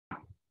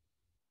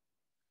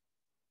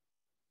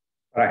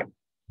All right.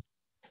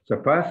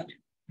 So first,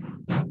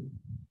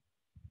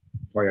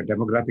 for your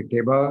demographic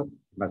table,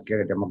 you must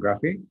get a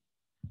demography.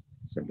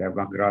 So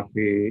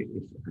demography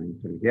is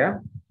until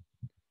here.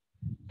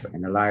 So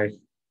analyze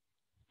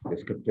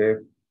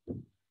descriptive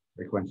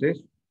frequencies.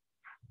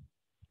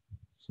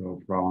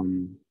 So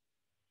from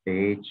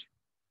age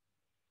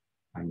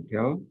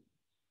until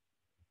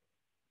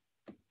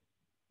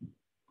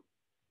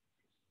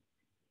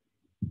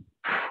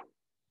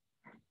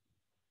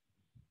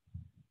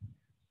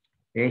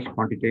age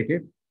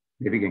quantitative.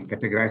 We can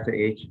categorize the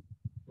age.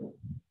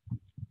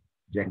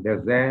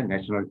 Gender there,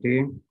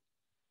 nationality,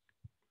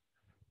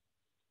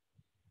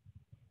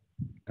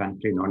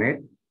 country no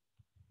need,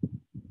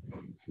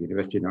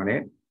 university no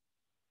need,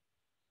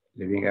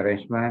 living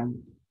arrangement,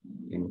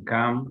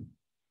 income.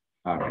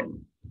 All right.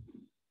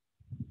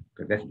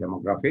 So that's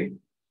demography.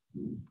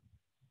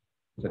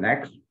 So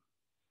next,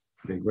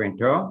 we go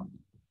into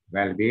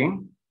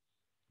well-being.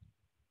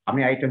 How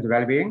many items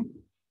well-being?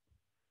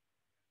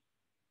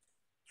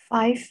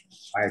 5.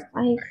 5.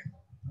 So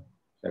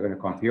I'm going to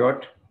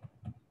compute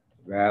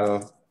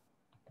well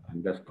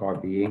underscore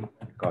being,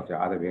 because the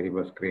other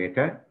variables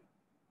created,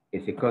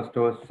 is equals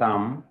to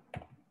sum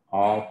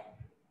of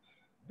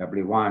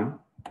W1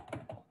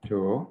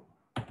 to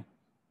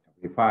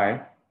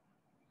W5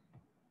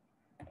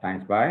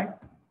 times by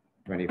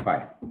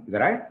 25. Is that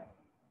right?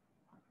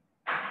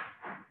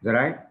 Is that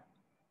right?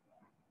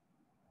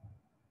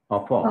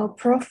 Or 4?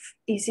 Prof,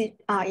 is it?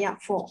 Yeah,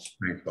 4.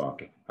 Times 4.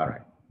 Okay. All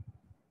right.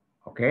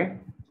 Okay.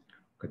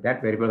 So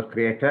that variable is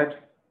created,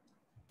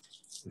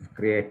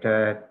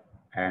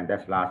 and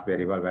that's last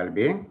variable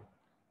well-being.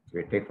 So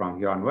we take from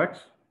here onwards.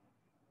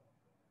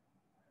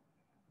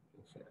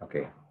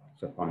 Okay.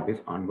 So from this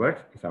onwards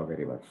is our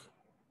variables.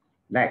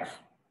 Next,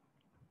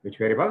 which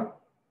variable?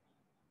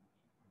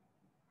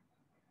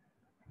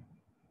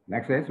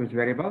 Next is which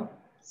variable?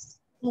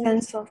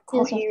 Sense of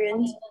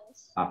coherence.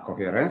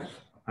 Coherence.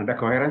 Under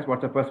coherence,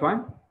 what's the first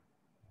one?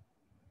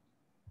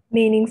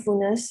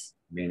 Meaningfulness.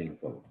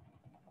 Meaningful.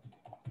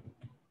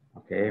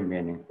 Okay,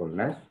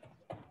 meaningfulness.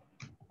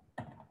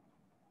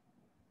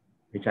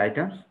 Which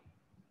items?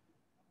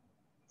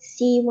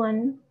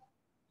 C1.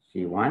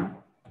 C1.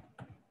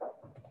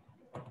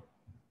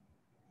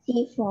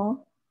 C4.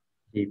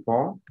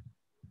 C4.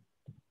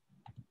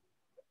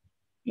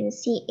 And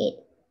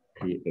C8.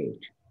 C8.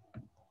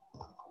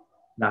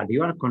 Now, do you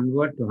want to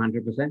convert to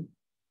 100%?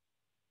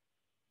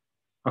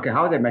 Okay,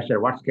 how they measure?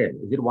 What scale?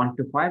 Is it 1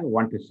 to 5 or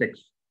 1 to 6?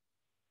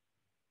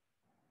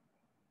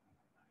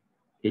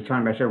 Each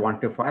one measure 1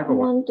 to 5 or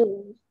 1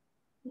 to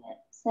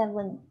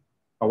 7.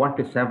 Or 1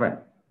 to 7?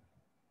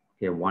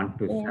 Okay, 1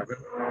 to 7.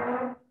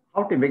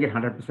 How to make it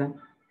 100%?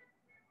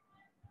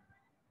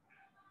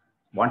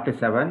 1 to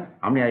 7.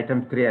 How many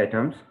items? 3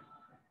 items.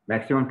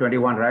 Maximum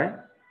 21, right?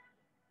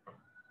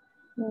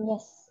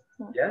 Yes.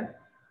 Yeah.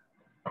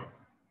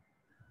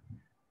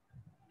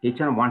 Each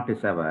one 1 to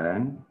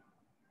 7.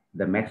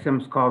 The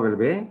maximum score will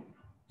be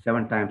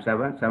 7 times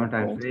 7. 7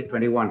 times 3,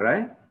 21,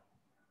 right?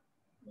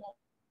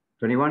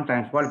 21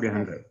 times what will be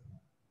 100?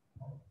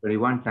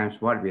 21 times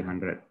what will be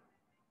 100?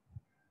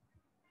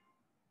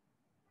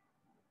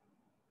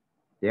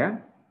 Yeah?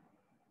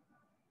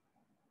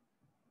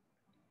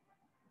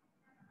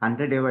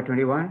 100 divided by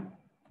 21?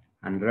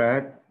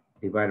 100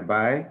 divided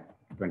by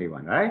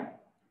 21, right?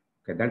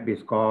 Okay, that'll be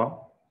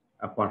score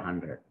upon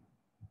 100.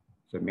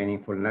 So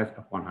meaningfulness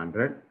upon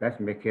 100. Let's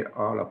make it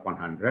all upon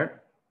 100.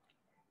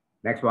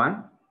 Next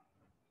one.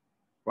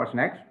 What's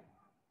next?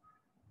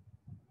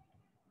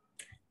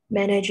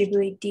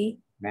 Manageability.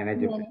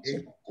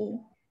 Manageability.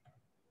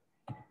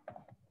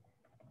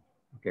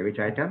 Okay, which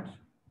items?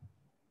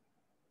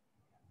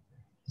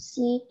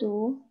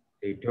 C2.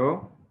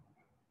 C2.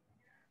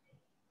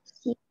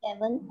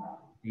 C7.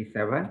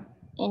 C7.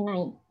 And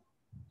 9.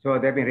 So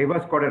they've been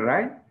reverse coded,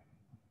 right?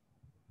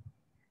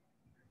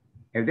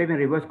 Have they been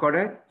reverse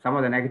coded? Some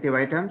of the negative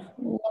items?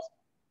 Yes.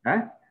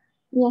 Huh?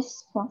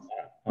 Yes, Prof.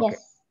 Okay.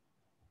 Yes.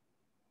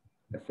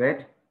 That's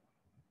it.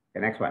 The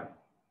next one.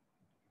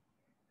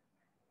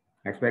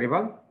 Next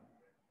variable.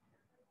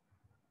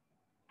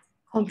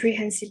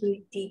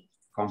 Comprehensibility.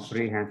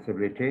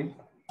 Comprehensibility.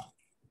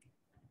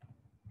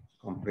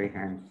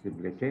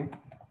 Comprehensibility.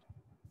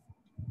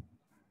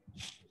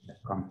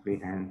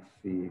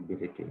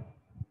 Comprehensibility.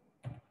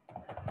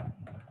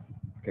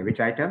 Okay, which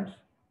items?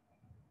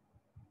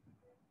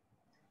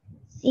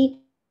 C3.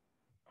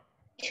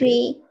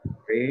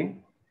 3.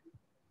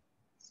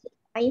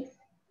 5.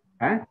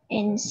 Huh?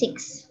 And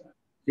 6.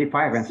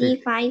 C5 and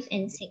 6. C5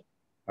 and 6.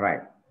 All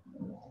right.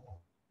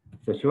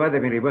 So sure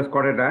they've been reverse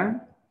coded, right?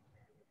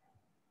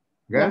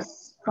 Yeah?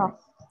 Yes, Prof.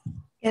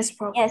 Yes,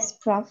 Prof. Yes,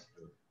 Prof.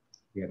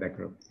 Yeah, that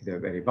group. The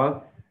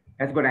variable.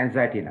 Let's go to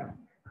anxiety now.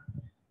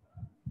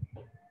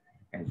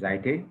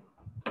 Anxiety.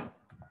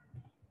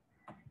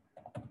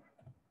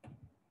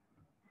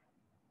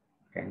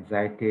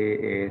 Anxiety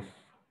is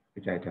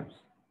which items?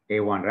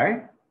 A1,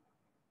 right?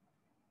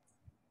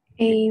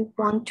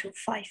 A1 to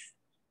 5.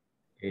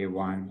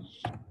 A1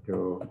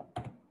 to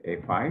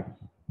A5.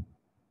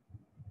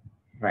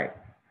 Right.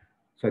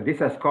 So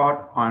this is scored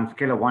on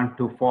scale of 1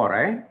 to 4,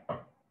 right?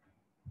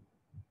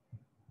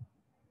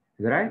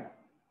 Is that right?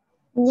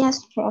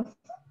 Yes, Prof.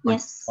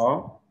 Yes.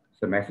 Oh,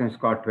 so maximum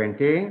score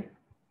 20.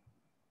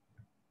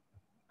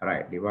 All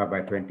right, divide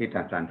by 20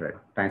 times 100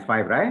 times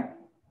 5, right?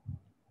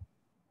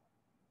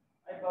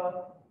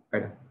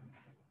 Right.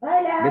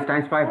 This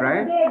times 5,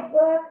 right?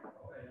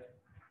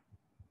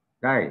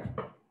 Guys,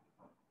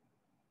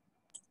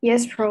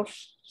 Yes, Prof.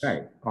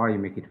 right, or you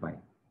make it 5.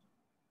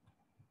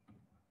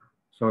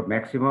 So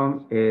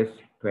maximum is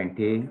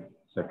 20,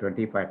 so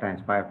 25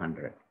 times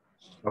 500.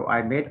 So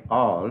I made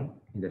all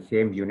in the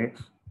same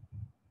units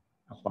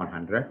upon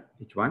 100,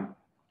 each one.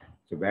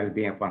 So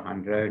well-being upon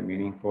 100,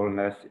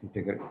 meaningfulness,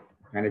 integrity,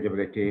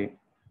 manageability,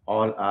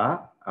 all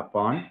are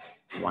upon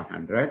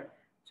 100.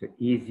 So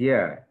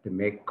easier to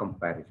make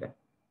comparison,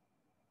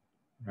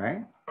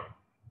 right?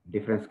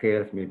 Different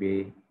scales may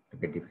be a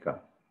bit difficult.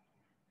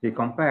 So you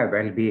compare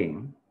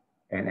well-being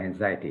and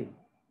anxiety,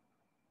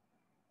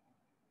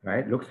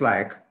 right? Looks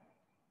like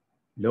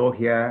low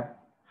here,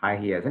 high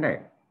here, isn't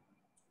it?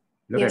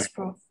 Look Yes, at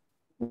Prof.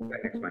 the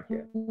next one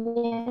here.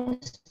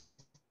 Yes.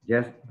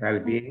 Just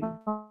well-being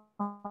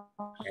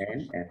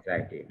and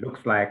anxiety.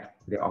 Looks like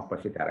the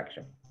opposite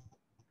direction.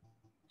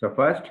 So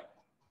first,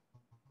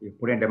 you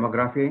put in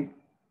demography.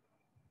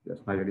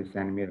 Just now you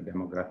send me a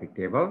demographic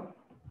table.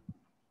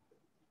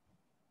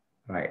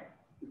 Right.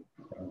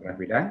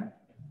 Demography done.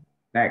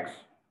 Next.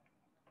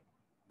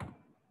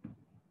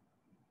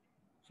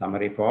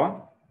 Summary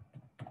for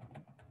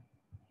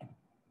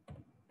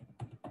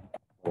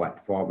what?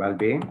 For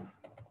well-being.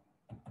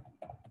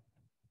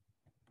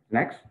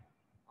 Next.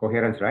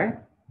 Coherence, right?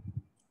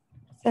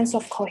 Sense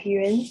of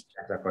coherence,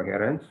 Sense of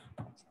coherence.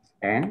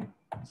 And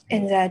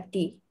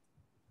anxiety.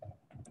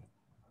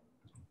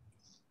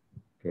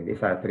 okay,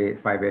 these are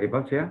 5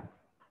 variables here.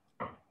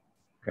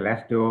 Okay,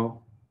 let's do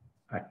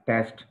a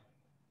test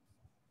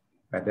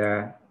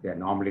whether they're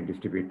normally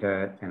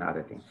distributed and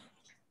other things.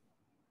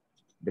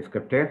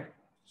 Descriptive,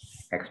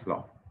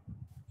 explore.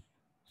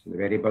 So the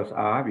variables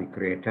are, we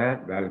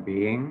created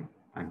well-being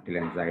until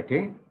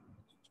anxiety.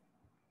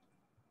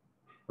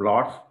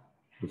 Plots,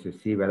 this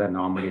is see whether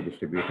normally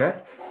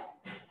distributed.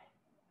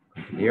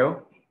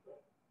 Continue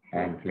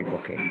and click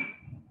OK.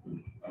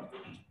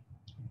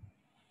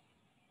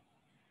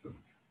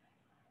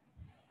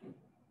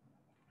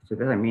 So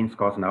this is a mean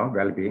scores now,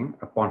 well-being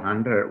upon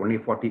 100, only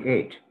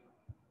 48.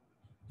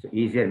 So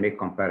easier to make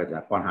comparison.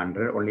 Upon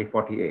 100, only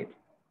 48.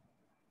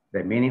 The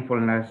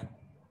meaningfulness,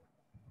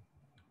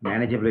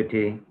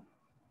 manageability,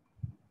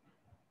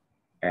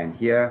 and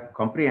here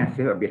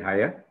comprehensive a bit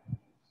higher.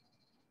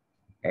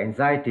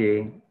 Anxiety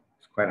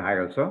is quite high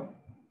also.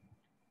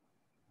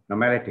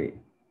 Normality,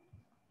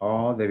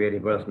 all the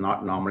variables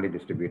not normally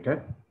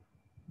distributed.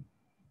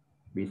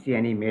 We see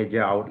any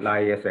major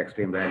outliers,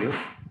 extreme values.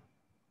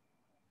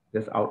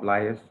 Just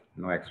outliers,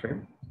 no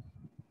extreme.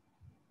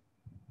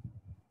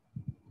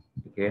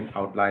 Again,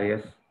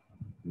 outliers,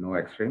 no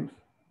extremes.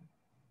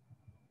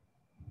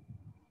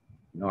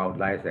 No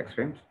outliers,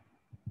 extremes.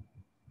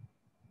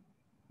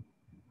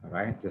 All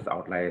right, just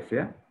outliers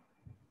here.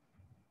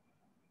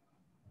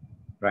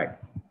 Right,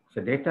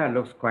 so data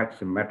looks quite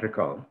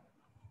symmetrical.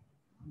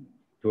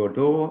 To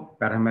do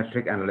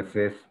parametric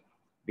analysis,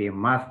 we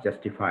must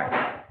justify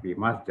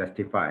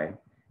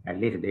at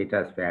least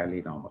data is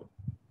fairly normal.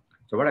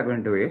 So what I'm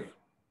going to do is,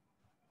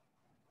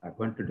 I'm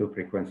going to do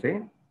frequency,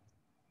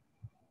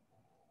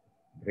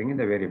 bring in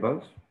the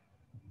variables,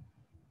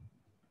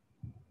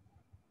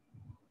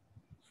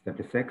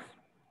 statistics,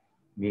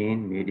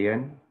 mean,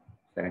 median,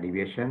 standard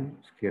deviation,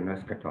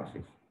 skewness,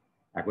 kurtosis.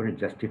 I'm going to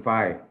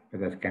justify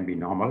whether this can be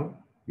normal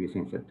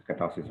using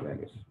kurtosis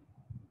values.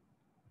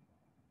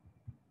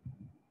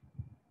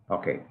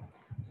 Okay,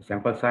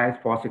 sample size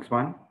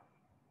 461.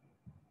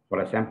 For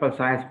a sample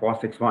size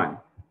 461,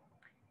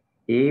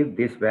 if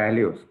these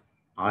values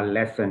are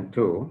less than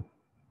 2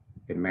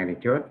 in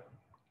magnitude,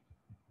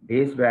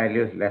 these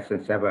values less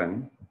than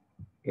 7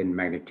 in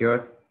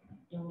magnitude,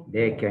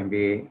 they can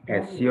be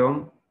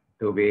assumed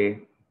to be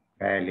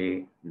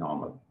fairly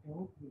normal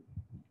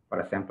for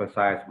a sample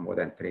size more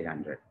than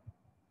 300.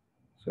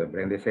 So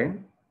bring this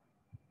in.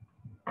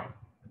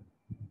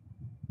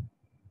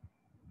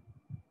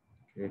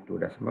 Okay, 2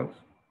 decimals.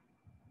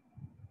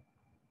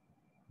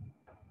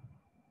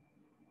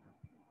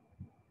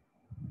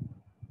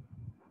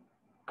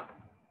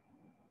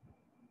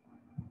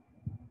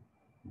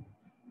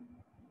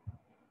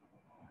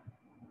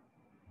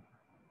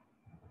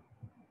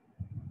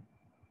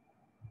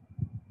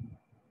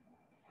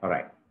 All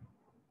right.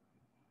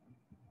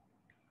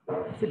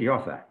 Is it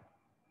yours, sir?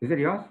 Is it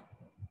yours?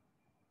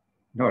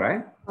 No,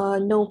 right?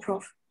 No,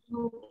 Prof.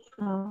 No.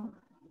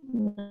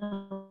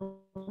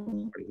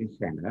 Please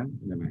send them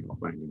in the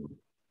microphone.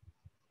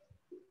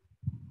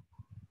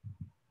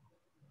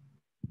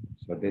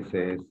 So this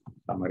is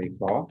summary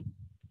for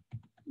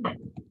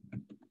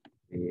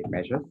the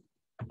measures.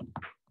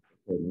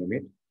 So name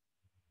it.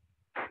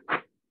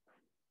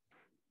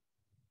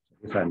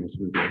 These are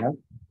measurement data.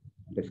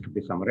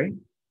 Descriptive summary.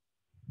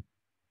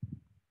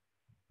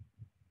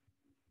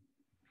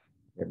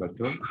 Table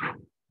 2.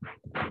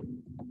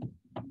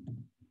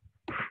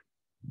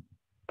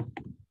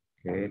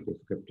 Okay,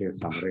 descriptive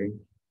summary.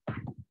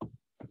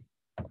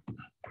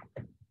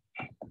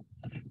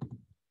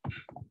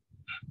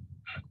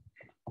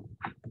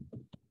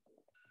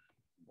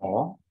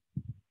 Or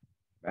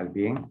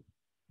well-being,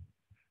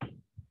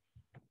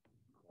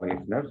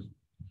 cohesiveness,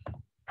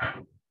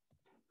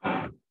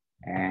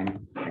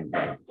 and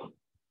anxiety.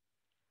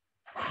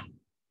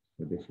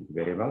 So this is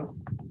variable.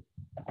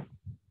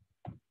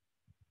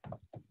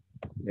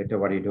 Later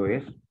what you do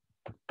is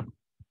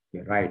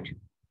you write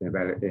in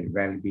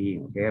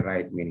well-being, okay,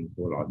 write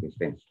meaningful, all these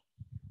things.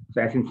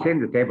 So as you see in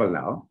the table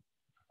now,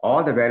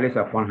 all the values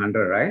are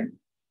 100, right?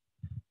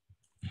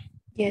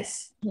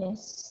 Yes.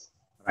 Yes.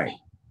 Right.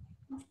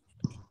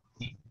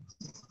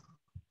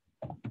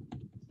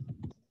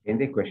 In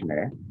the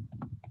questionnaire,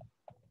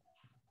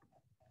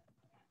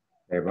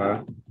 there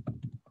were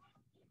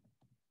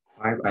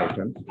 5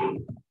 items.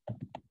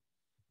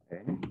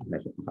 Okay.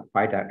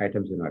 5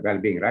 items in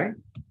well-being, right?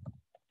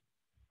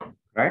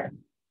 Right?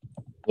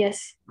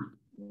 Yes.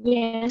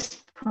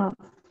 Yes, Prof.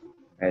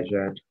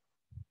 Measured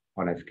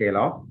on a scale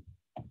of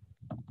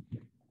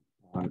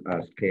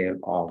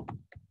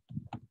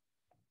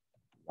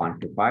 1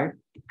 to 5.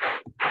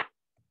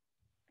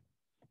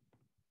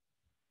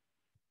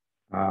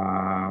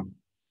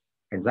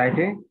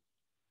 Anxiety,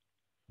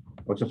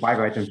 also 5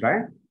 items,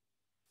 right?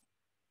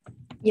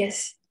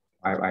 Yes.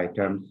 5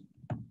 items.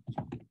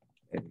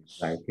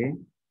 Anxiety.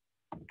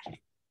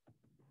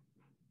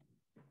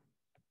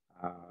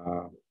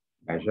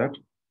 Measured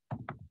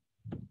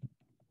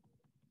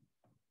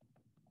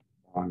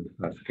on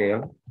a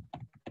scale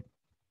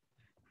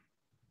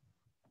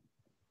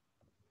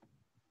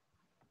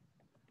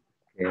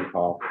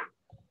of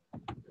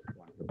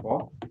 1 to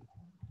 4.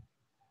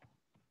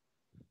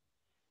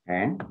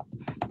 And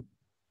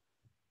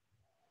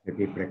if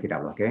we break it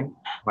up, okay?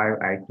 5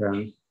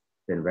 items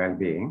in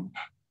well-being,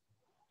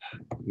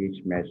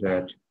 each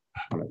measured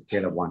on a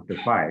scale of 1 to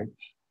 5,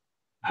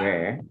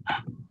 where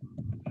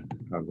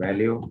a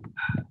value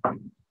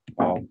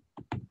of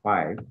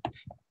 5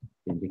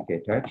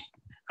 indicated.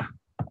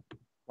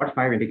 What's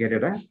 5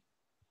 indicated?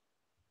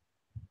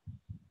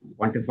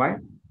 1 to 5?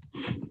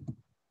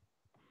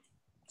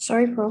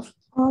 Sorry, Prof.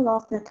 All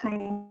of the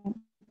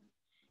time.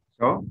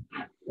 So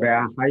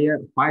where higher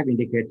 5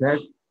 indicated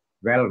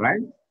well,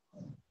 right?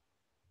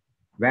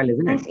 Well,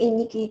 isn't it? I've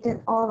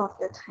indicated all of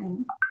the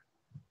time.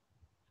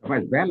 So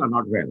it's well or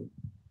not well?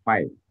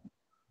 5.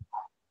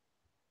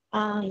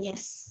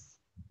 Yes.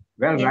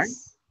 Well, Yes.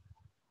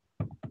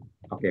 right?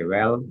 Okay,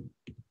 well,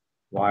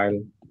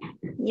 while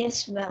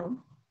Yes,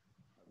 well.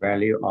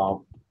 value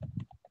of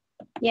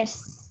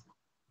Yes.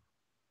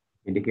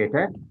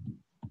 indicated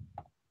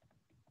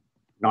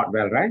not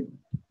well, right?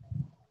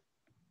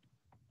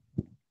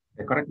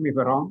 Correct me if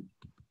I'm wrong.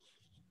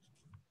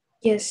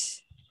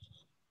 Yes.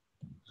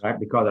 Right,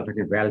 because I'm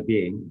talking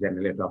well-being,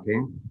 generally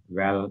talking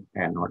well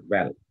and not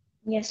well.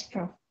 Yes,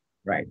 Prof.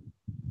 Right.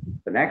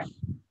 The next,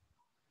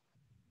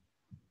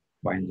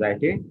 for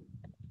anxiety.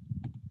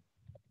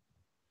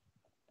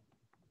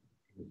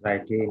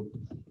 Anxiety.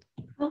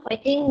 Prof, I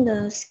think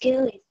the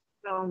scale is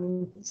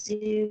from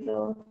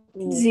 0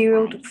 to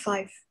 0 5. to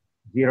 5.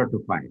 0 to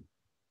 5.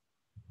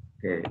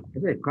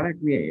 Okay,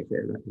 correct me if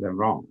I'm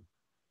wrong.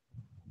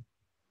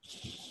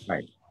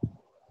 Right.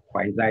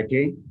 For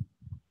anxiety,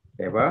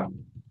 there were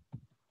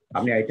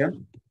how many items?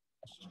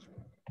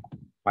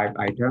 5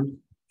 items.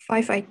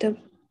 5 items.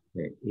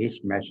 Okay.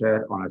 Each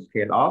measured on a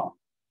scale of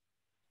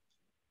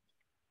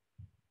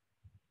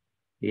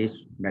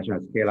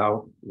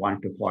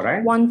 1 to 4,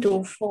 right? 1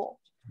 to 4.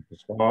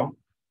 4.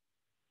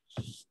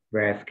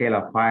 Where scale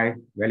of 5,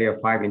 value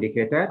of 5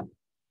 indicated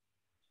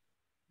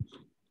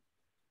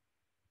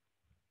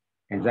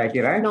anxiety,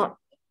 right? Not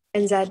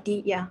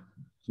anxiety, yeah.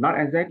 Not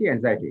anxiety,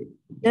 anxiety.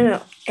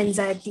 No,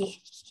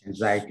 anxiety.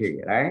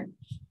 Anxiety, right?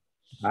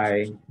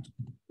 High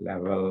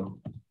level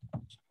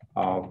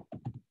of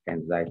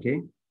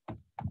anxiety,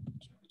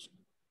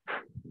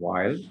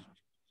 while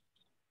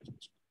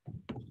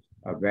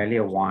a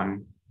value of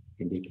 1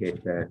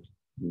 indicated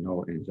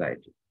no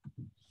anxiety.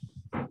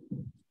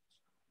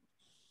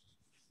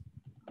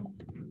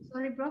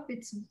 Sorry, Prof,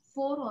 it's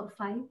 4 or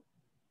 5?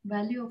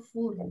 Value of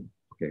 4.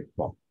 Okay,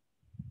 4.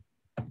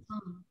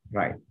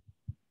 Right.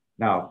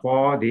 Now,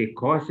 for the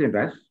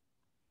cohesiveness,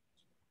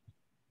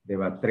 there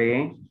were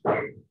 3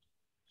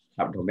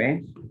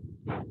 subdomains.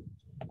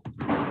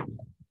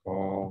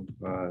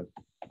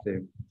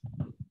 Cohesiveness.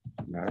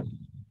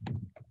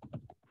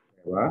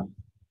 There were,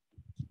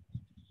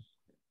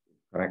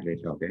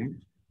 correctly, okay.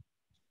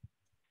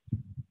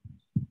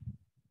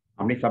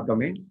 How many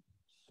subdomains?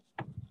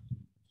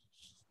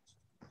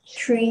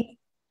 3.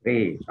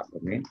 3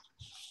 subdomains.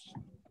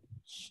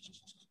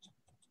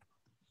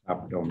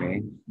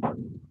 Subdomains.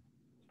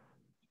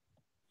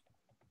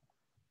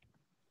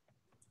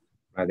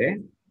 Are they?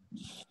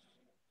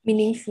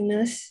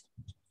 Meaningfulness.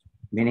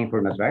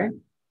 Meaningfulness, right?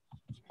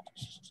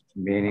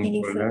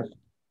 Meaningfulness,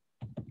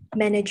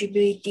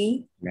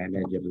 manageability,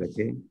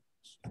 manageability,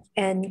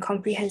 and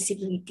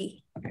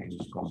comprehensibility. and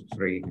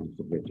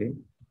incomprehensibility.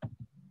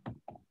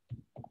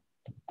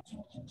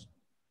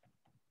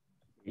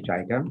 Each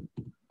item.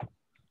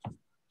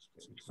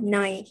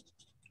 9.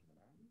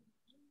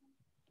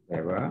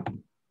 There were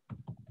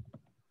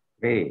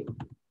 3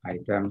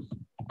 items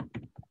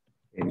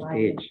in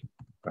each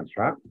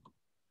construct.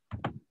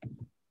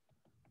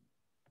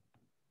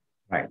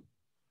 Right.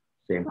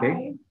 Same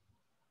thing.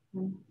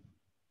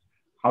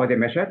 How are they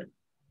measured?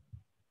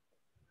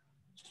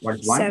 What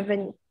is 1?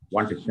 7.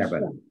 1 to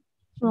 7.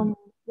 From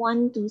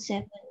 1 to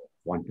 7.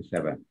 1 to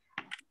 7.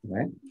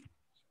 Right?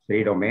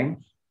 3 domains,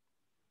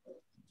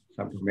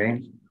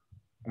 subdomains,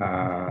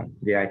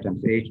 3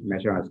 items each,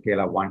 measured on a scale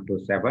of 1 to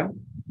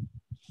 7.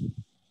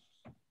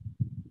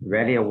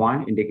 Value of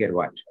 1 indicate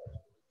what?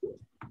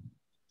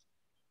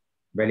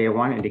 Value of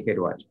 1 indicate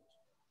what?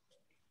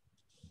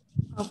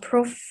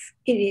 Prof,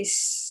 it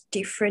is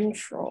different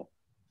from,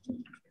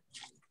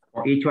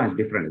 Oh, each one is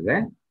different, is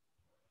it?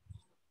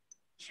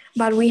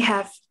 but we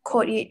have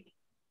coded it.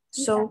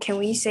 So can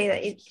we say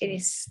that it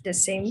is the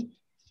same?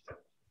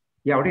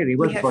 Yeah, already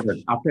reverse have-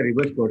 coded. After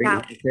reverse coding, Yeah.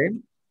 it's the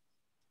same,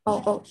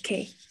 Oh,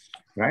 okay.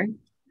 right?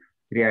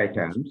 3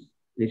 items,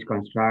 each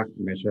construct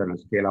measured on a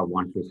scale of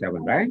 1 to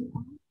 7, right?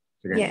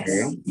 So you can Yes.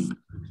 say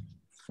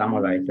some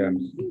of the items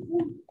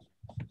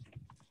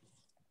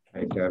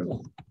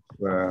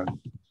were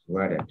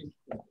worded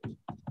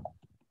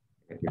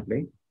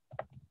negatively.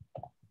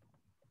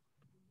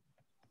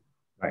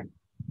 Right.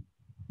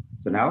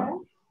 So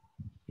now,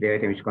 3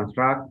 items each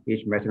construct,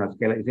 each measured on a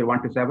scale, is it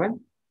 1 to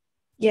 7?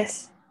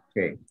 Yes.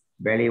 Okay.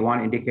 Value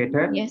 1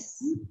 indicated.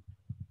 Yes.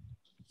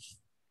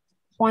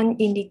 1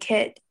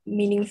 indicate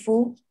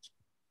meaningful.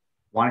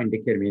 1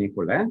 indicate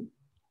meaningful, eh?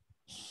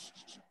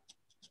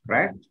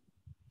 Right?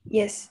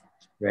 Yes.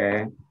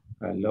 Where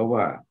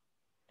lower,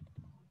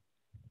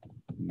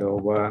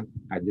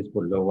 I just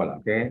put lower,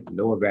 okay?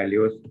 Lower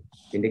values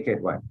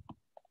indicate what?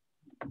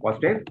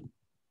 Positive?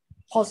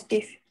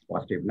 Positive.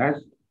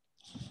 Positiveness,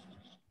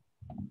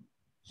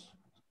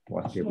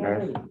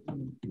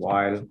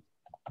 while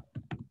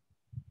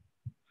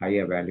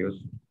higher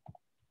values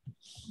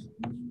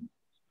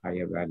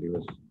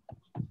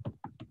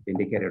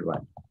indicated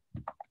what?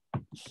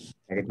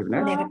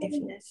 Negativeness?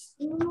 Negativeness.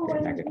 Okay,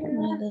 negative.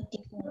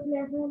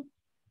 Negative.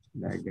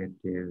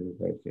 Negative,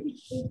 that's it.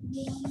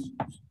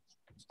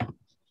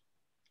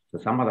 So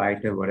some of the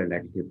items were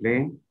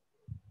negatively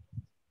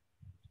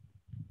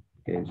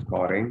in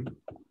scoring.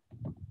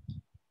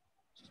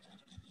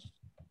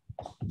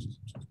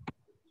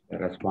 The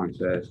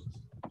responses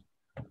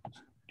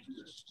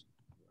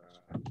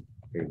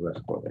reverse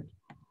coded.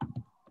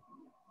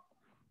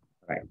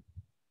 Right.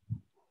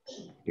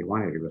 You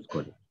want to reverse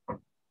coded.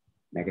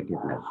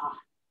 Negativeness.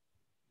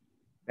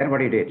 Then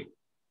what you did?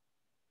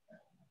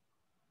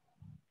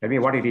 Tell me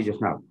what you did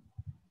just now.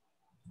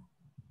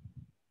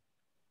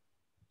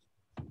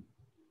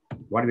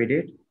 What we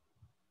did?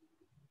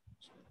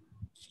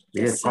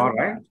 We The just score, sum.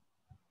 right?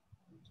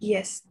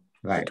 Yes.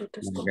 Right.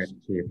 Total score.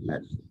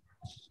 Negativeness.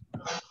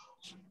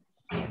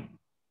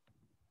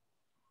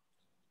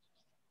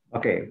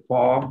 Okay,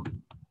 for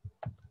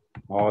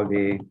all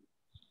the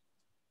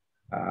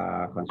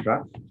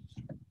constructs,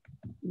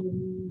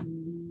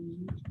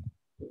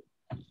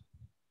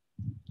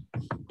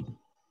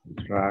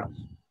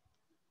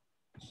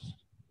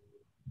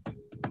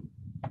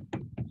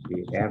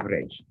 the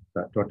average,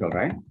 the total,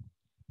 right?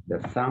 The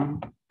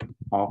sum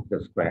of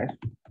the squares,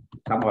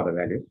 sum of the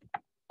values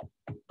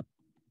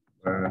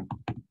were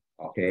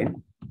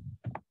obtained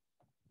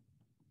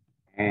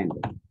and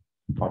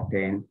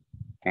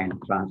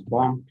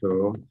transformed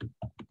to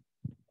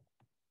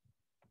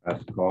a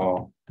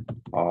score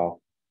of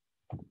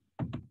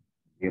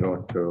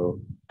 0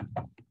 to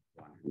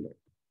 100.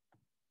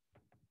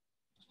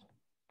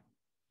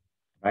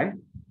 Right?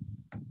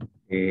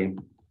 A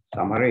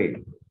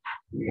summary,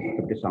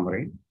 the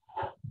summary.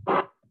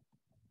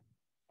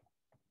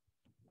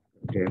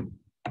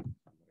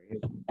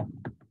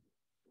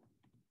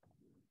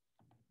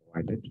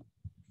 Provided.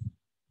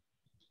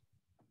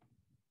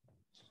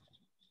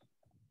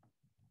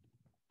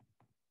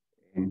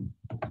 In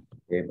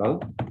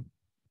table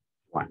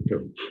 1,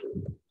 2.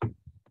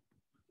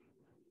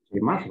 We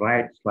must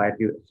write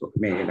slightly,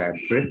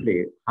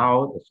 briefly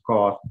how the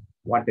scores,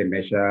 what they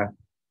measure,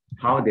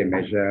 how they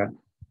measure,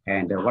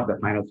 and what the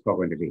final score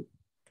going to be.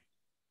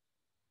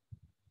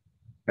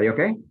 Are you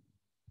okay?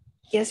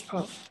 Yes,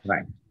 Prof.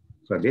 Right.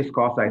 So these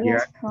scores are here.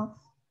 Yes, Prof.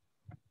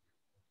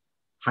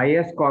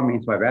 Highest score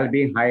means for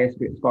well-being, highest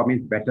score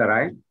means better,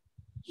 right?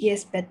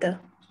 Yes, better.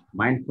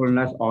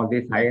 Mindfulness, all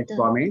these highest Better.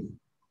 score means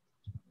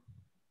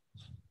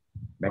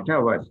better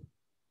or worse?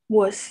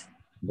 Worse.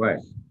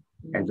 Worse.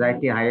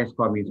 Anxiety, highest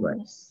score means what?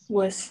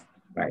 Worse.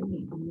 Right.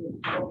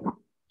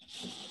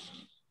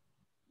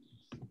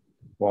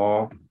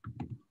 For,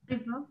 Hey,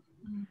 Prof.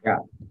 yeah.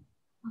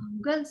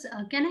 Girls,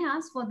 can I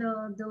ask for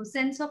the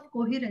sense of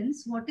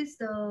coherence? What is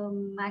the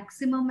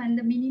maximum and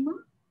the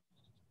minimum?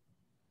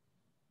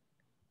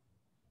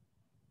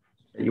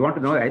 You want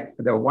to know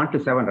the 1 to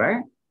 7,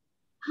 right?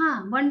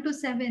 1 to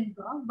 7,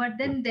 but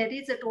then there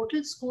is a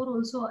total score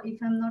also, if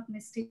I'm not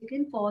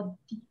mistaken, for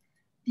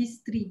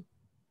these three.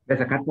 There's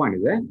a cut point,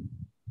 is it?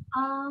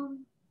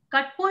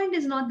 Cut point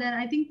is not there.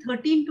 I think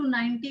 13 to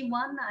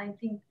 91, I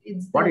think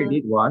it's What we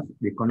did was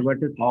we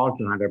converted all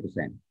to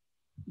 100%.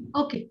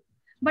 Okay.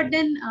 But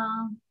then,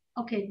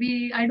 okay,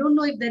 I don't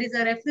know if there is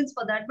a reference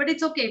for that, but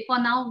it's okay. For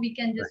now, we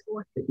can just go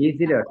ahead.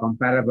 Easily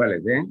comparable,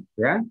 is it?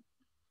 Yeah?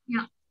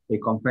 Yeah. We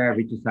compare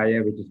which is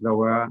higher, which is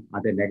lower,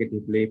 are they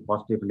negatively,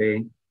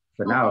 positively.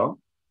 So now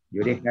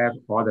you already have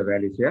all the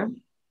values here.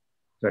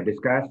 So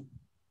discuss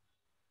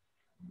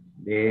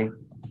the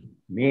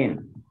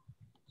mean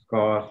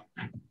scores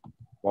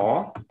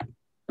for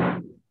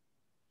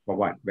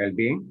what?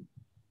 Well-being.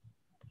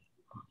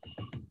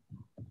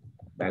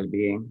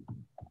 Well-being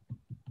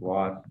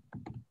was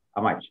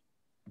how much?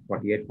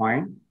 48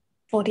 point?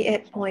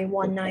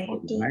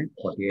 48.19.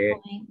 48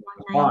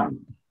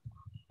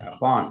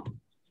 upon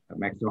a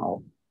maximum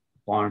of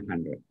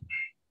 100.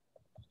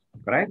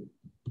 Correct?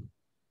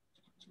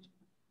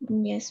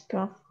 Yes,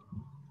 Prof.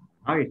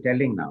 How are you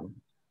telling now?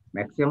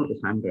 Maximum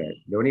is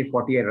 100. The only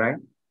 48, right?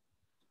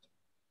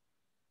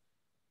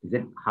 Is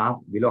it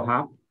half, below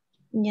half?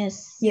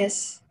 Yes.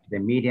 Yes. The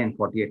median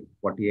 48.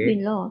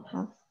 Below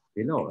half.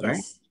 Below, right?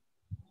 Yes.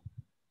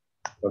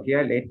 So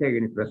here later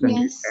you need to present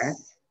Yes. this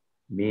as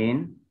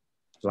mean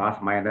plus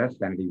minus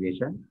standard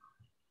deviation.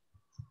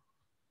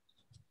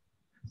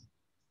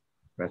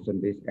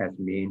 Present this as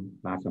mean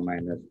plus or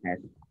minus s.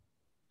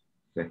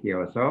 So here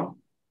also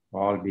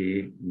all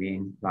the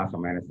mean plus or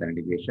minus standard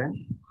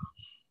deviation,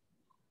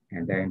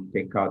 and then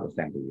take out the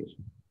standard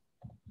deviation.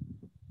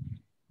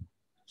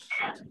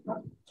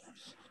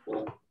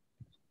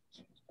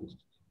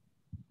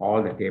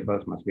 All the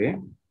tables must be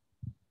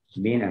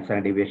mean and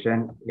standard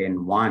deviation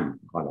in one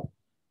column.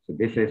 So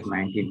this is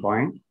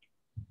 19.69.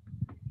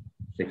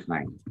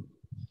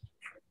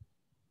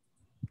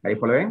 Are you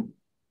following?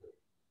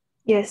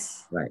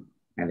 Yes. Right.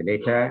 And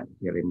later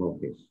you remove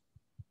this.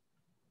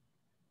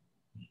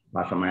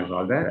 Plus or minus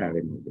all that and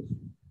remove this.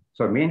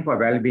 So mean for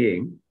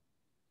well-being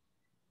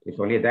is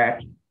only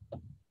that.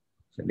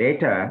 So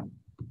later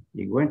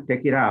you're going to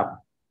take it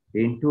up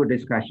into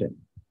discussion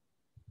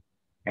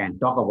and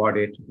talk about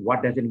it.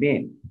 What does it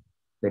mean?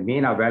 The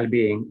mean of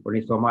well-being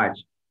only so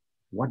much.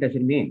 What does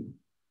it mean?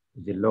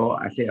 Is it low?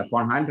 I say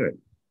upon 100,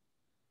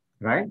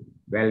 right?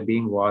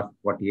 Well-being was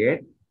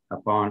 48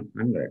 upon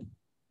 100.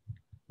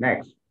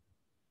 Next,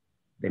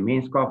 the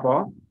mean score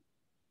for,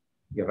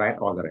 you write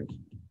all the rest.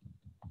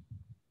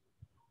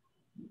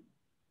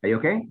 Are you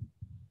okay?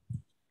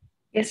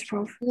 Yes,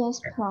 Prof.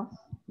 Yes, Prof.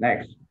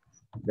 Next,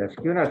 the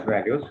skewness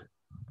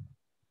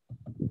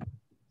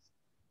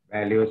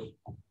values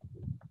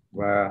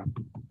were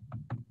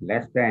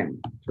less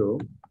than 2,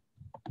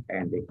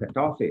 and the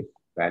kurtosis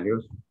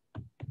values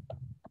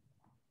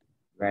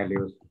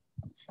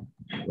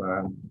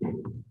were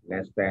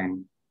less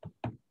than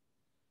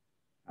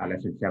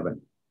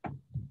 7.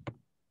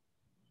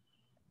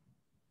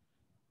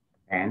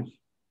 Hence,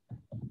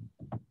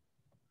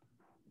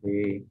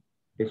 the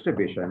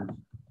distributions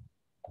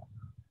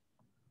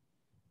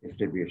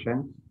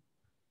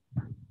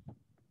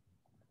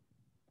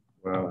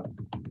were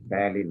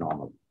fairly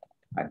normal.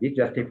 This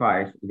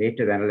justifies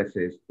later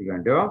analysis. You're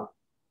going to do a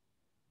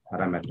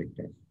parametric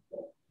test.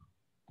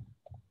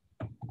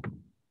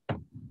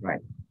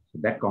 Right. So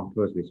that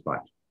concludes this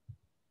part.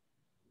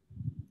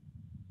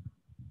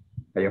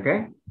 Are you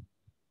okay?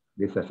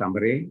 This is a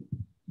summary,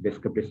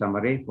 descriptive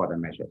summary for the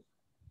measures.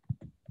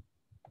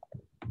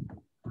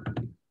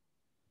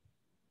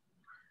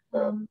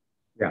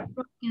 Yeah.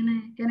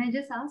 Can I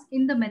just ask,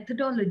 in the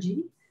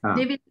methodology,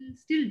 they will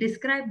still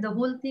describe the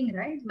whole thing,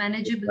 right?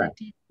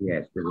 Manageability.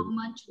 Yes. How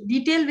much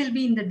detail will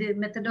be in the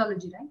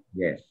methodology, right?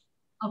 Yes.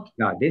 Okay.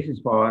 Now this is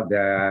for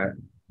the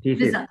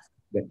thesis. Results.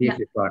 The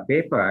thesis for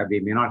paper, we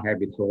may not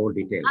have its whole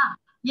detail.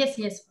 Yes.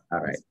 All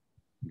right. Yes.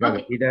 Because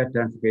Okay. the reader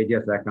turns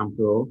pages that come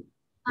to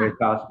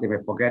results, they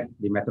may forget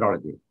the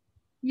methodology.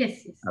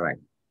 Yes. All right.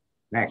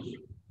 Next,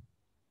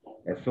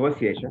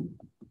 association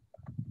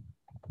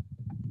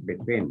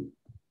between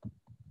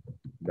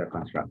the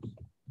constructs.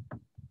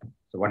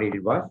 So what we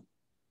did was,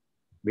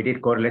 we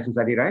did correlation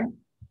study, right?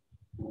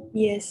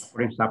 Yes.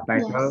 Put in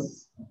subtitle.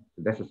 Yes.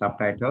 So that's a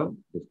subtitle,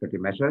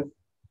 descriptive measures,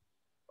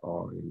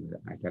 or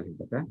I tell you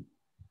better.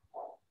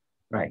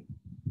 Right.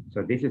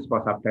 So this is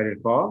for subtitle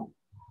for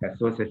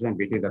association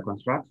between the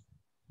constructs.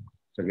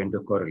 So we're going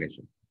to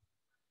correlation.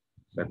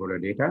 So go to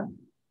data,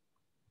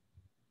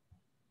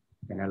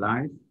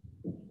 analyze,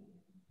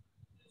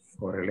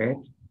 correlate,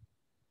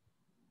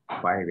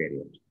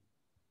 bivariate.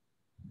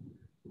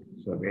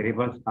 So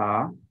variables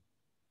are,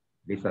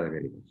 these are the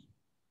variables.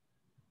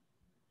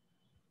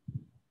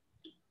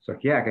 So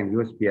here I can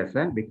use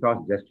Pearson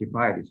because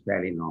justified is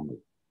fairly normal.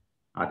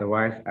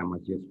 Otherwise, I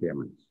must use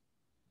Spearman's.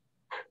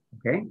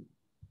 Okay.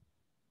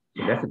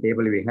 So that's the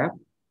table we have.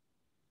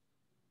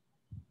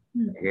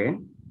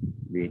 Again,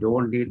 we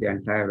don't need the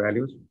entire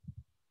values.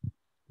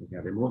 We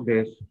can remove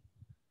this.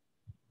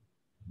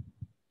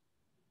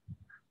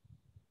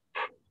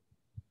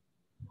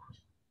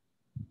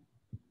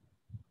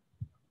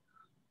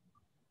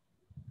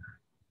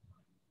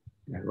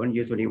 I'm going to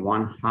use only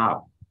one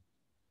half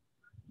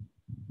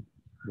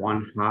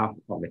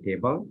of the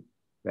table.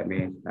 That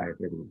means I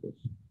remove this.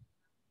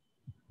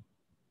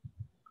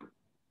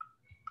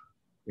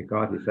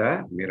 Because it's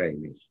a mirror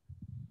image.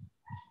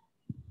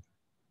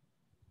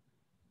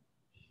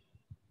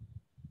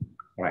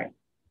 Right.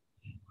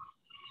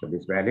 So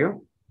this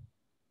value,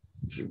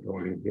 we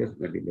told you this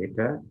maybe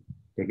later.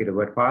 Take it to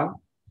Word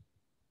file.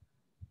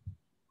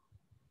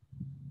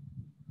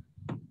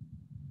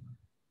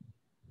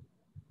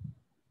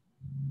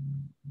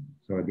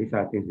 So these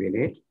are things we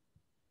need.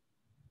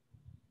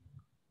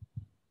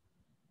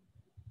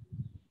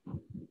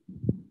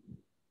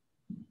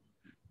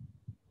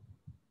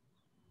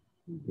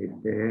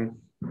 This.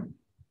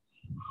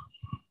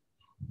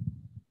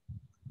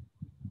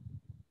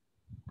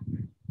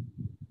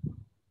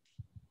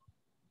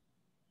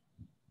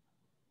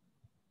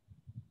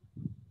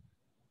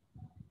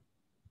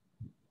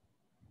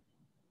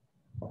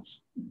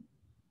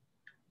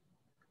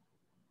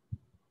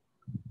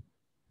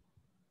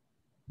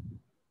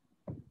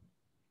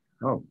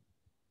 Oh.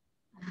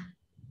 I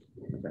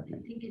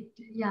think it,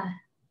 yeah.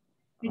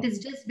 It is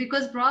just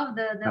because, Prof,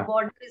 the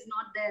border is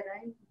not there,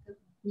 right?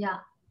 Yeah.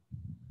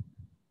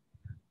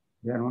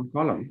 Yeah, one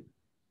column.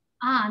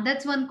 Ah,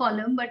 that's one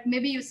column, but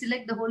maybe you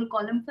select the whole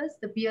column first,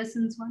 the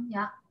Pearson's one.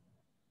 Yeah.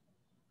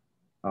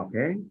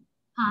 Okay.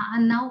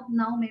 And now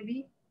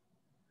maybe.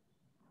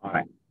 All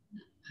right.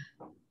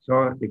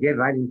 So again,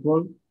 write in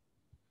full.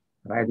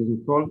 Write this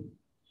in full.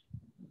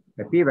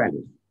 The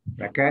p-values.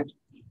 Bracket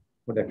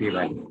for the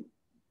p-value.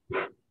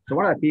 So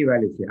what are the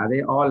p-values here? Are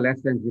they all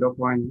less than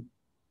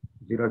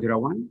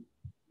 0.001?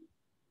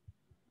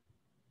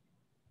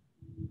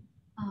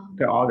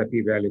 So all the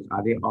p-values,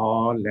 are they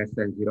all less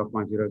than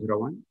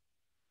 0.001?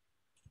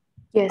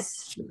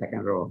 Yes. The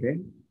second row, okay?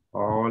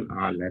 All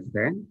are less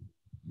than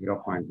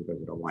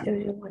 0.001.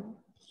 0.01.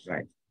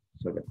 Right.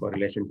 So the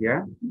correlation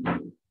here,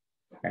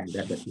 and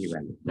that's the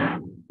p-value.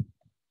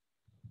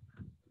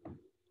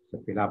 So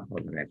fill up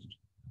for the rest.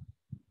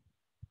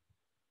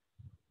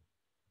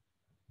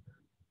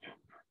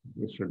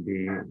 This should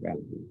be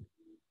value.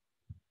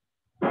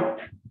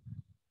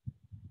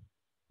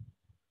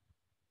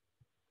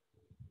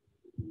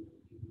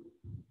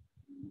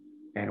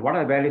 And what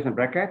are the values in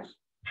brackets?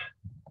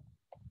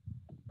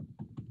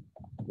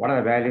 What are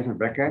the values in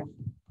brackets?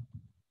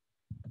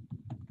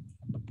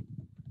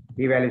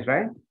 P-values,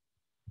 right?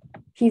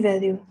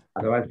 P-value.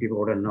 Otherwise, people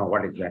wouldn't know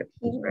what is that.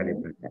 This value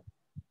bracket.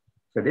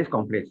 So this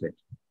completes it.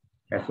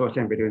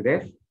 Association between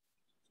this,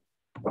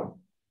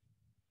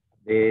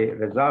 the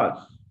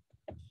results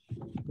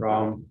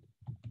from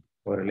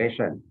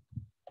correlation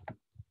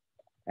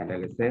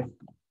analysis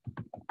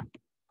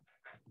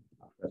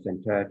are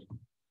presented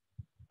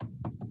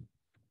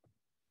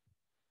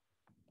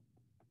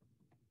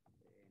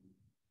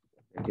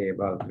in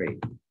table 3.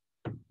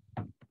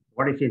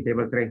 What is in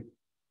table 3?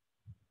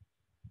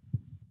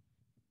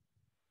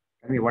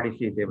 Tell me what is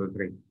in table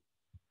 3?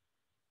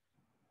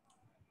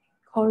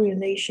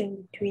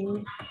 Correlation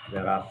between.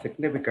 There are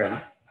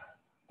significant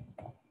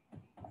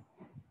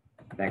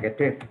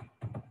negative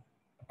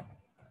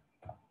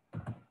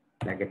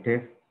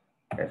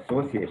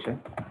association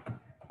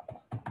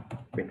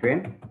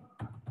between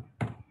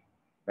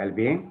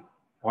well-being,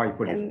 or you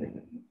put it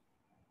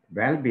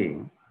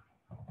well-being,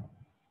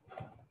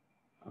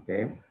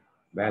 okay,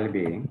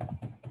 well-being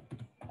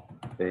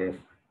is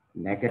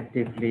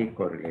negatively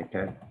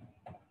correlated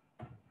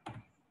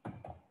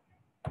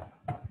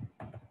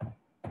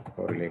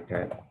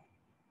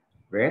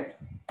with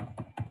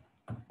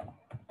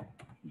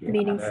the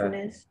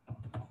meaningfulness.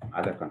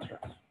 other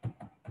constructs.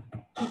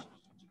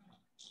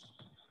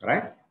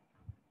 Right?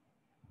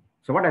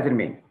 So what does it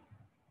mean?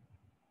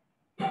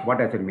 What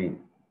does it mean?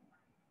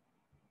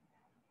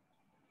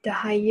 The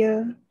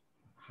higher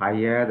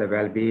the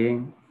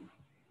well-being,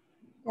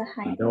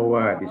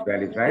 lower these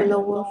values, right? the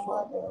lower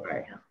for.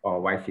 Right.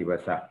 Or vice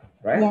versa,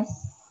 right?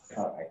 Yes.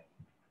 All right.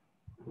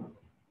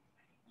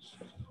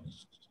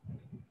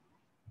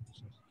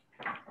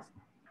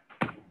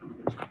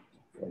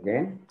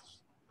 Again,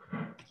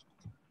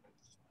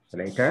 so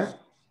later,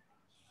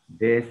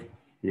 this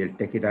you'll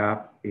take it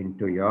up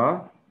into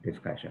your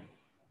discussion.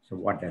 So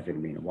what does it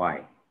mean?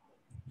 Why?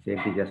 Same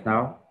thing just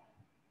now.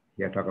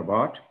 Here talk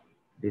about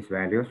these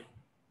values,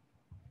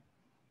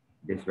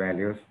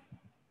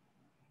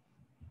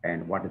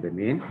 and what do they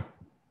mean,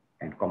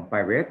 and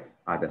compare with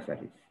other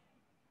studies.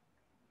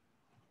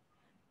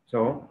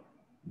 So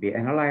we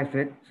analyze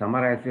it,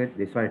 summarize it,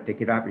 this one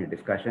take it up in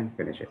discussion,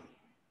 finish it.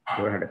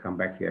 You don't have to come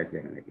back here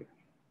again and again,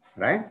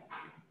 right?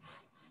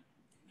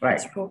 Right.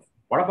 Yes, Prof.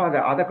 What about the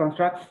other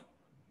constructs?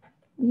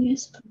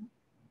 Yes.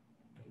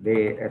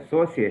 The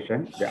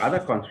association, the other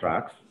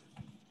constructs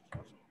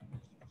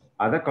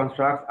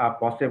are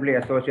positively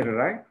associated,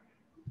 right?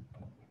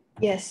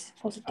 Yes,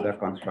 positive. Other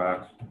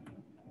constructs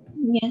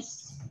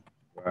Yes.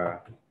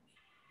 were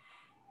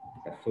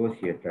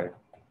associated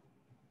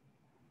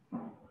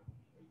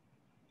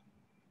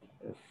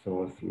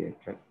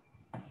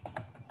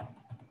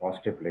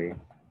positively.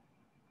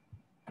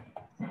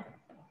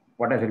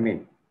 What does it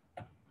mean?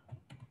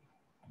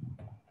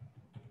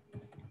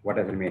 What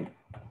does it mean?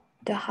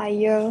 The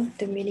higher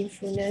the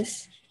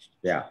meaningfulness.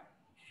 Yeah.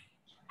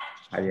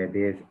 Higher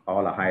this,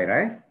 all are high,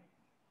 right?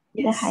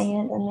 The Yes.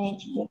 higher the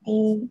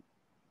nativity.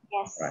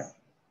 Yes. Right.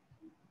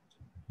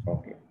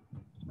 Okay.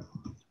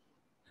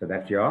 So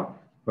that's your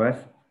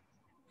first,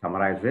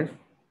 summarize this,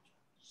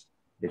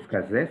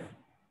 discuss this,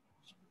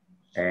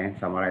 and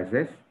summarize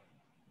this,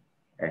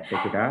 and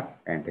take it up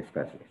and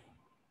discuss this.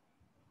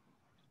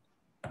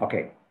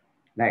 Okay.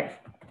 Next,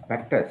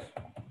 factors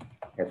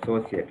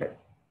associated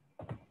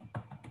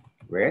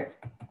with,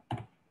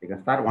 you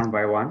can start one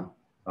by one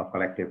or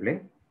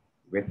collectively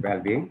with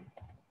well-being.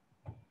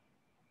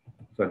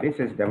 So this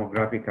is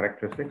demographic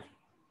characteristics.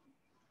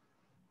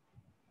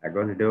 I'm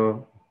going to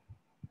do,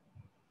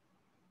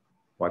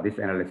 for this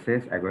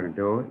analysis, I'm going to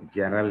do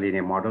general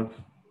linear models.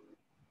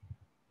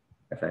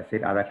 As I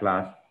said, other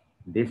class,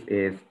 this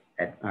is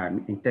at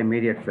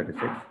intermediate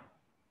statistics,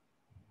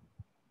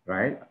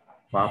 right?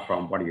 Far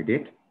from what you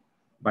did,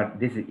 but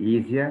this is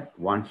easier,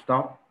 one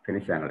stop,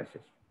 finish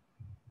analysis.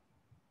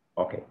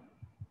 Okay.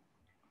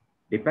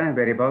 Dependent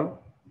variable,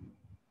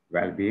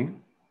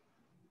 well-being.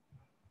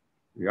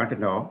 We want to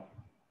know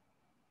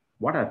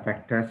what are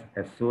factors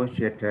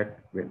associated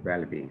with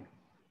well-being?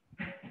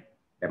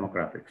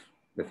 Demographics.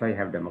 That's why you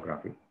have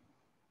demography.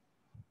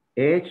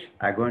 Age,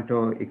 I'm going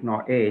to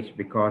ignore age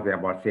because they're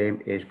about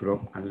same age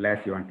group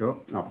unless you want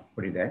to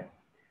put it there.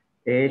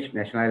 Age,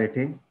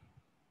 nationality,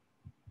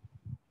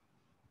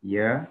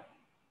 year,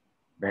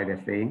 where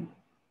they're saying,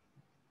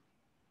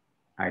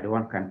 I don't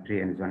want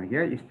country and so on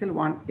here. You still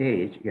want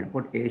age, you can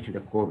put age to the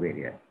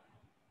covariate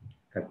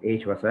because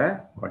age was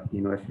a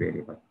continuous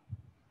variable.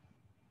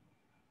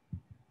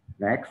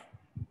 Next,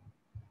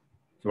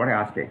 so what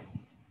I'm asking,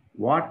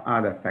 what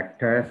are the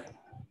factors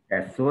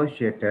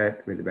associated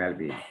with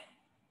well-being?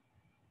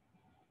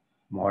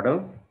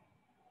 Model,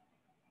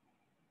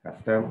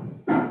 custom,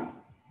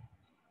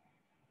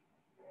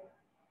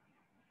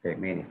 okay,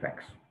 main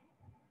effects.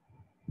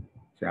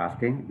 So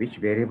asking which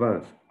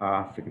variables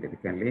are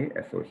significantly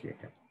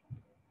associated.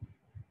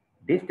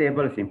 This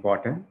table is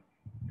important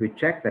to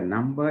check the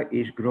number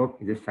each group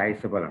is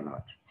sizable or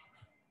not.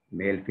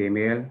 Male,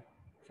 female,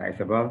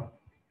 sizable.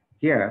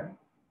 Here,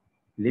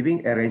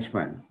 living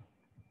arrangement,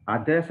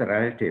 others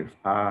relatives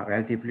are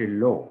relatively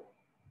low.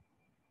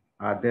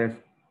 Others,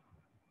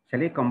 shall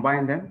we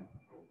combine them?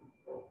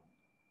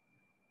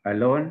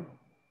 Alone,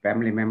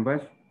 family members.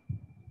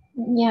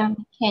 Yeah,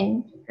 we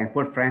can. And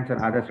put friends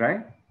and others,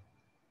 right?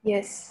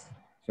 Yes.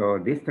 So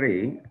these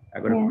three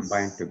are going to Yes.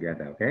 combine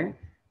together, okay?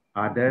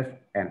 Others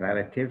and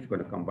relatives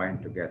going to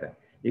combine together.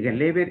 You can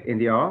leave it in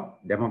your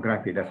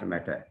demography, doesn't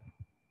matter.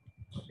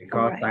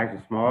 Because Alright. size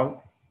is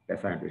small,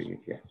 that's why I'm doing it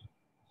here.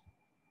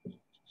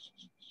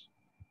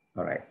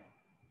 All right.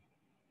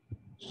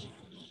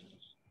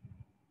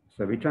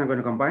 So which one I'm going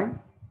to combine?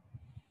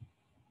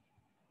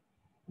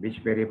 Which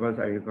variables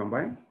are you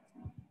combine?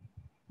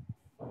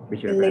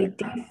 Which are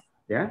Relative.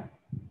 Yeah?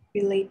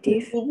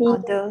 Relative. Living.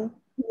 Other.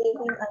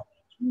 Living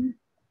arrangement.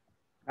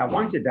 Now,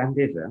 once you've done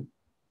this,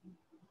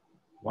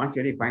 once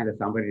you find the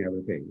summary and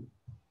everything,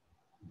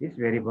 these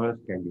variables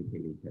can be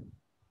deleted.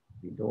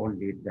 You don't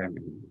need them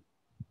anymore.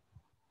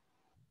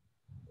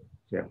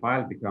 So a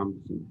file becomes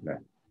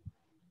simpler.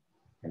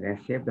 And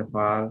then save the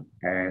file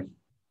as,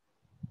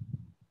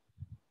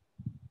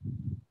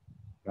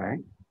 right,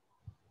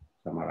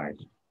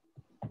 summarized.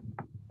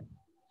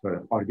 So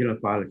the original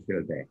file is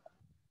still there.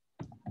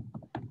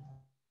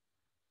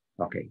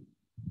 Okay.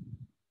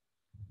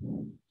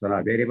 So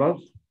now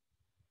variables,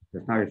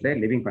 just now you say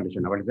living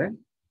condition. Now what is that?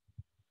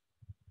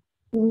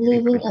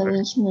 Living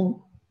arrangement.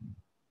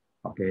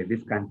 Okay,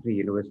 this country,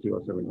 university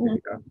also will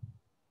pick it up.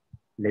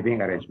 Living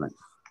arrangement.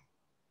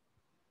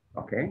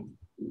 Okay.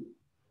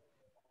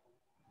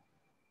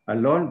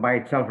 Alone by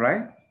itself,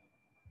 right?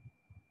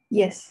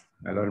 Yes.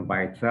 Alone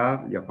by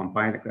itself, you're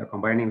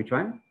combining which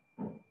one?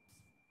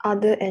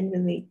 Other and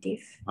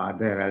relative.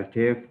 Other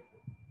relative.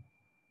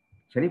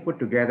 Shall you put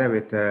together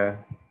with,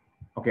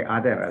 okay,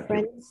 other relative.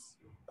 Friends.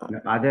 No,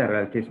 other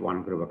relatives,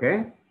 one group,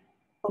 okay?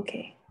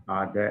 Okay.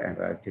 Other and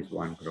relatives,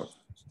 one group.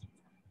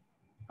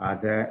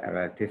 Other and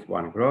relatives,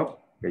 one group.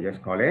 We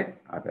just call it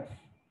others.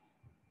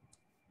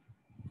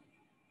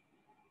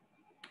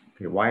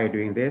 Okay, why are you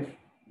doing this?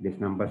 These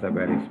numbers are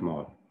very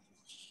small.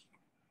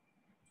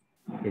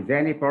 Is there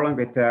any problem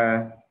with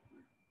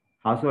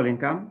household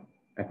income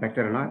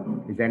affected or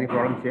not? Is there any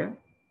problems here?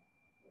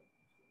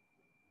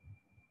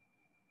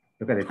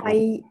 Look at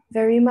it.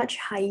 Very much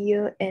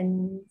higher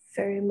and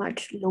very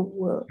much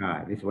lower.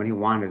 This is only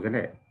one, isn't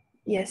it?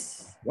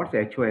 Yes. What's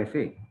the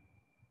HOSC?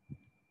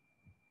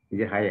 Is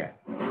it higher?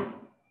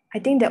 I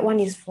think that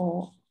one is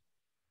for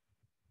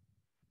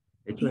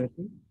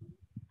HOSC?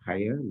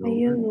 Higher, lower?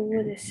 higher,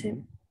 lower, the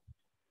same.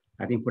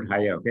 I think put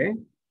higher, okay?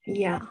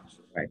 Yeah.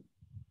 Right.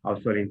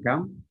 Household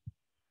income.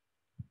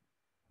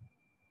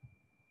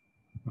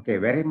 Okay,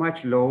 very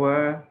much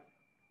lower.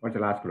 What's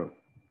the last group?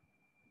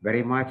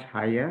 Very much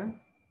higher.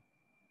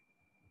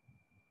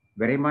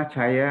 Very much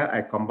higher,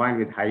 I combine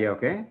with higher,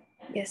 okay?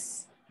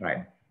 Yes.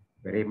 Right.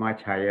 Very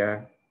much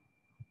higher,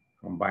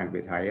 combined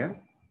with higher.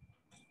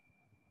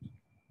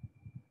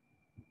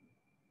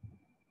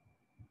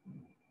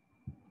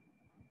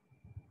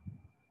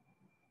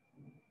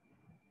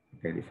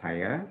 Okay, this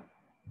higher.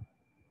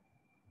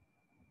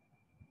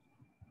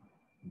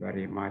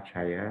 Very much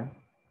higher.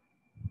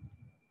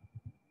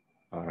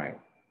 All right.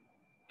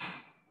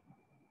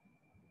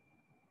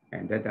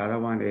 And then the other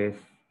one is,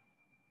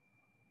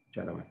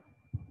 the other one.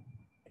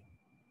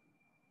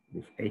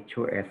 This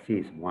HOSC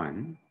is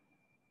 1.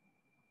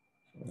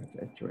 So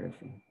that's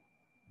HOSC.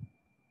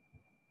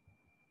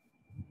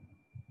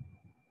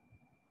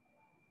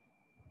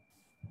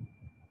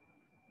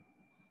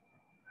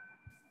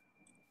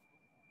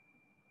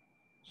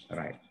 All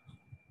right.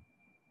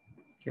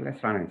 Okay,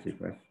 let's run and see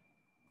first.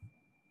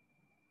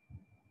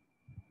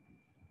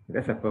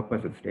 That's the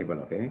purpose of table,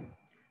 okay?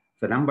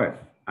 So numbers,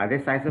 are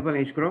they sizable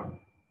in each group?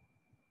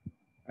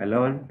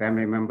 Alone,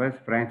 family members,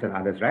 friends, and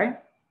others, right?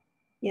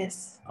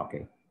 Yes.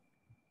 Okay.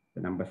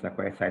 The numbers are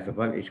quite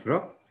sizable in each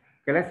group.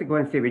 Okay, let's go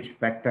and see which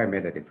factor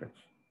made the difference.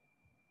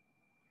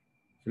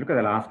 So look at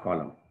the last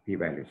column,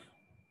 p-values.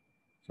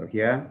 So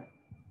here,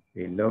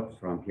 we look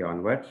from here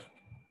onwards.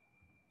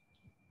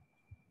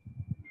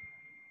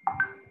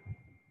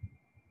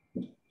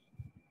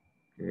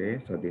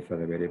 Okay, so these are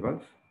the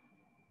variables.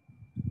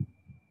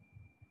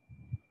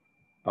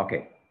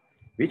 Okay,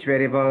 which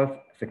variables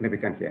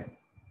significant here?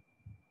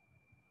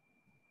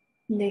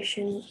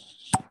 Nationality.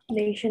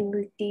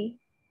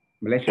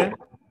 Malaysia?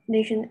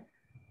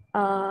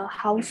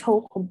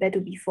 Household compared to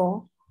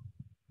before.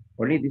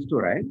 Only these two,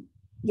 right?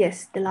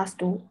 Yes, the last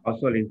two.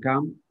 Household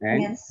income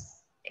and,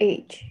 Yes.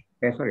 Age.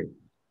 sorry,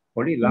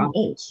 only And last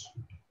age.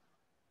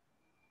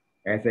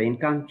 as the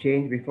income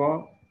changed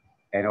before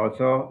and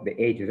also the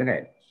age, isn't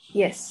it?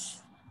 Yes.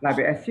 Now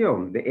we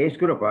assume the age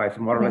group is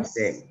more or less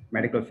Yes. same.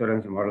 Medical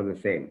students more or less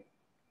the same.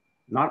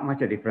 Not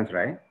much a difference,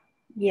 right?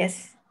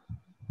 Yes.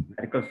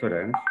 Medical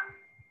students,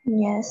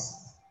 Yes.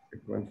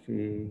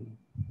 frequency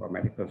for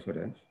medical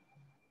students.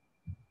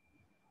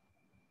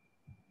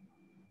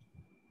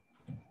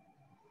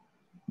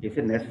 Is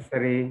it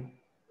necessary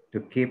to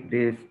keep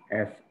this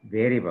as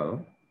variable,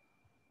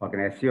 or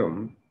can I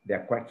assume they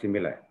are quite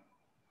similar?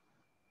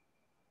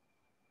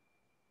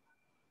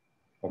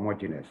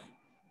 Homogeneous,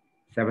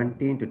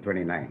 17 to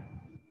 29.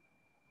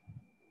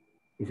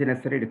 Is it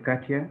necessary to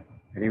cut here?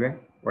 Anyway,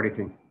 what do you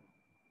think?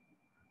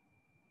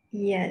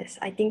 Yes,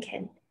 I think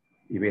can.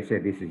 You may say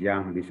this is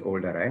young, this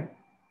older, right?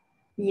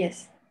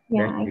 Yes.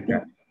 Yeah, That I we think.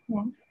 cut.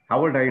 Yeah. How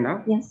old are you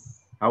now?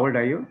 Yes. How old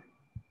are you?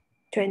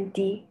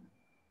 20.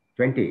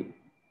 20.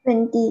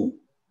 20.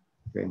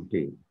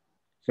 20.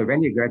 So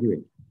when you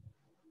graduate,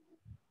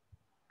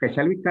 okay,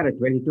 shall we cut at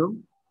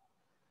 22?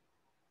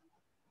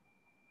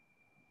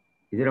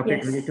 Is it okay,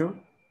 Yes. 22?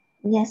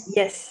 Yes.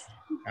 Yes.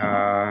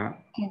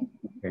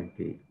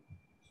 20.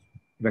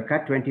 But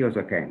cut 20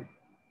 also can.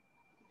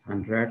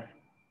 100,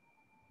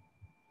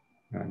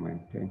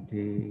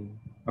 20,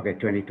 okay,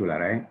 22,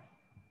 right?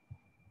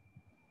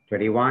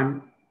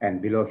 21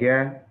 and below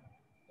here,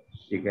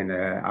 you can,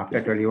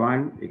 after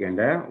 21, you can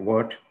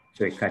vote,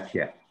 so you cut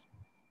here,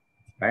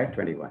 right?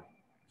 21.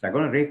 So I'm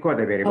going to record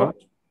the variable.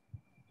 Oh.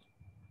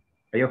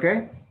 Are you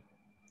okay?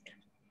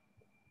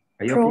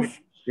 Are you Prof, okay?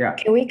 Yeah.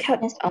 can we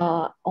cut Yes.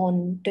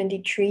 on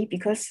 23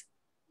 because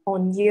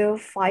on year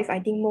 5, I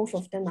think most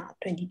of them are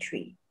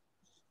 23.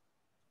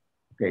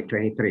 Okay,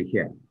 23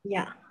 here.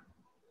 Yeah.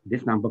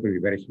 This number will be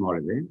very small,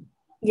 is it?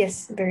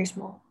 Yes, very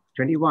small.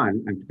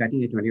 21, I'm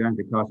cutting it 21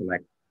 because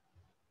like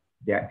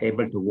they are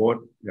able to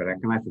vote, they're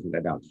recognized as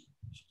adults.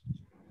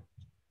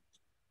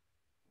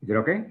 Is it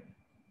okay?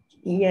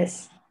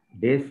 Yes.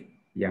 These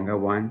younger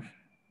ones,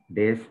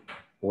 these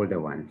older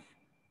ones.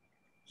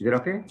 Is it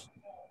okay?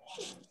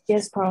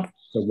 Yes, Prof.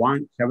 So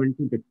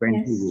 17 to 20,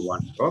 Yes. we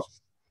want group.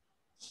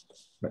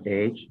 The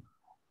age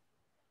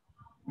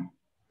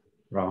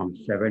from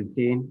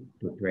 17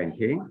 to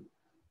 20.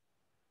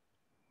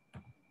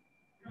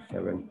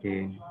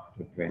 17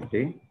 to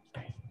 20.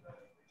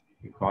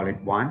 We call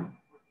it 1,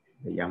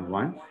 the young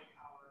ones.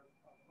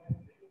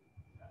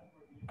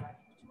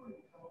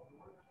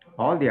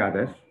 All the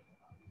others,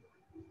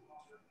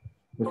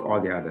 who's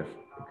all the others?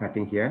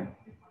 Cutting here,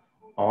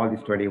 all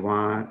these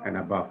 21 and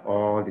above,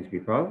 all these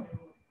people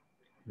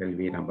will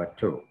be number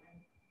 2.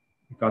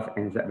 Because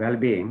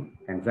well-being,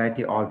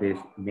 anxiety, all this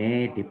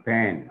may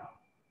depend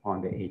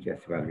on the age as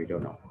well, we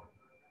don't know.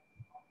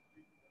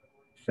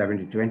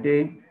 70 to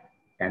 20,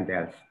 and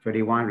there's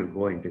 21 will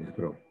go into this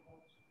group.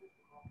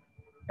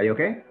 Are you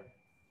okay?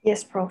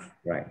 Yes, Prof.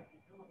 Right.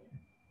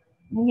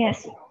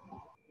 Yes.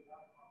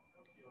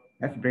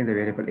 Let's bring the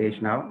variable age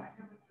now.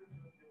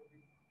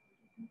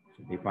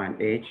 So define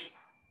age.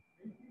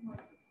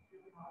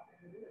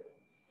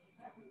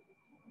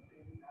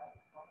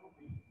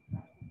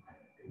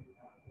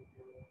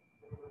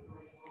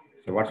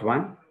 So what's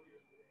 1?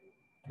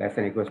 Less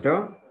than equals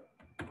to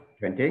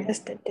 20. Less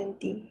than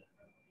 20.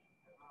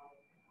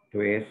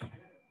 2 is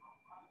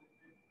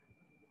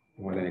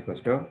more than equals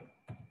to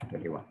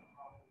 21.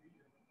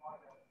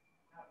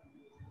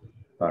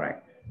 All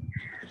right.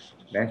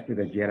 Let's do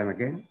the GLM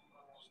again.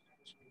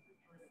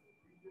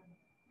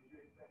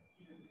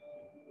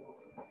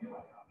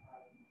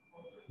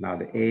 Now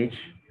the age.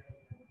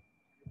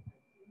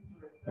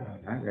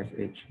 That's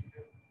age.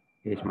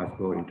 Age must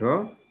go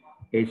into,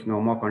 age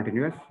no more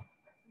continuous,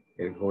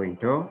 it will go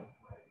into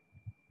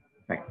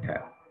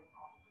factor.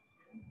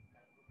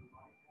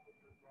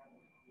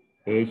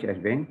 Age has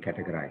been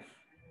categorized.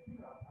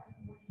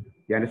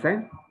 You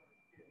understand?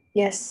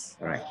 Yes.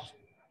 All right.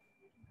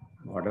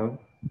 Model,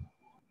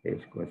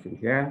 age goes in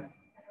here.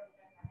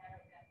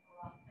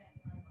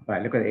 All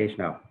right, look at the age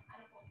now.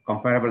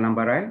 Comparable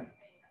number, right?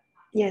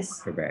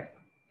 Yes. Too bad.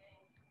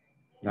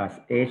 Does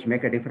age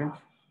make a difference?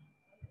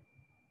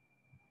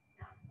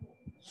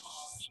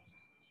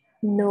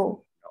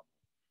 No.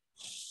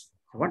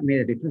 So what made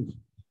a difference?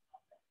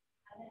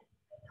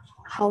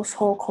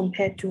 Household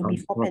compared to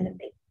before Household.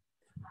 pandemic.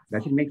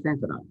 Does it make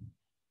sense or not?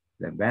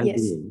 The Yes.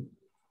 well-being,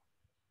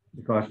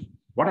 because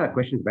what are the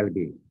questions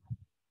well-being?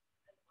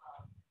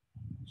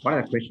 What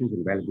are the questions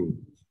in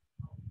well-being?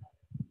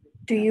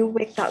 Do you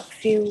wake up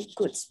feel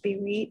good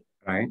spirit?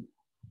 Right?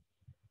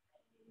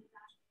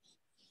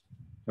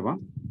 Come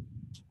on.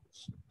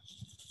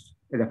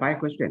 There are 5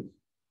 questions.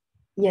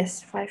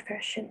 Yes, 5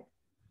 questions.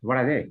 What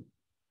are they?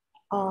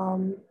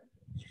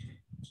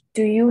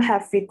 Do you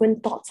have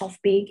frequent thoughts of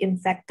being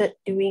infected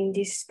during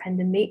this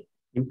pandemic?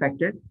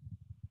 Infected?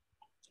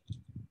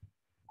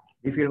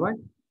 You feel what?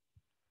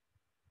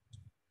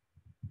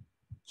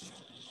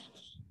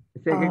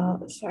 Say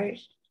again.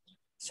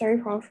 Sorry,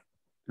 Prof.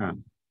 Ah.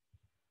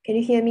 Can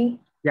you hear me?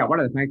 Yeah, what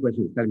are the 5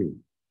 questions? Tell me.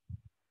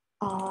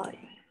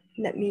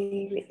 Let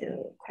me read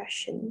the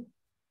question.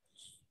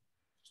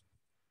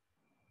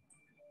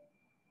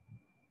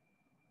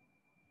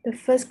 The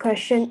first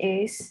question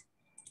is,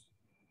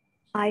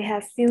 I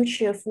have feel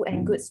cheerful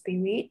and good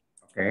spirit.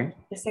 Okay.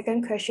 The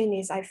second question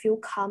is, I feel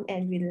calm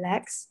and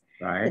relaxed.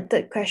 Right. The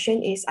third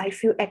question is, I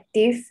feel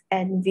active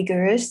and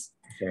vigorous.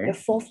 Okay. The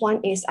fourth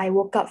one is, I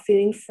woke up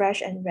feeling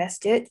fresh and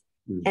rested.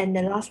 And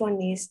the last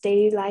one is,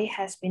 daily life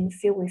has been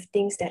filled with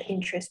things that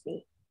interest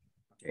me.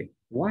 Okay.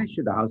 Why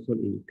should the household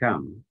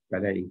income,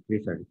 whether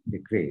increase or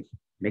decrease,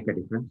 make a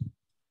difference?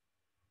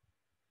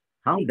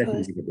 How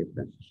does it make a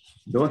difference?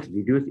 Those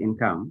reduced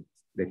income,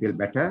 they feel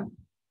better,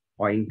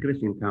 or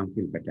increased income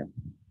feel better?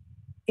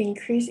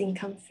 Increased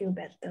income feel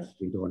better.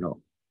 We don't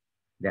know.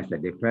 That's the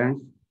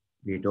difference.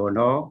 We don't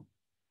know.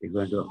 We're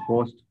going to do a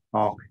post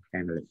hoc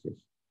analysis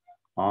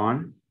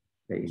on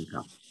the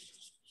income,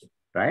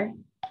 right?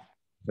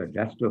 So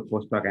just do a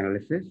post hoc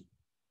analysis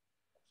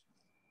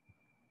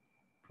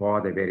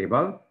for the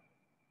variable.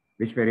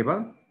 Which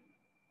variable?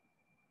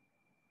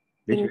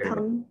 Which income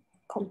variable?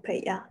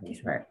 compare, yeah.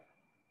 This one. Right.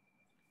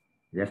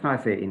 Just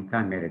not say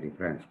income made a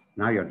difference.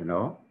 Now you have to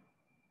know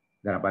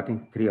there are, I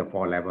think, 3 or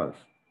 4 levels.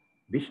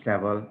 Which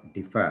level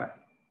differ?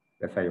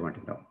 That's how you want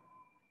to know.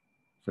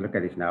 So look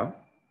at this now.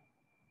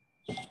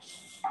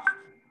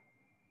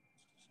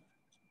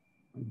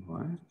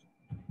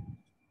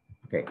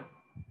 Okay.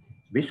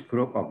 Which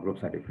group or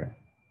groups are different?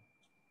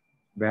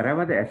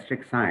 Wherever the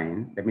asterisk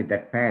sign, that means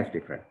that pair is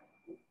different,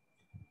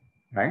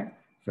 right?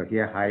 So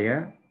here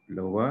higher,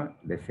 lower,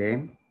 the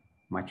same,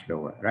 much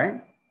lower,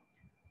 right?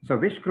 So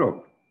which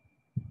group?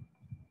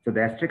 So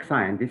the asterisk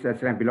sign, this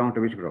asterisk sign belong to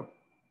which group?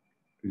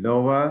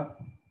 Lower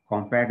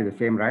compared to the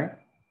same, right?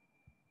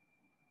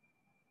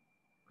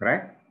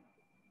 Correct?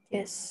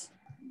 Yes.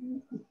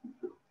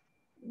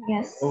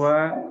 Yes.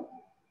 Lower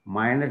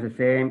minus the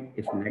same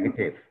is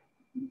negative.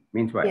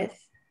 Means what? Yes.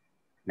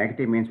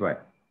 Negative means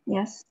what?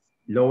 Yes.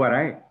 Lower,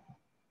 right?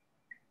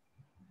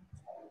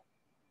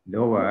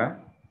 Lower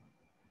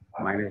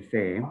minus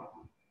same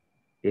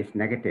is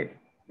negative.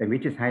 Then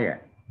which is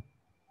higher?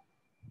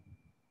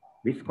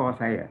 Which score is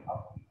higher?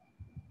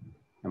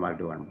 And I'll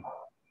do one more.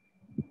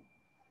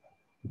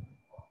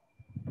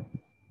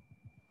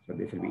 So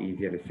this will be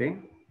easier to see.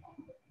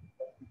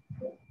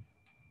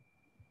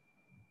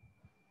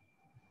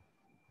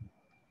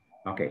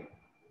 Okay.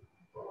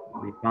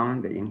 We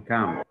found the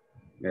income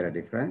made a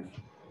difference.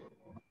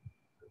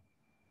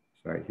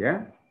 So right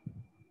here.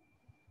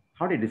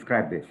 How do you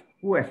describe this?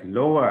 Who has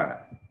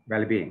lower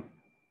well-being?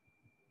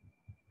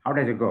 How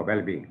does it go,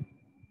 well-being?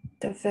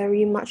 The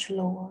very much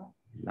lower.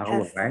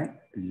 Lower, right?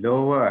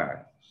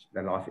 Lower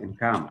the lost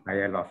income,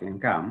 higher lost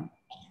income.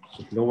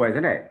 It's lower,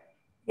 isn't it?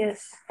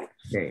 Yes.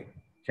 Okay,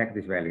 check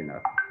this value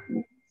now.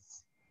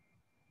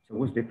 So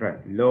who's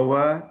different?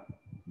 Lower,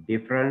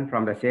 different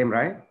from the same,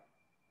 right?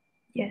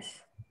 Yes.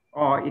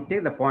 Or you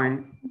take the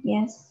point.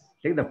 Yes.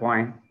 Take the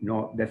point,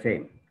 no, the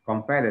same.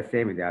 Compare the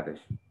same with the others.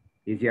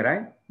 Easier,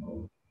 right?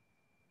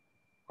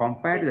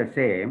 Compare to the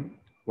same,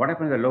 what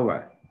happens to the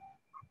lower?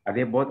 Are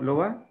they both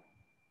lower?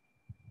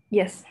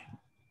 Yes.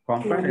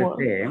 Compare to the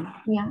same,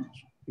 Yeah.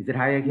 is it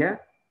higher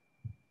here?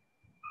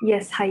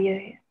 Yes,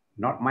 higher.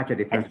 Not much a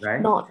difference,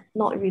 right? Not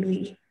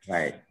really.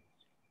 Right.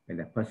 When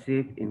the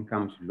perceived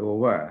income's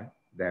lower,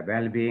 the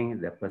well-being,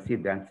 the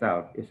perceived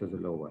themselves is also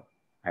lower.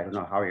 I don't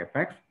know how it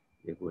affects,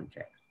 you go and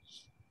check.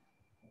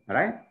 All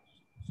right?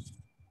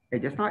 Hey,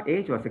 just not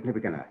age was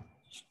significant, right?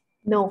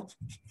 No.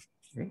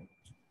 Okay.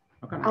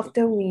 Okay.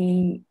 After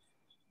we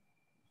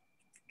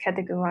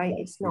categorize,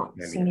 it's not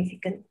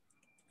significant.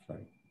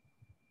 Sorry.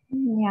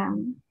 Yeah.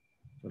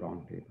 It's the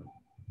wrong table.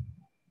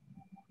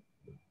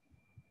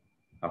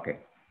 Okay.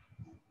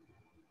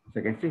 So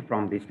you can see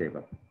from this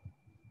table.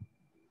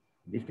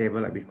 This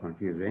table a bit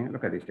confusing.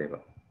 Look at this table.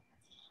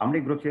 How many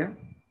groups here?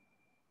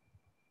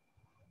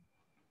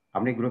 How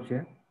many groups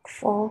here?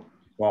 4.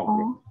 4 Four.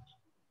 groups.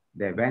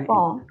 They went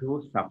Four. into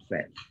 2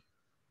 subsets.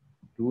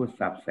 2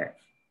 subsets.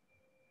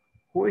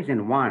 Who is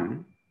in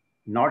 1,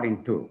 not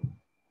in 2?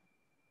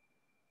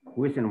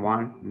 Who is in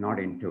 1, not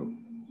in 2?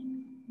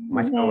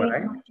 Much lower,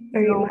 right?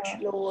 Very much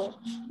lower.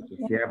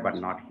 It's here, but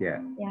not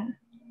here. Yeah.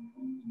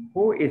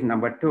 Who is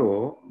number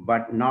 2,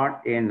 but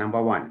not in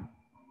number 1?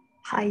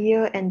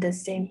 Higher and the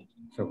same.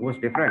 So who's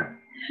different?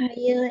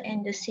 Higher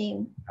and the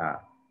same.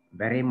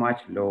 Very much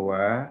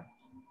lower,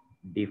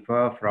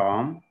 differ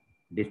from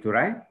these two,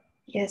 right?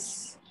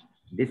 Yes.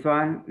 This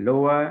one,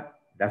 lower,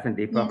 doesn't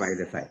differ from Yes.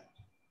 either side.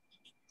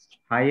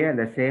 Higher,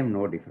 the same,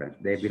 no difference.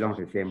 They belong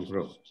to the same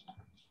group.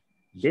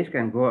 This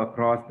can go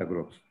across the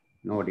groups,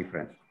 no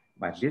difference.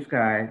 But this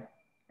guy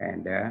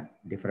and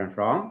different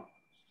from,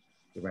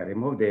 if I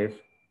remove this,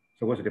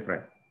 so what's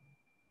different?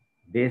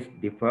 This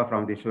differ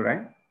from this two,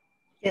 right?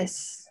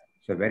 Yes.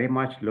 So very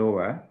much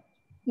lower.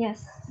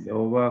 Yes.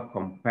 Lower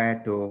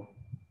compared to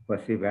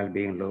perceived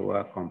well-being,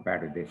 lower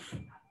compared to this.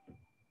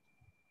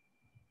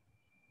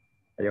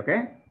 Are you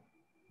okay?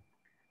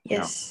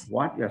 Yes. Now,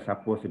 what you're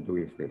supposed to do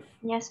is this.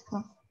 Yes,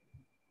 Prof.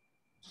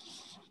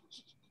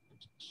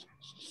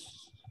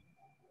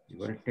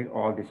 You're going to take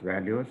all these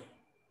values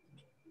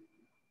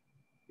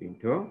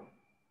into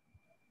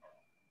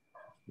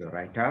your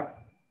write-up.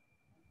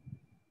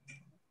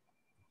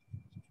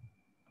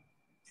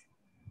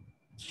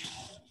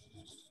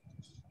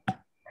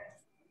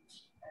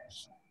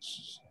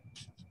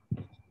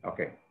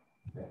 Okay.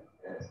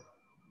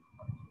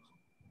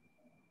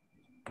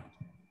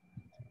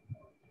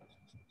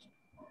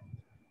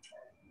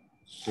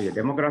 So your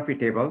demographic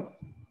table,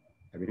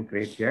 I've been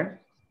created here.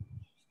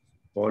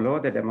 Follow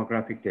the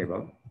demographic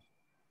table.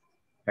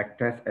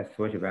 Factors as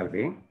social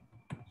well-being.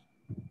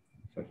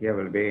 So here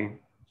will be,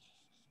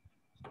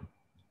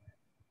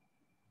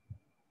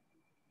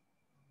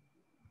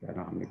 I don't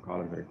know how many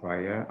columns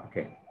require.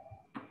 Okay.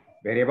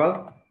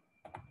 Variable,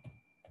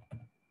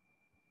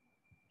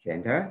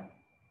 gender,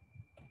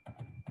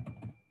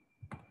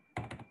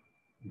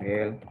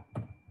 male,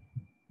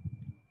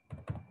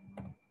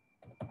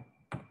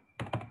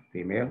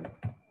 female.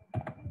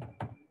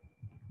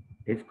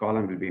 This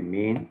column will be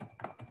mean,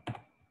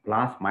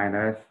 plus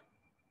minus.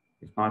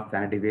 It's not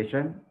standard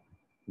deviation.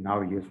 Now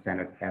we use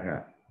standard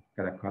error.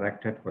 They're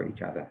corrected for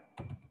each other.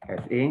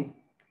 SE,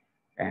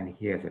 and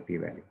here's a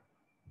p-value.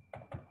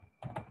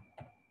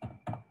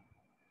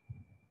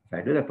 So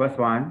I do the first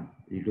one,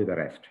 you do the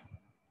rest.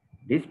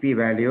 This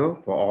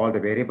p-value for all the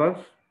variables,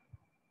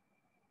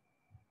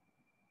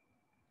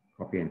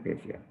 copy and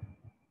paste here.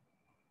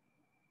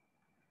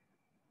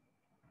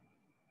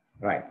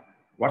 Right.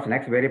 What's the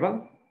next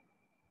variable?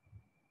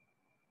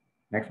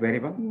 Next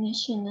variable?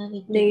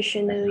 Nationality.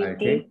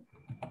 Nationality.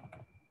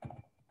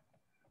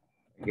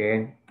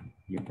 Again,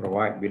 you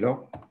provide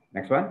below.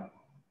 Next one.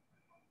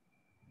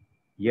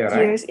 Year,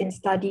 right? Years in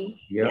study.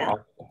 Year Yeah.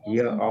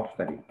 of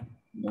study.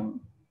 Yeah.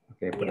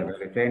 Okay, put the Year.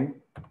 value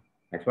 10.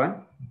 Next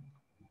one.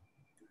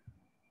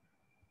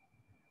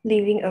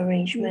 Living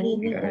arrangement.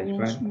 Living Arrangement.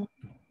 arrangement.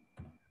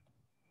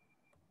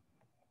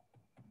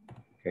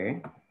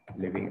 Okay,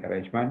 living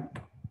arrangement.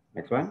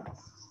 Next one.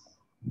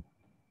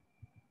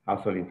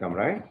 Household income,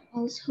 right?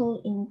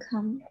 Household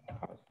income.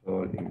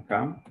 Household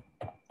income.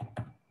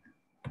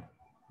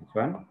 Next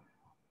one.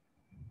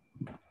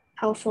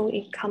 Household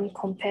income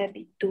compared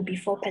to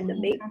before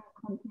pandemic. Income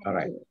compared All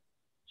right. to-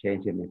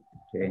 Change in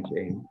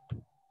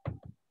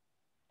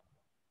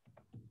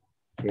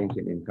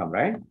income,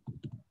 right?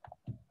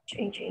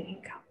 Changing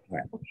income.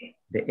 Right. Okay.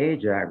 The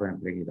age, I'm going to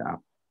bring it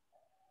up.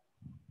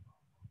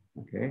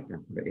 Okay,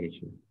 the age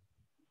here.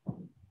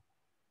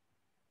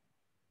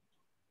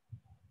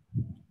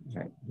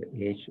 Right, the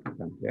age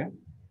comes here.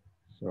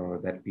 So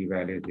that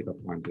p-value is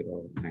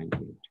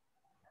 0.098.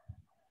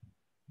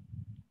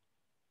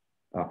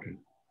 Okay.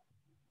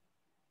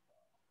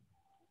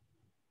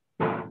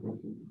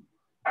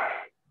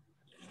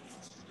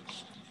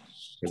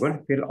 We're going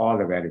to fill all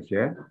the values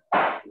here.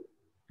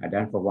 I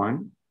done for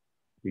one.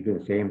 We do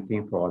the same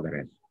thing for all the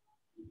rest.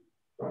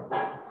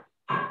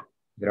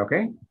 Is it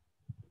okay?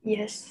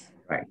 Yes.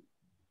 Right.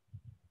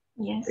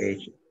 Yes.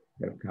 Age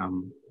will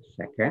come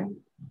second.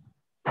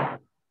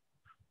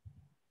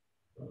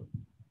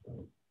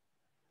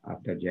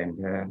 After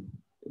gender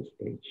is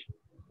age.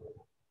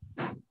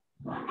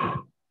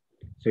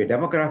 So your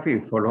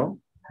demography follow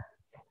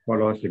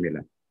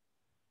similar,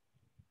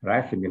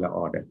 right? Similar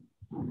order.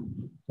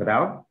 So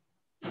now,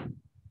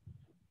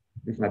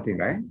 there's nothing,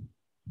 right?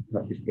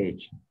 Not this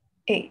age.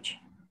 Age.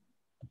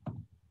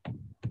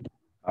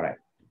 All right.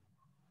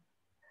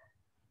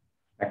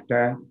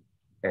 Factor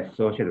as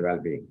social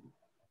well-being.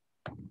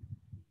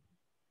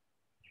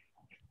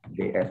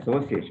 The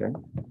association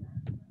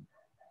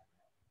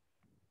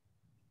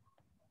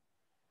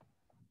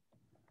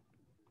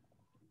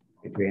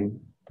between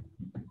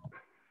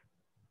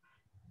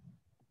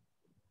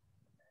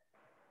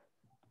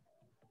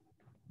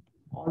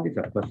all these is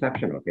a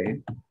perception,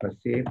 okay?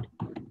 Perceived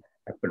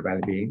effort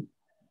well-being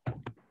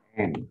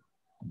and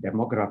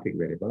demographic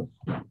variables.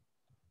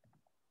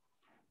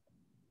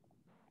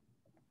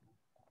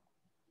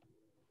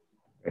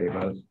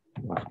 Variables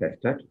was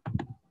tested.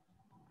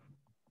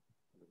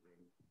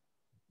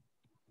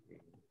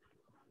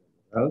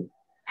 Well,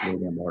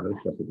 linear model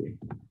possibly.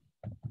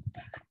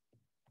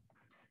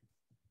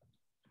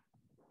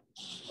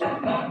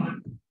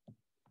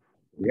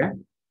 Yeah,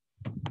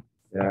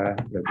 the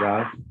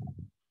results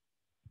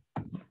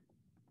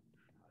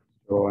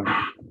shown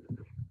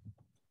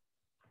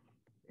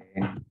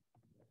in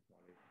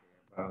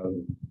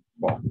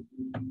form.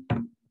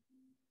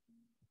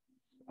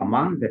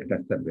 Among the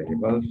tested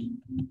variables,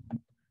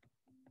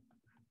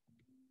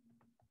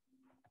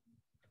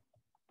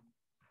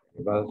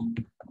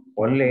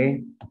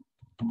 only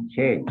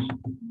change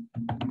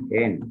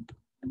in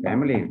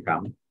family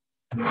income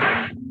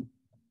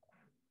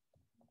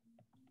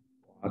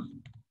was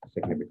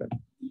significant.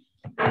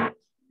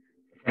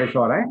 That's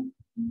all right?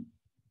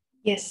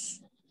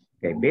 Yes.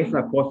 Okay, based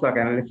on post hoc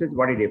analysis,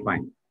 what did you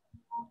find?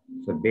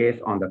 So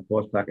based on the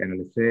post hoc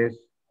analysis,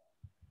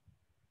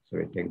 so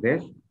we take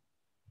this.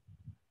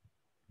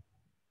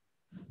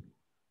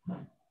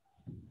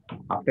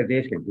 After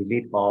this, you can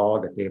delete all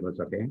the tables,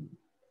 okay?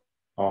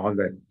 All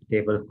the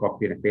tables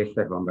copied and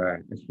pasted from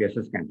the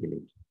SPSS can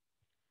delete.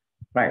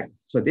 Right,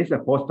 so this is a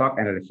post hoc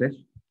analysis.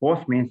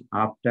 Post means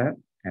after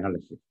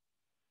analysis.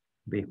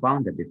 We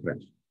found the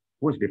difference.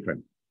 Who's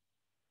different?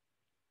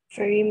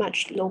 Very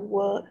much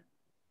lower,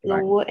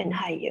 lower and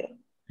higher.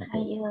 Okay.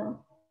 Higher.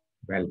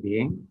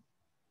 Well-being.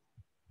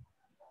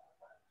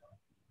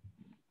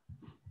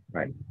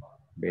 Right,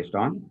 based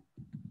on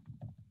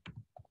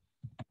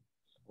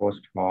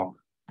post hoc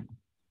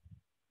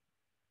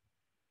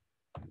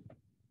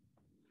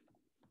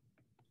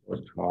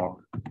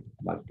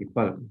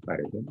multiple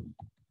comparison.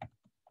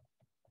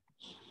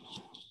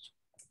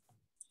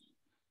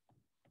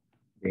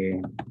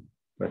 The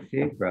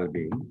perceived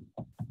well-being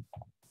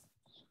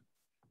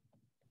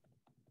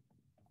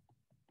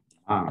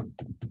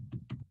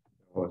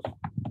those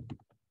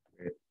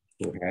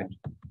who had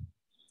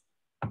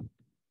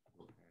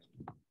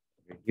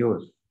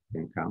reduced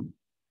income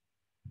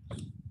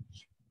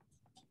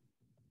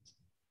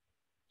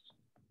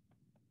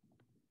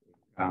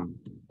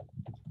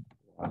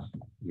was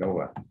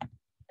lower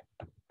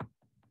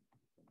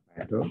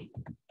compared to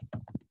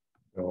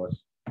those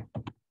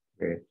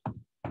with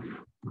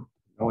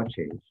no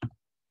change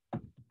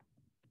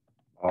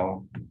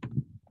or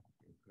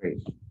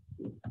increase.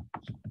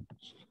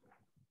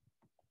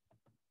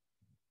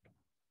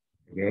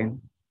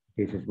 Again,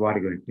 this is what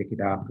you're going to take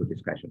it up to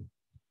discussion.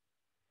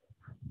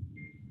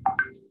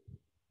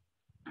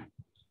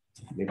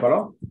 Do you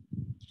follow?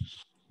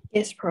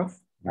 Yes, Prof.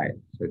 Right,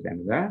 so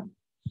then the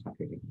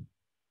subheading.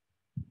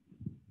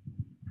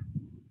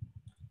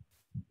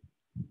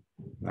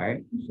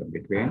 Right, so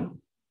between,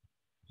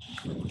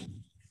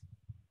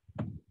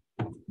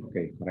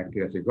 okay, correct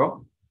it as you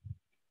go.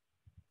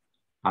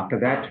 After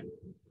that,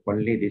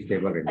 only this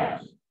table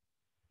remains.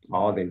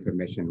 All the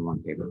information in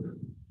one table.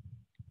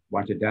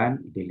 Once you're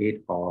done,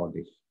 delete all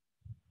this.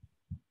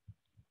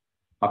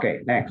 Okay,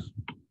 next.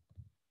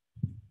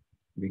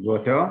 We go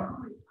to,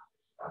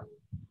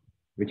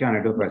 which one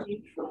I do first?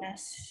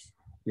 Meaningfulness.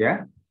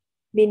 Yeah?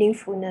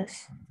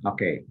 Meaningfulness.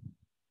 Okay.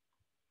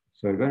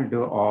 So we're going to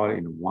do all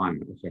in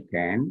one, if you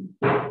can.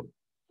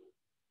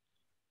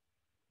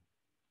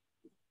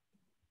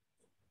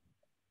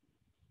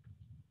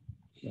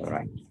 All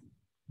right.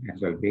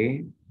 Next will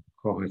be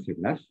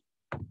cohesiveness.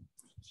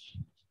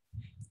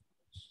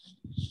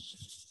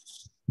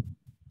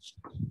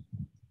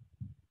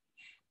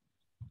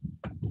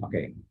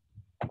 Okay.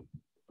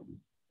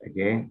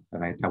 Again,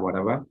 write up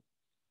whatever.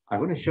 I'm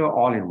going to show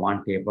all in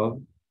one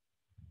table.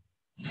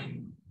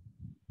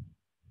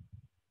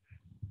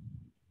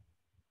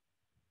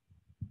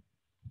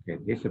 Okay,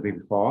 this will be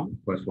before.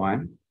 First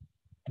one,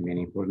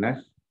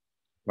 meaningfulness.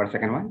 What's the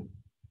second one?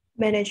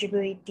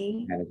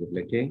 Manageability.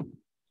 Manageability.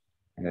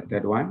 And the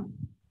third one?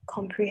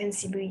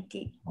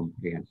 Comprehensibility.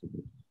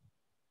 Comprehensibility.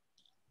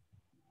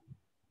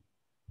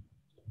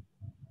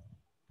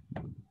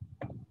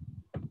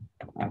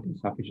 I think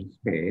sufficient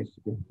space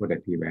to put a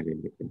p-value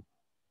in between.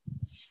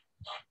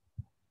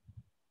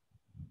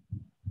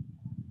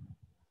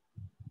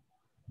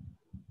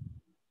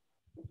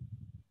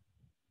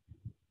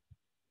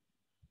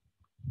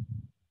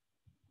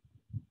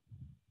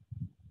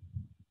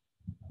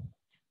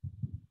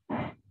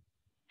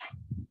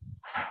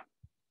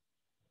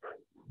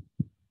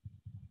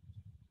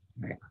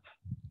 Right.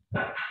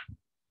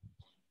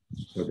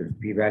 So the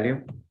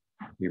p-value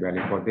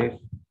for this,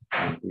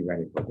 and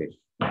p-value for this.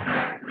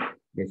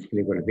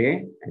 Basically going to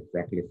be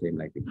exactly the same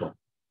like before.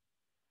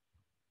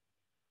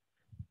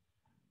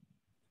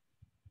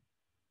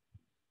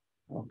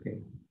 Okay.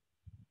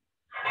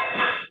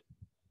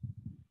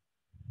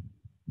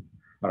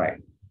 All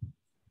right.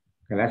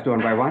 Okay, let's do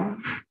one by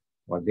one.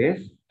 For this,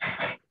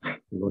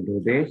 we will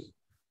do this.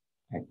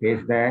 I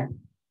paste there,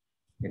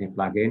 then you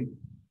plug in,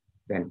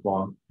 then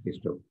for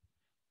these two.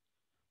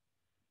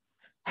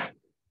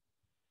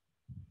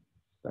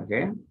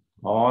 Again,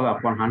 all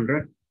upon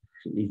 100,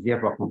 so easier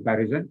for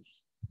comparison.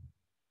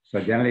 So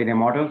generally linear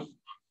models,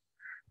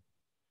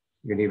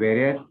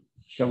 univariate.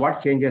 So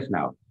what changes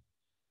now?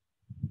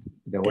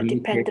 The only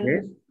change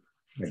is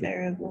the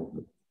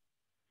variable.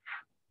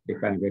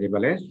 Dependent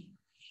variable is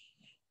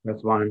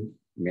first one,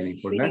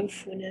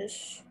 meaningfulness.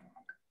 Meaningfulness.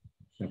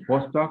 The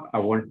postdoc, I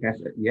won't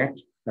test it yet.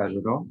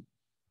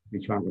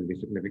 Which one will be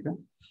significant?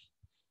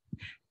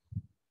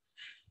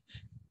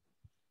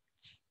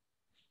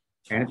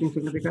 Anything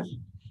significant?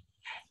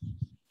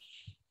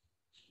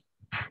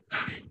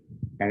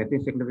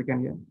 Anything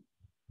significant here?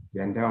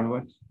 Gender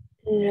onwards?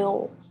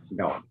 No.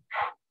 No.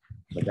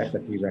 So that's the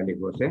p-value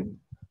goes in.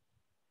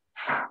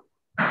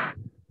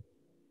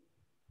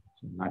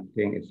 So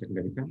nothing is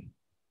significant.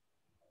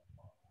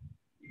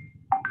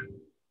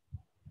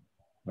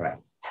 Right.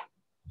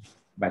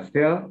 But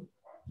still,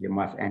 you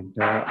must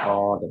enter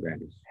all the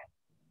values.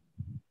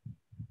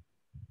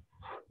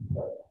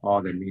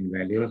 All the mean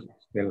values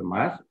still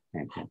must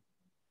enter.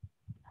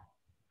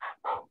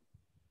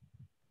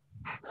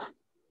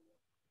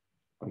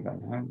 Hold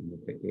on, move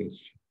the age.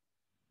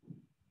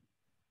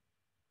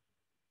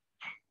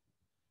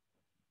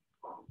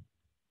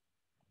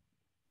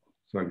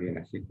 So it'll be in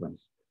a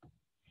sequence.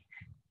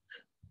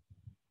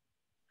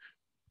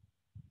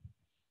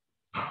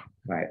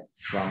 Right,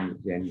 from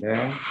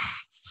gender.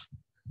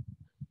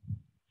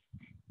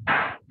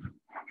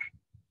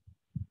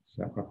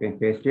 So copy and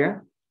paste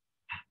here.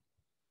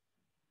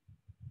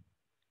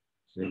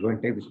 So you're going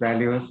to take these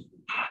values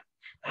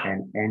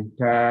and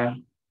enter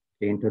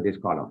into this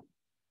column.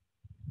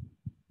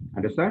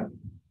 Understood?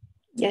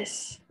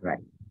 Yes. Right.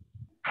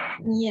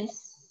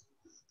 Yes.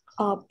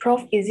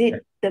 Prof, is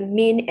it the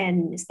mean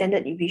and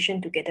standard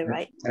deviation together,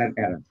 right? Standard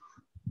error.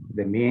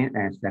 The mean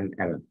and standard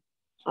error.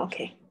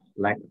 Okay.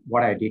 Like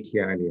what I did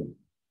here earlier.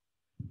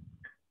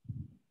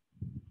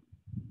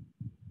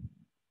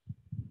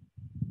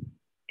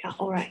 Yeah,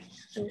 all right.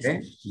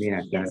 Okay, mean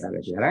and standard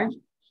error here, right?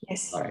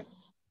 Yes. All right.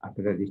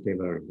 After that, this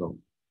table will go.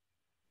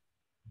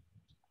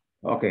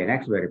 Okay,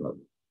 next variable.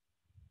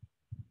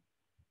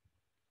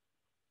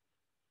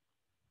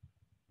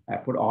 I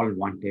put all in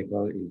one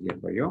table, easier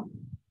for you.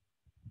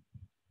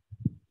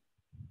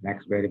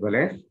 Next variable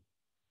is?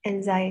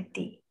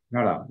 Anxiety.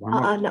 No, one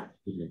more. No.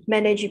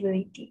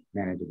 Manageability.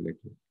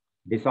 Manageability.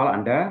 This all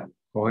under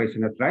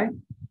cohesiveness, right?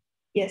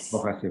 Yes.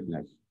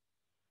 Cohesiveness.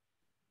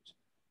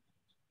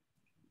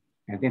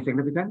 Anything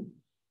significant?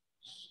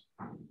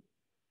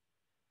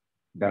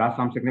 There are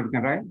some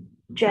significant, right?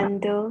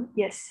 Gender,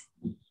 yes.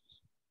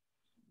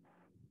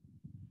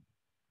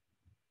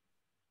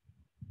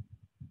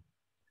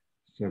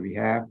 So we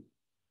have,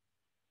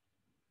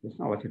 this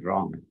now what's it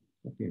wrong?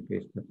 Okay,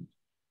 paste it.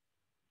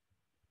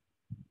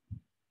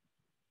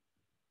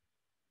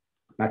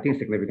 Nothing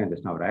significant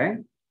just now, right?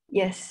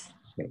 Yes.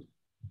 Okay.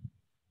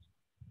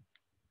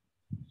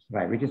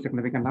 Right, which is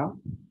significant now?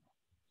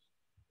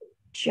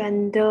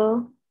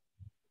 Gender.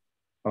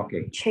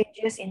 Okay.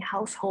 Changes in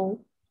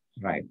household.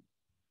 Right.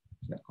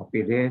 So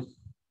copy this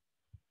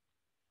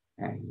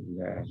and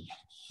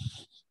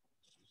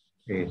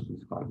paste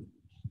this column.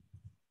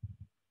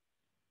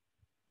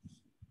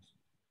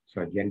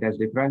 So gender is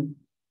different.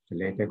 So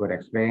later could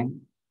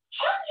explain.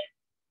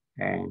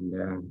 And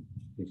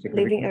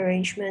living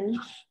arrangement.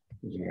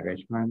 Living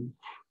arrangement.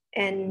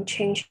 And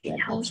change in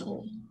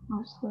household.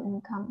 Household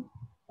income.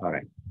 All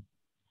right.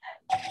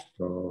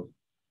 So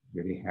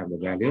we have the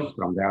values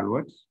from there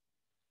onwards.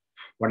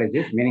 What is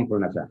this?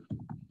 Meaningfulness.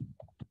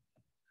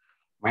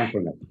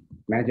 Mindfulness.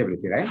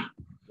 Manageability, right?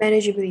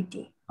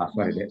 Manageability. Oh,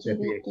 sorry, that's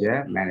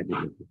here,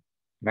 manageability.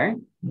 Right?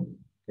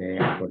 Okay,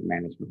 I put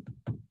management.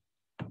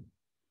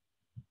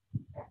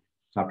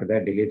 So after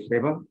that, delete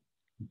table.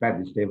 In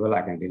fact, this table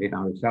I can delete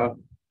now itself.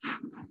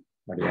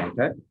 What do you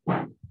enter?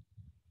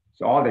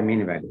 So all the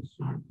mean values.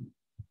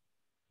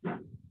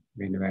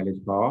 Mean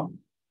values for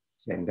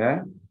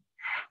gender,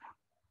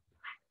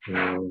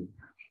 to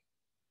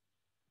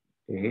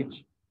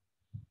age,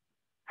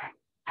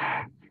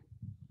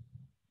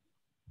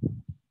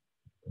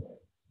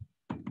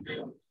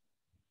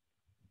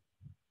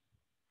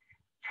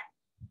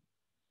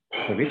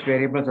 so which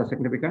variables are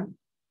significant?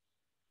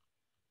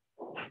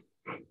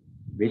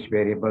 Which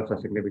variables are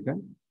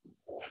significant?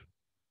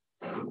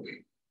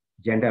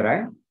 Gender,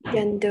 right?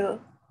 Gender.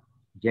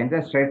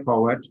 Gender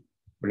straightforward.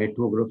 Only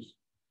two groups.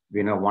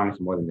 We know one is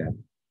more than that.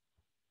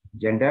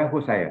 Gender,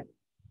 who's higher?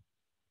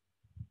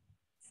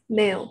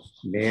 Male.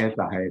 Males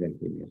are higher than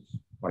females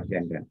for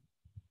gender.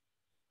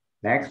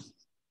 Next,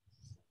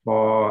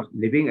 for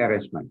living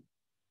arrangement.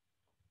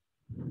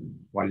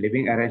 For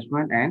living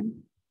arrangement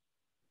and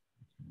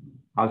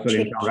household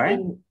income, right?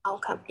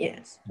 Outcome,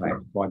 yes. Right.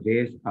 For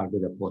this, I'll do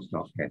the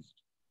post-hoc test.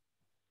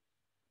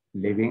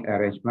 Living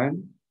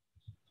arrangement.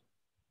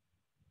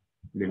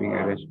 Living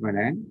arrangement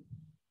and,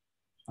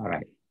 all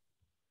right,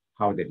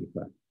 how they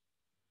differ.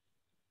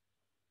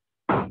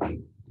 Okay,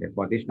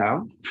 for this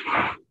now,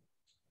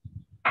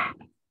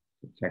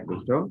 check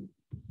this too.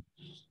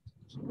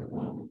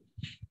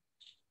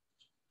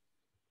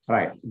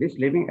 Right. This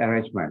leaving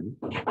arrangement,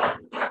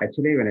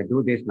 actually, when I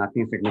do this,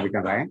 nothing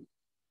significant, right?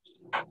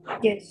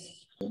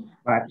 Yes.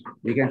 But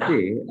we can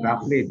see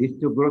roughly these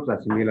two groups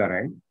are similar,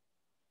 right?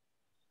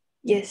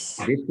 Yes.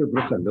 These two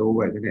groups are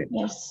lower, isn't it?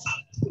 Yes.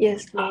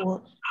 Yes,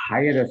 lower.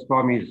 Higher the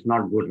score means it's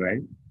not good,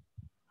 right?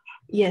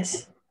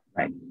 Yes.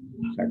 Right.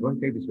 So I'm going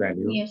to take this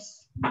value.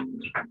 Yes.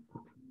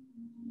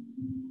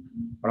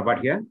 What about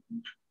here?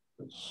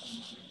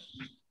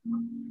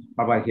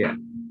 What about here?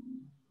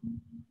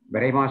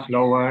 Very much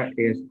lower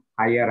is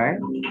higher, right?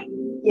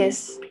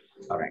 Yes.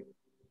 All right.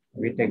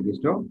 We take this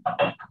two.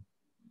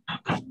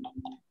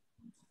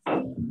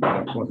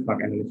 Post-hoc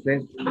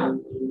analysis.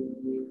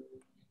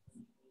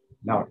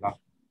 Now.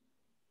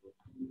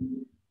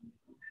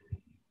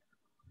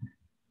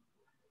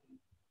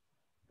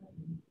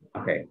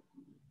 Okay.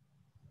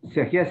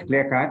 So here's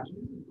clear cut.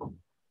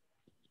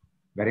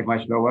 Very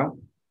much lower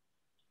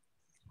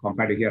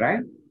compared to here,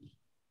 right?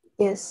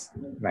 Yes.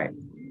 Right.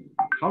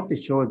 How to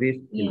show this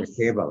in the Yes.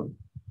 table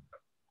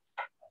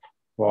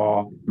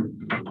for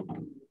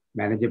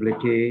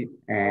manageability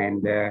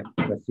and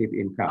passive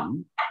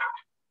income?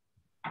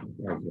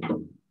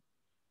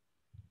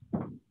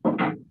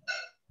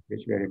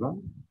 Which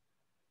variable?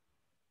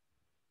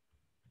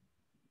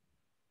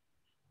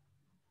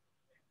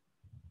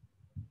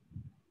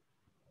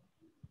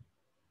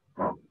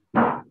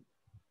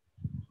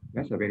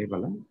 That's a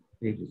variable. Huh?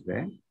 It is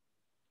there.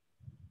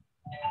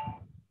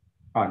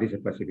 Oh, this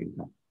is passive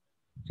income.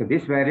 So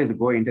these values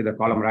go into the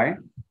column, right?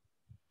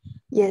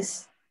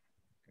 Yes.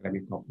 Let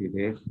me copy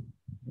this.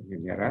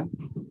 Here.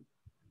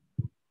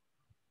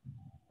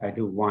 I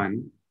do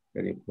one,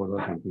 then it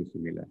follows something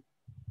similar.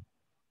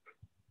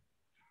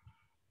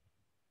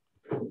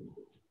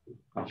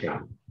 Okay.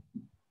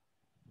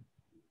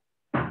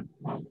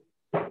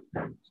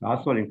 So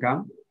household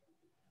income.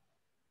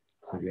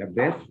 So we have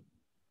this.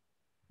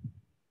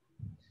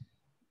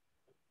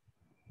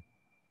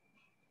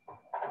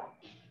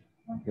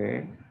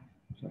 Okay.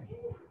 Sorry.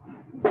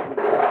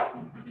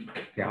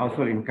 Okay,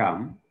 household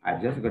income.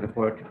 I'm just going to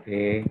put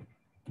A,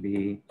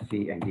 B,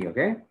 C, and D,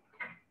 okay?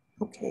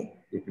 Okay.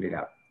 You fill it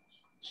up.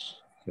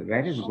 So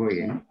values go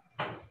in.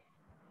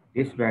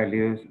 These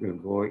values will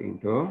go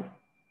into,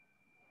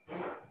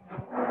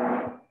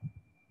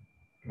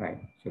 right.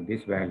 So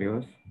these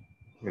values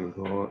will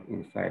go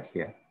inside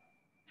here.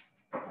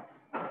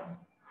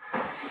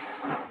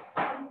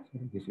 So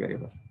this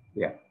variable,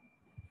 yeah.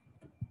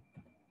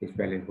 This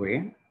value go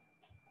in.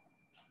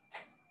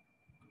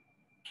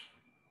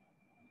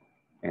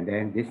 And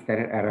then this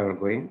standard error will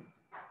go in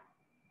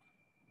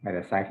by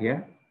the side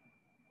here.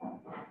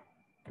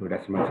 2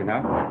 decimals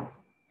enough.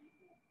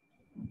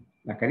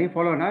 Now, can you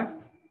follow now?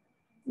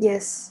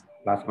 Yes.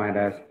 Plus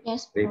minus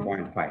Yes.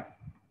 3.5.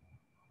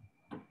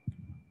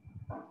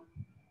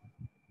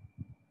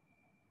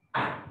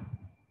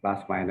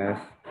 Plus minus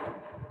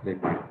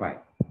 3.5.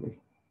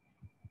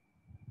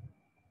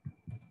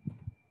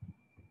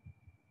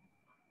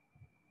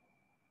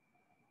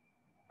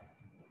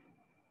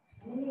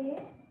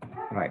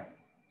 Right.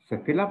 So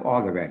fill up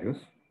all the values.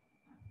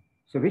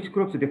 So which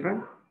group is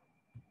different?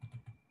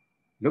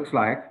 Looks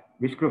like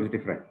which group is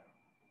different?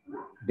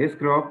 This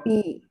group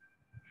B.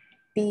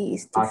 B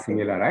is are different.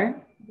 similar, right?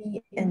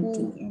 B and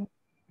D.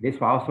 This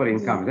for household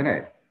income, isn't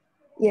it?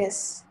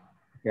 Yes.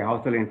 Okay,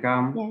 household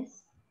income.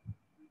 Yes.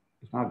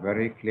 It's not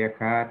very clear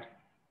cut.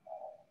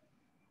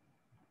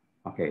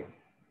 Okay.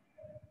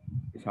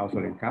 It's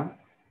household income.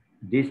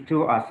 These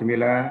two are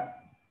similar.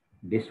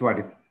 This one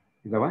is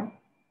the one?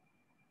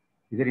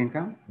 Is it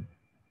income?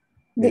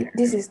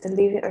 This is the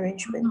living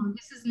arrangement. No,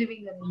 this is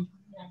living arrangement.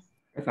 Yes.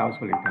 It's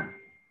household income.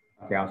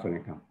 Okay, household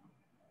income.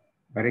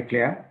 Very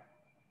clear.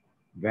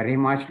 Very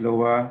much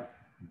lower,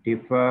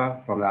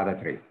 differ from the other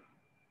three.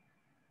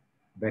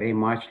 Very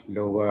much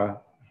lower,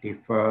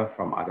 differ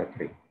from other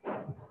three.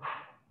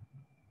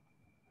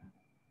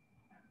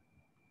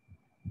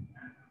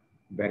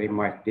 Very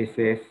much, this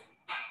is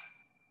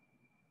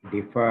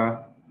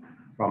differ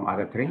from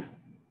other three.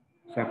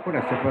 So I put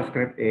a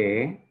superscript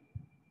A,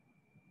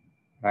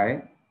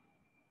 right?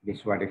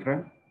 This one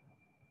different.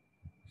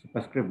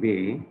 Superscript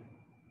B,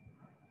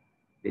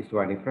 this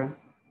one different.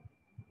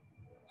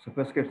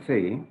 Superscript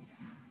C,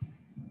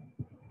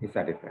 these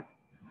are different.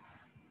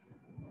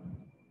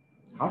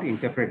 How do you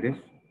interpret this?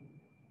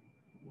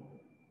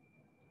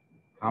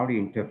 How do you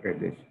interpret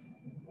this?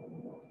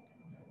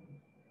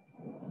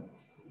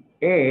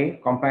 A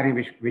comparing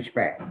which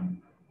pair?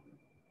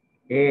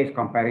 A is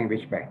comparing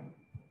which pair?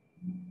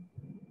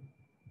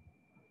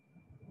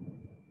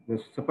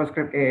 The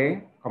superscript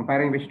A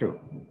comparing which two?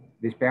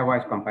 This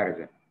pairwise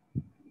comparison.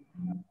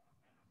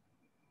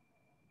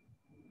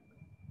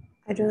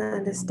 I don't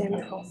understand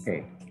how.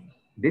 Okay.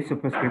 This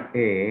superscript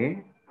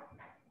A,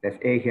 that's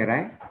A here,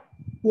 right?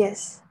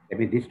 Yes. That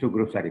means these two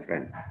groups are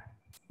different.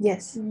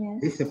 Yes.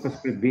 This Yes.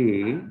 superscript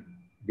B,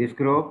 this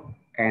group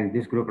and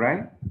this group,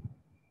 right?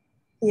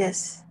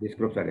 Yes. These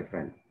groups are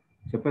different.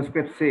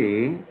 Superscript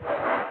C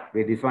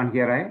with this one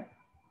here, right?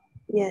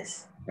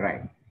 Yes.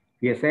 Right.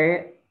 Here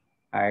say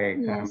I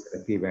come Yes. to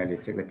the p-value,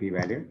 check the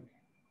p-value.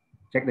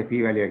 Check the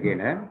p-value again.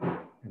 I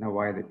don't know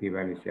why the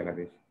p-value is here like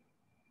this.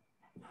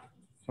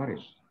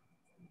 Sorry.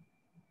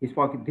 It's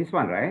for this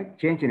one, right?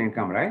 Change in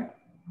income, right?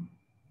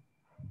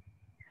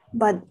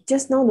 But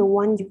just now the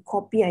one you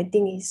copy, I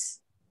think is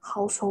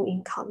household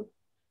income.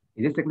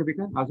 Is it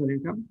significant, household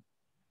income?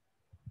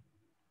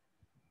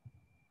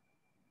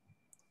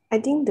 I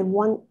think the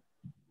one,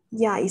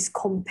 yeah, is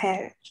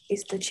compare,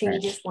 is the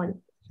changes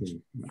one.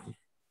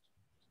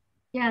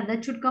 Yeah,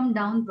 that should come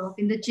down, Prof,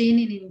 in the chain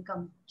in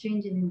income,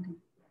 change in income.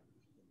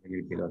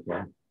 Below,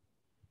 yeah.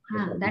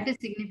 That is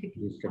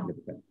significant.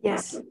 Significant.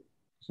 Yes.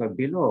 So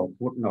below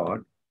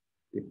footnote,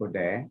 you put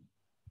there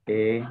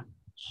A,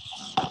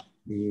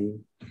 B,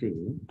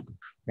 C,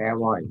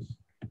 pairwise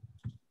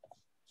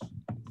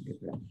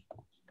difference.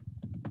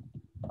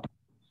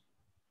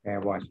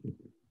 Pairwise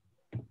difference.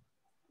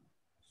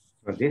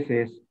 So this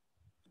is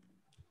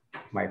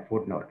my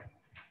footnote.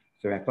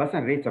 So when a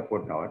person reads a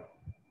footnote,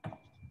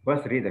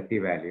 first read the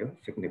p-value,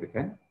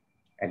 significant,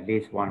 at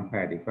least one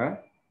pair differ,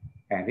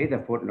 and read the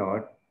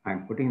footnote.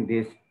 I'm putting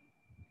this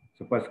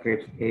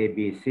superscripts A,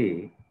 B,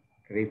 C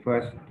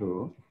refers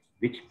to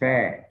which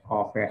pair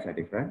or pairs are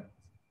different.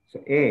 So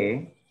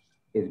A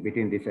is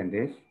between this and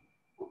this,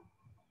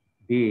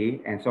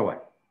 B, and so on.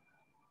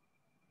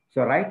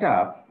 So write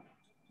up,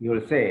 you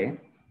will say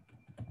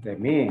the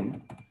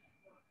mean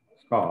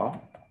score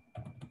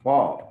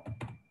for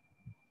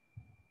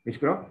which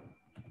group?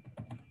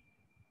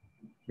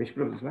 Which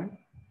group is one?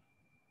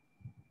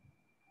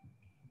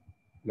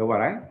 Lower,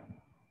 right?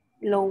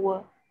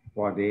 Lower.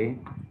 For the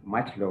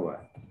much lower.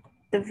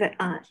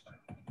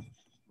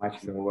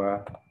 Much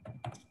lower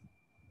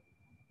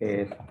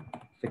is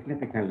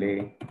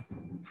significantly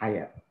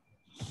higher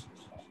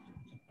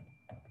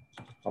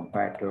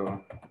compared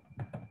to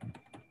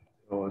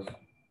those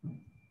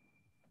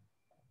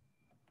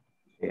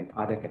in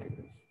other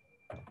categories.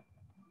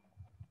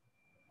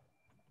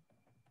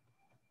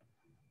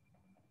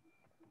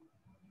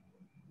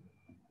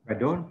 But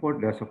don't put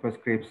the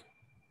superscripts.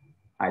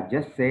 I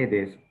just say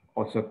this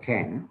also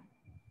can.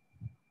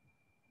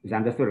 Is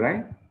understood,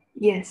 right?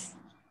 Yes.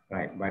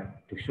 Right,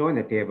 but to show in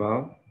the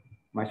table,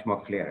 much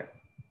more clearer.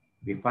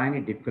 We find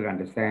it difficult to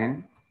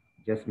understand,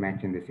 just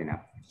mention this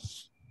enough.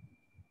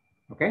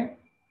 Okay?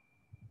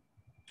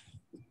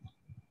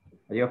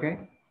 Are you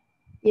okay?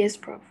 Yes,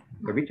 Prof.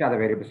 So which are the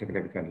variables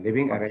significant?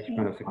 Living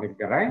arrangement of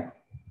significant, right?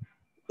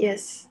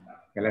 Yes.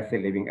 Okay, let's say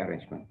living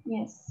arrangement.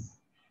 Yes.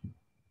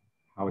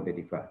 How would they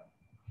differ?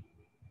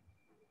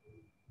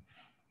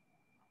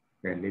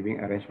 Okay, living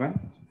arrangement.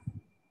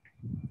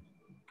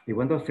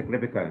 Even though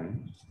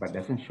significant, but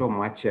doesn't show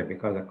much here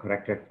because of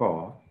corrected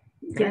for.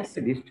 Can I Yes.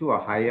 say these two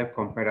are higher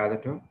compared to the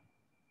other two?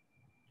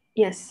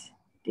 Yes.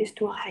 These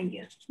two are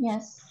higher.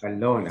 Yes.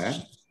 Alone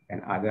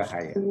and other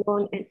higher.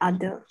 Alone and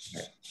other.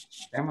 Right.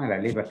 Then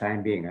I'll leave a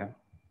time being.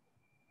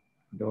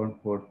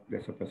 Don't put the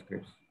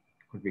superscripts.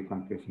 Could be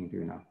confusing to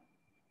you now.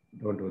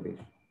 Don't do this.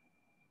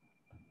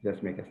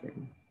 Just make a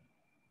statement.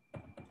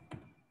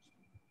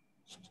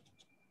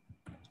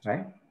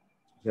 Right?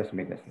 Just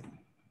make a statement.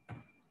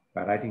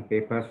 By writing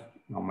papers,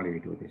 normally we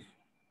do this.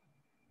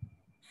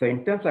 So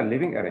in terms of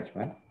living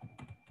arrangement,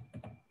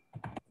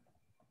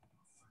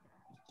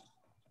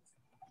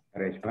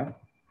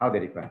 how they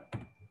differ?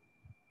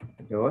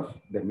 Those,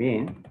 the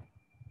mean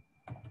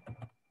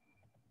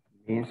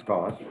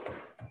scores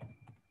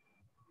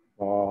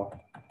for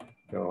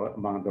those,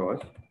 among those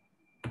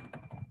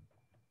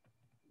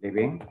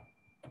living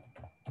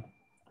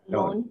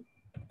alone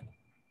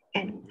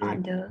and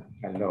other.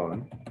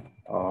 Alone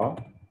or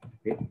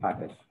with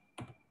others.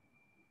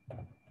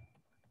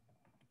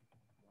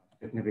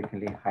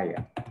 Significantly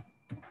higher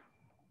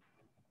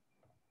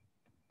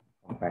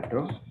compared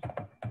to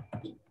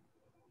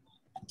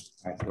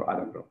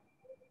other group.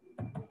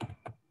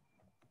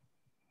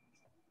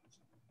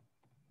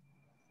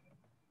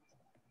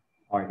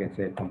 Or I can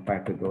say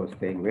compared to those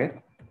staying with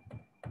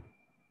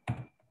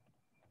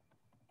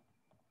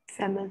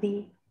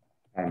family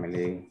and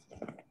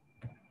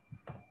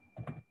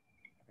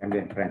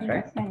friends,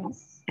 right?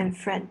 Friends. And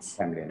friends.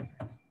 Family and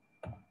friends.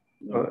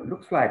 So it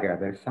looks like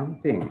there's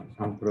some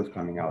truths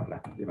coming out.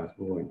 You must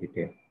go in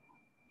detail.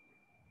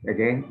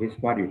 Again, this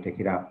part you take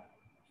it up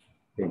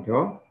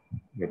into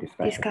the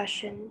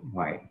discussion.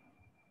 Why?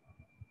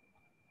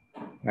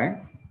 Right?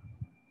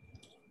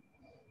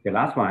 The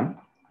last one.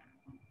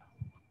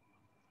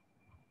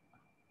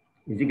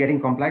 Is it getting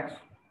complex?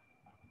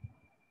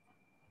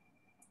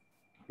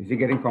 Is it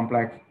getting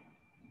complex?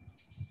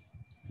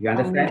 You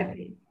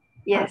understand?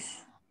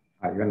 Yes.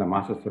 Even the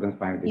master students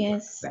find it.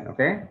 Yes.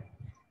 Okay.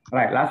 All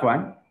right. Last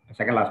one.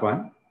 Second last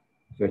one.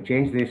 So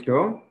change this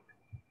to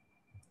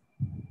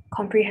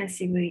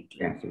comprehensibility.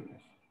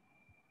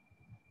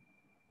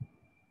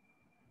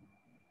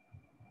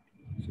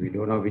 So we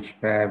don't know which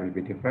pair will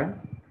be different.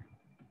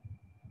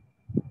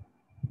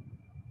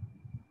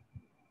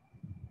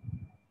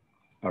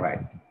 All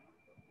right.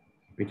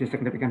 Which is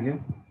significant here?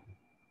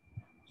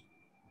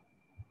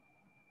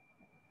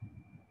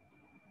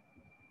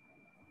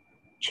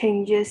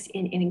 Changes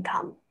in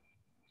income.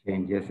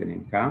 Changes in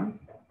income.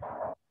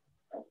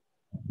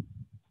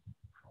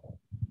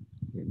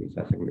 These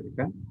are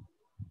significant.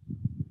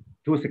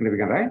 2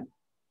 significant, right?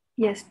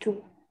 Yes,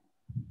 2.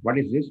 What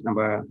is this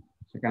number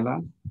second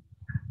last?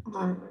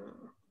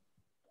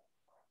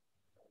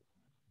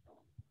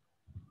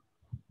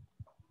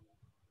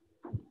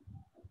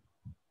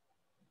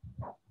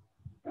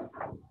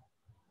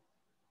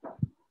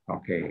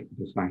 Okay,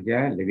 this one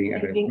here, living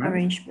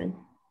arrangement.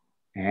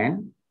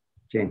 And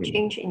change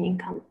in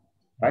income.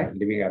 Right,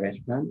 living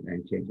arrangement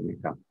and change in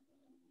income.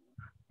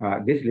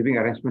 This living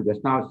arrangement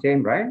just now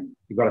same, right?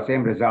 You got the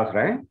same results,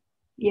 right?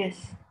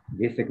 Yes.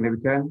 This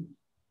significant.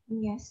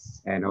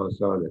 Yes. And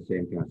also the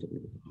same thing is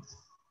significant.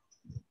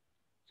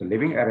 So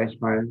living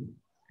arrangement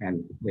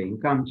and the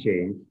income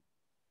change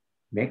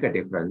make a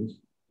difference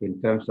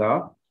in terms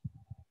of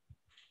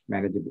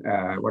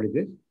what is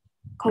this?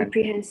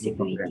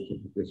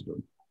 Comprehensibility.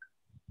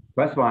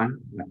 First one,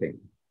 nothing.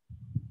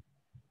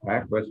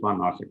 Right? First one,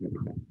 not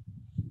significant.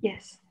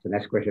 Yes. So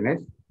next question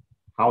is,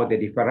 how they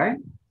differ, right?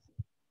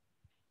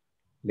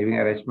 Living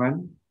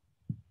arrangement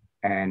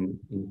and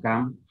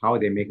income, how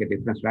they make a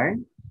difference, right?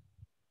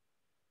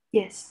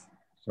 Yes.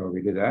 So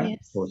we do the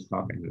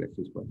post-hoc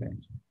analysis for that.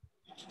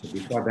 So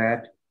before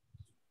that,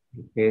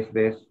 we paste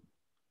this.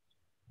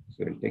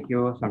 So it will take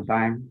you some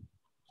time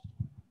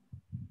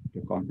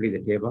to complete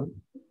the table.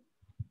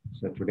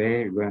 So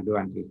today we're going to do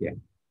until here.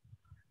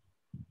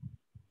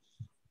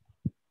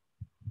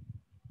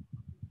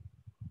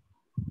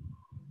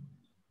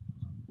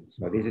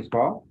 So this is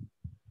for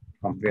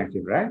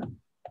comprehensive, right?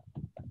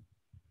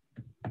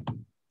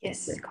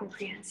 Yes, okay.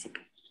 Comprehensive.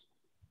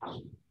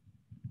 Okay,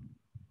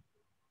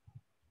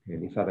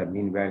 these are the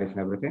mean values and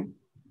everything.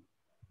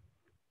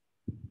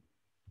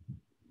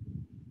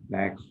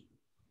 Next,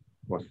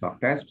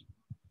 post-hoc test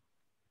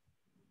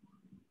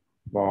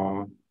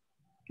for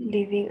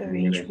living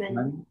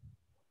arrangement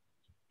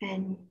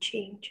and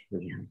change.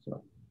 Yeah.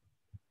 So,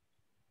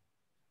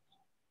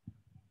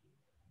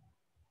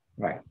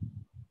 right.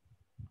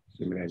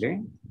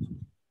 Similarly,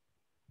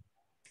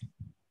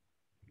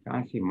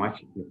 can't see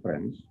much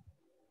difference.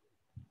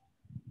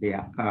 The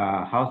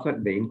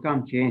household, the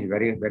income change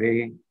very,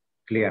 very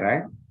clear,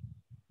 right?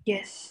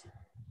 Yes.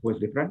 Who's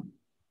different?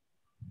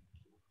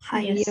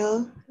 Higher.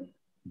 Yes.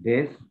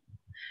 This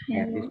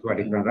and these two are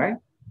different, right?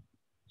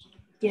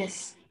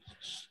 Yes.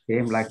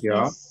 Same like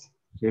your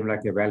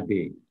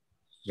well-being.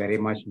 Very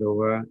much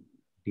lower,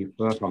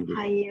 differ from this.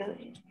 Higher.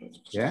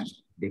 Yeah,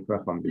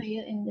 differ from this.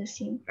 Higher in the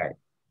same. Right.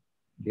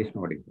 This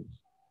no difference.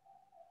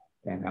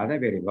 And other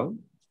variable,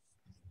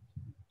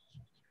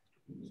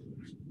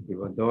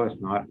 even though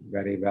it's not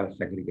very well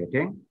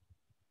segregating.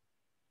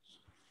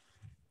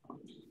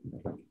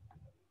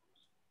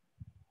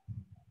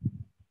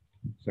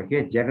 So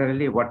here,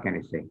 generally, what can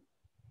I say?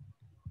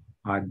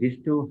 Are these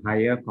two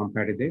higher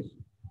compared to this?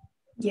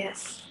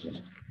 Yes.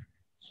 Yeah.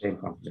 Same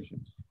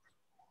calculation.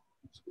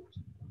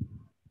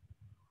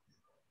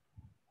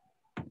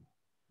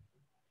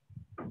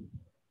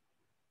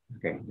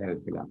 Okay, that is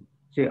below.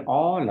 See,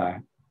 all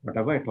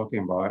whatever I'm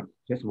talking about,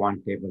 just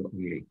one table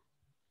only.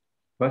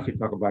 First, you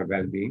talk about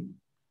well-being,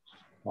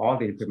 all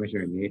the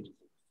information you need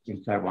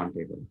inside one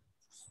table.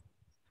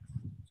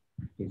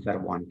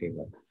 Inside one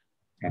table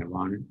and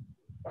one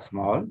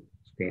small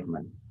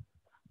statement.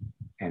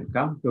 And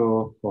come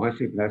to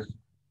cohesiveness,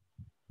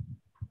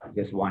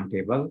 just one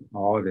table,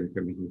 all the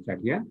information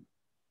inside here.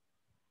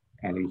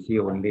 And we see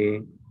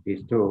only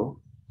these two.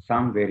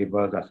 Some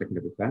variables are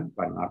significant,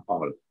 but not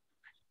all.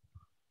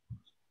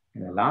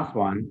 And the last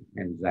one,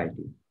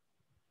 anxiety.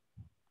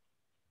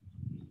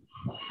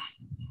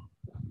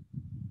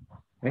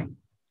 Okay,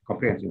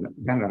 comprehensiveness.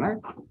 Done, right?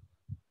 Have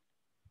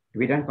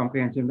we done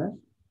comprehensiveness?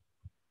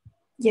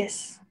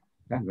 Yes.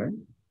 Done, right?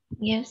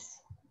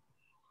 Yes.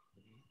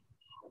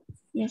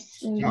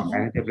 Yes. No,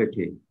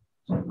 manageability.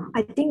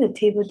 I think the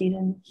table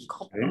didn't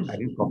copy. I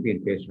didn't copy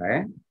and paste,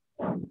 right?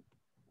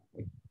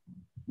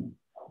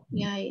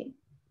 Yeah.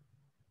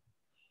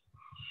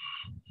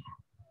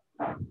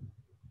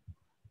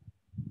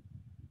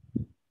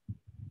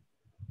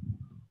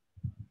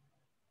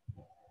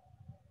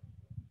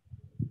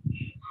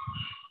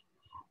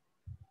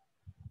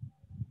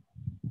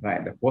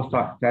 Right, the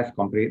post-hoc test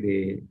complete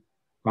the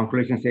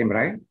conclusion same,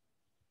 right?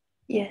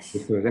 Yes.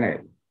 It's two, isn't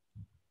it?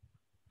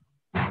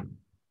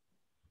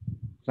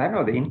 So I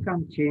know the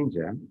income change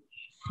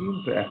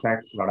seems to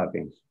affect a lot of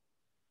things.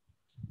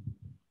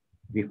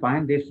 We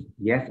find this,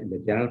 yes, in the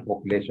general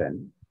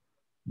population,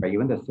 but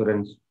even the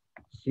students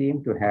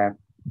seem to have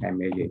a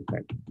major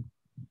effect.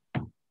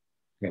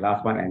 Okay,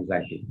 last one,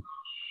 anxiety.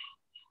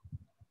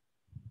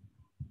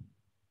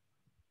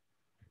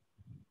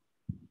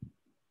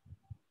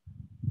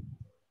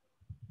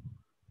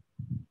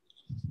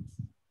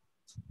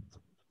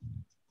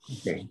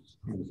 Okay,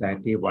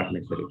 anxiety, what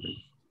makes a difference?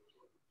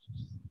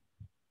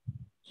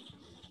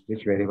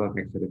 Which variable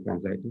makes a difference,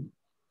 anxiety?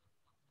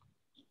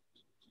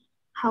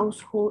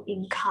 Household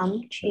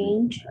income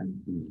change.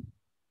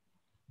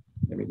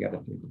 Let me get the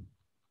table.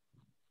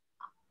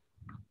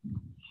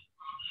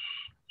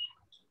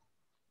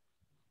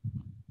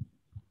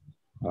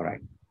 All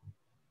right.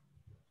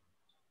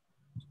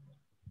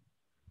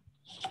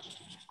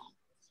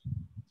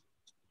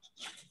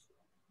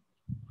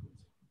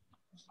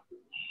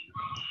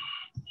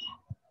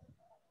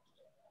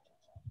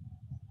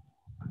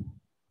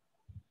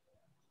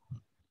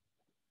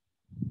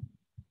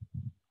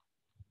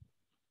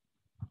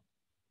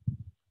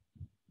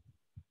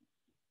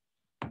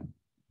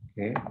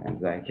 Okay,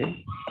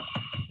 anxiety.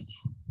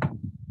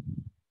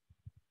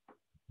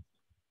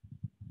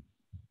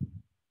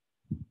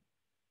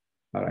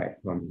 All right,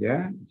 from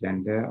here,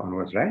 gender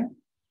onwards, right?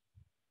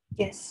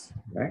 Yes.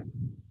 Right.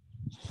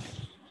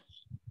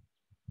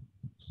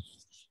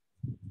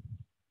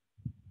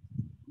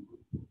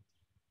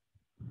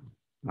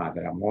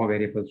 There are more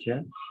variables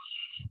here.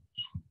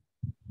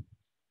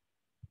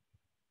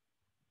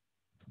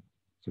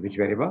 So which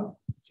variable?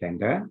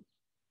 Gender.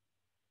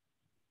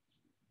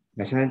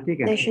 Nationality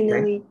can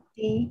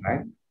Nationality.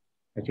 right?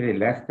 Actually,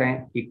 less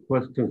than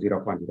equals to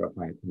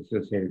 0.05. This is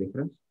the same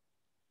difference.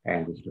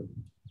 And this two.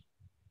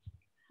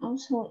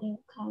 Household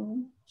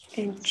income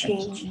And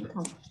change.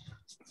 income.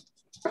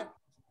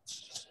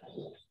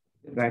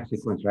 Right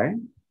sequence, right?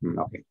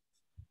 Okay.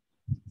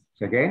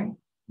 So again,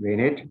 we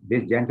need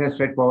this gender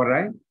straightforward,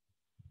 right?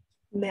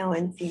 Male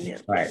and female.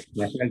 Right.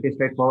 Nationality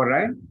straightforward,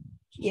 right?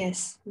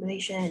 Yes.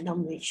 Malaysian and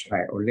non-Malaysian.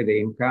 Right. Only the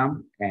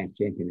income and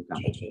change in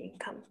income. Change in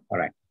income. All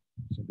right.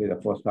 So do the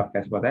post-op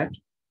test for that.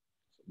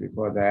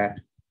 Before that,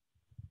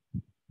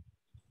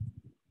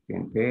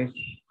 can paste.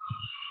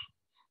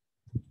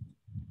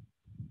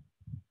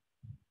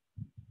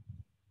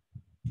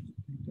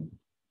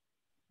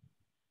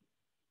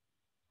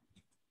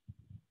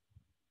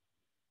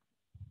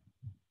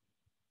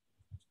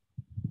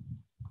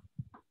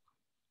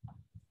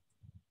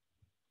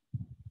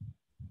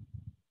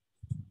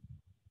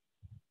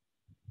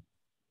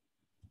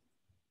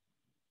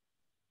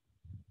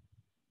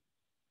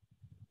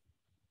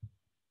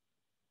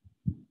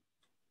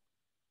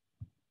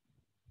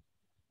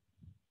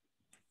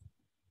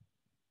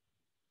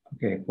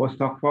 Okay,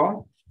 post-op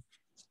for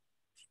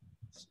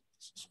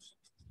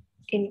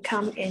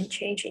Income and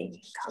change in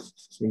income.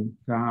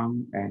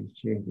 income and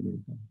change in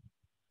income.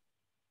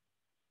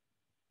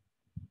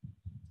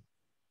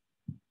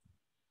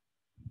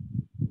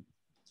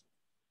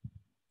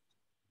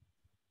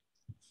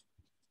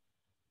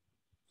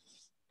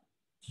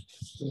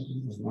 So,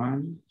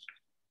 1.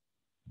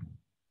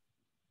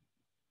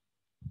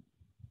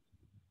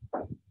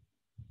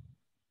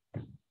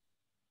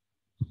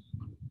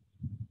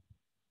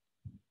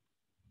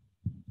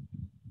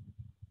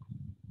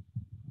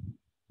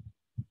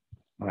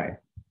 All right.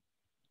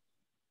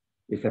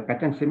 Is the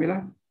pattern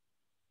similar?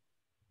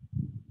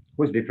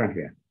 Who's different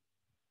here?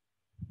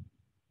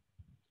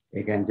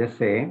 You can just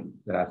say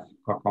the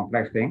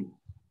complex thing.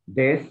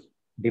 This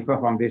differ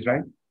from this,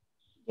 right?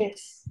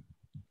 Yes.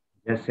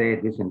 Just say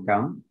this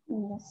income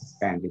Yes.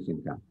 and this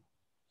income.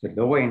 So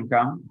lower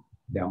income,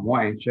 they are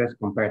more anxious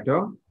compared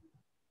to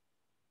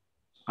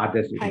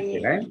others, you can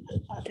say, right?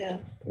 Other.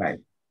 Right.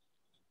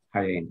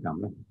 Higher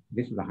income. Right?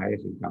 This is the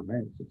highest income,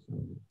 right?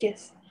 600.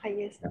 Yes.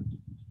 Highest. Yeah.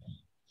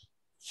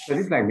 So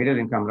this is like middle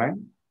income, right?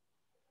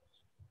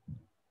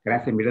 Can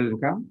I say middle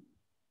income?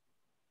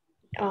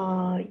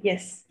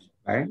 Yes.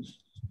 Right?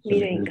 So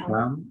Middle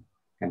income.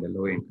 and the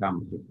low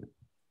income is different.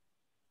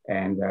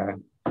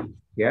 And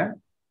here,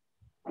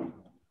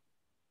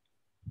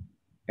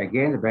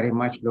 again, very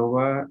much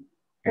lower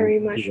Very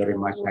and much very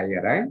much lower.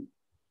 higher, right?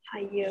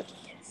 Higher.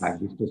 Yes.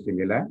 These two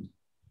similar,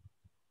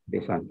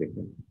 this one's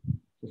different.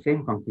 The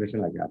same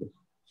conclusion like the others.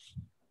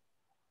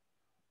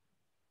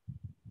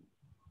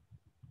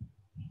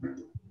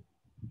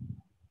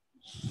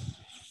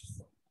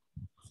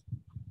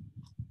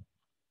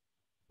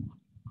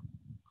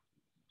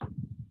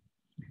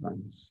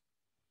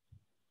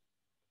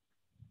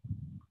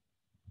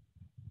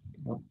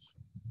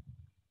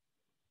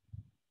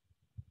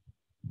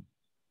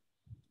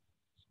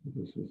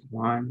 This is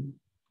 1.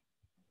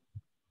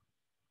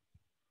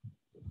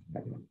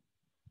 Right.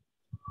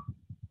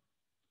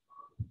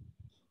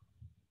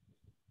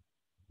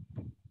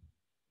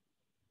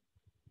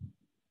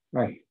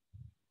 Right.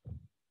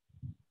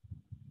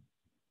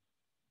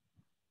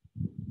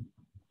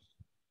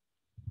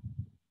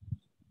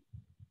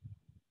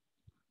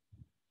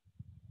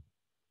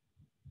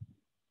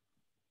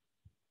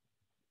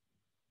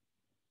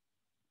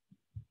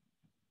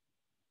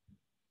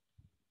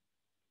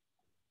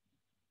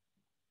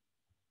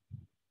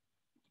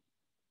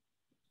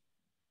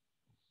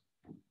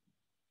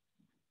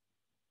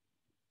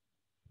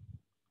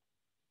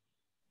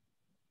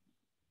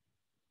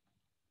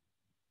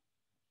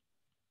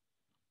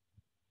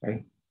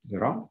 Is it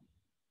wrong?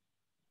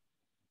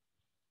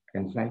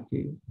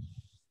 Anxiety.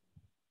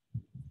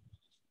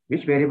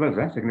 Which variables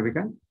are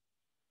significant?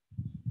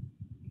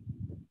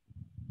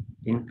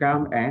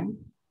 Income and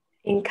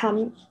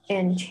Income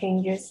and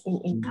changes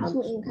in income.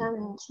 Household income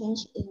and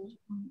change in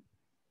income.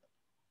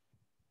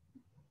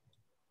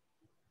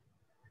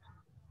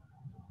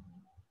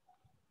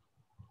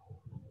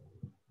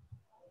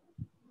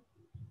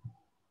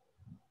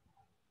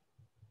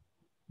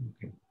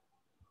 okay.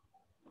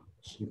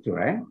 These two,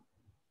 right?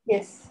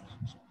 Yes.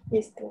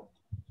 These two.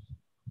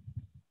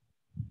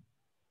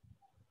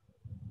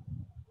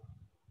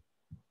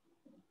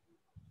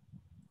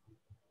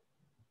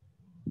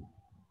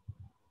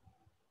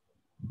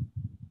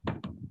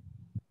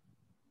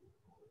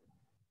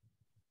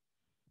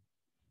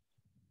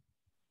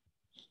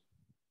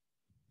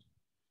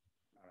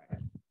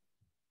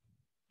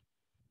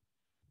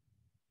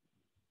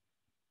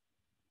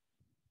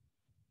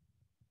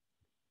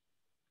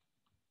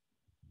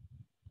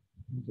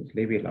 Just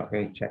leave it,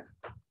 okay, check.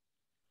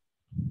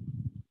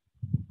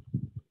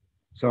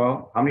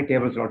 So how many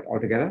tables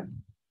altogether?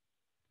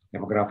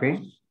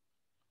 Demography.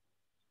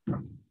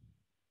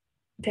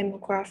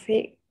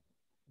 Demographic.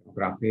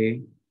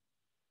 Demography,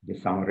 the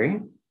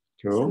summary,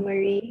 2.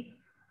 Summary.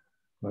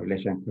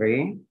 Correlation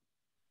 3.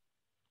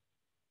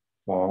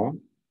 4.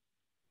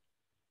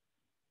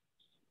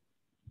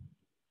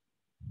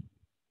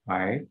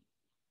 5.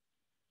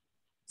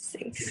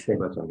 6.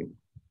 Tables only.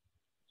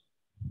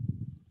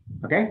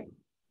 Okay?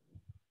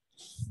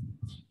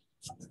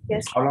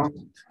 Yes. How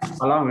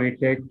long will it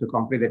take to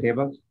complete the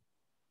tables?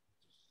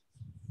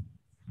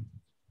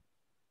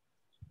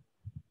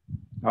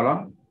 How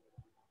long?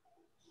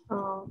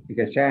 You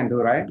can share and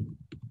do, right?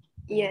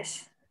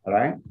 Yes. All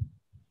right.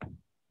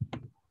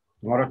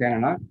 Tomorrow can or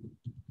not?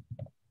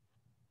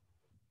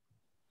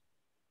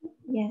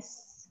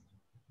 Yes.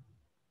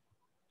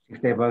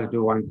 6 tables,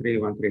 do 1, 3,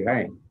 1, 3,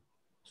 right?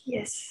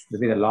 Yes.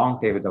 This is the long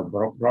table, the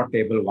broad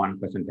table, one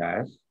person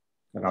does.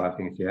 There are a lot of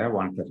things here,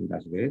 one person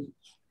does this.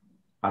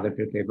 Other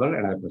table,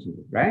 another person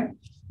does, right?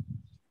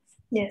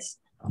 Yes.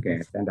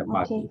 Okay, send the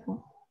part. Okay.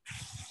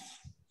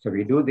 So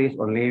we do this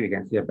only, we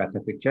can see a better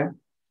picture,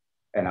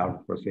 and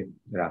I'll proceed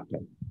thereafter.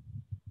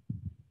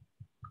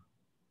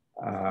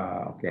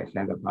 Okay,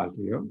 send the file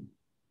to you.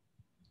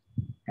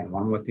 And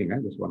one more thing,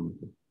 just one more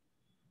thing.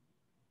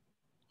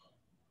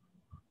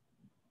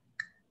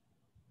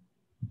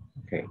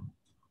 Okay.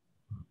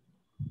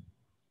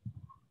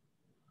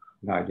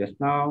 Now, just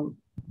now,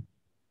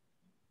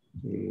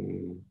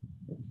 the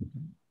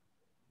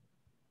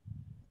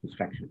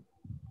distraction.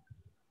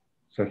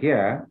 So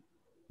here,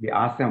 we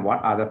ask them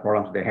what other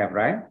problems they have,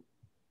 right?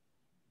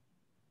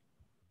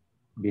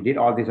 We did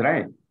all this,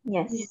 right?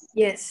 Yes.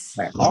 Yes.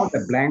 Right. All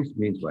the blanks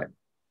means what?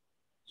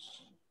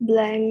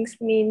 Blanks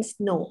means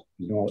no.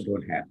 No,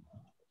 don't have.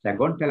 So I'm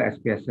going to tell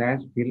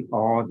SPSS, fill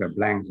all the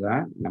blanks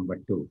are number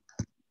 2.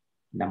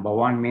 Number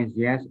 1 means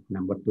yes,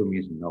 number 2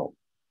 means no.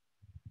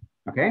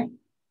 Okay?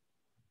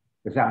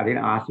 Because I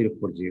didn't ask you to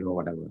put 0 or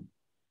whatever.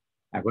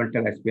 I'm going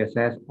to tell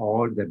SPSS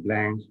all the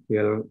blanks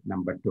fill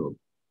number 2.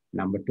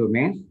 Number 2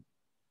 means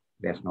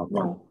there's no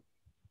problem. No.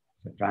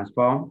 So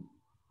transform,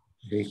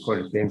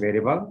 re-equal the same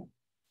variable.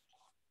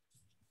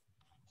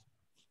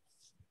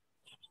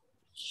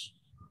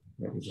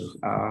 Variables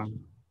are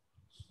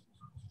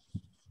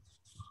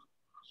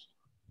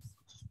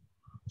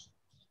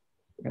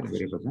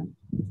variables, huh?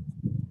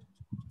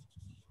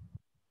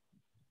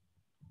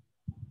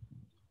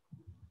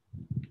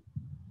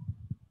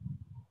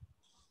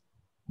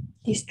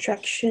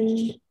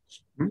 Distraction.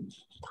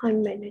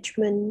 Time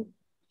management.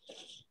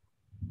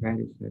 Where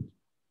is it?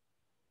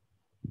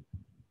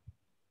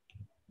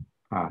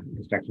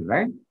 Distraction,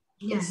 right?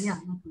 Yes. Yeah.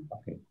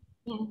 Okay.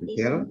 Yeah.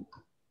 Until?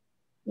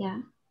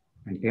 Yeah.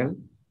 Until?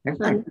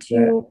 Excellent.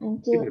 Until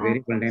the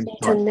variable name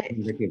internet.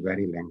 make it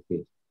very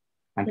lengthy.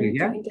 Until Until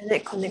here?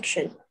 internet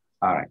connection.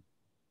 All right.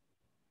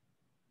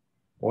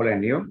 All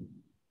and new.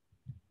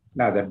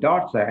 Now the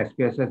dots,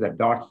 SPSS, the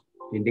dots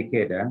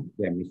indicate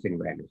they're missing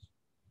values.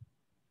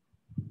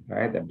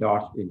 Right? The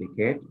dots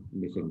indicate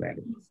missing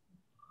values.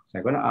 So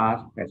I'm going to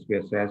ask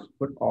SPSS,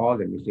 put all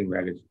the missing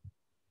values.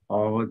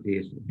 All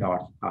these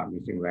dots are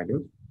missing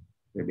values.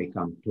 They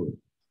become 2.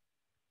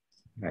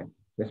 Right?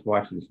 Just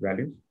watch these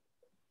values.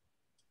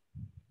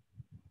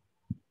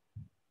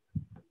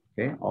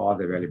 Okay, all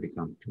the value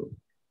become 2.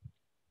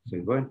 So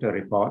you're going to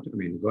report,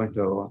 you're going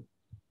to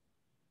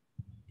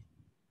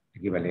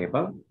give a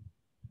label.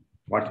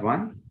 What's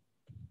 1?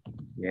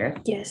 Yes.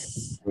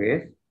 Yes.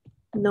 With?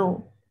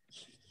 No.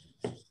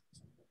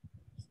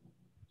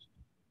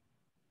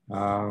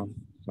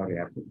 Sorry,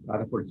 I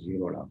put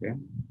 0, okay?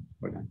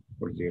 Hold on,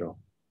 put 0.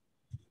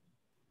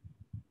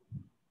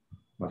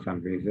 For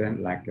some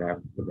reason, like I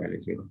have the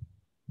value 0.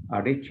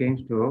 I did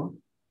change to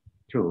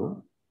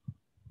 2.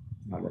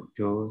 Now the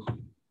 2's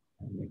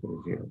make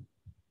it 0.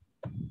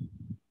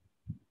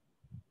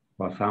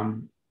 For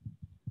some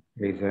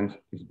reasons,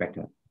 it's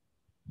better.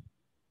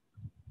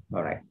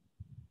 All right.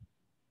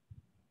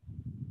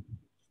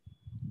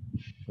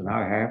 So now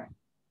I have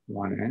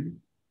 1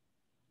 and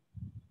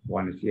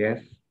 1 is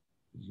yes,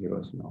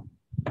 0 is no.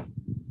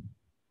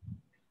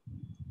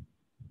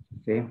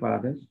 Same for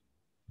others.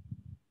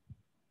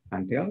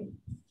 Until?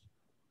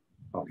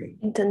 Okay.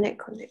 Internet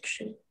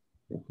connection.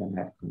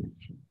 Internet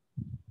connection.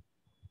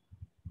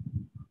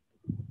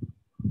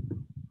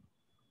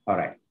 All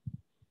right.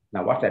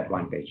 Now what's the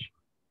advantage?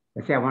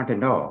 Let's say I want to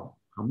know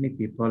how many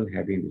people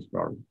having this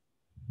problem.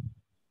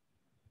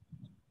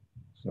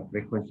 So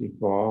frequency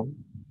for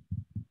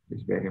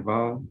this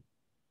variable.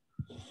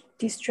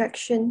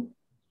 Distraction.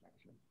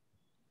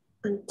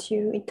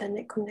 Until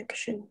internet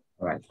connection.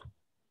 All right.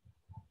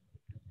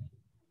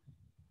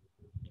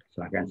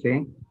 So I can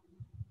say,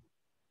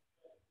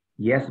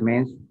 yes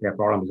means their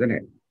problem, isn't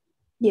it?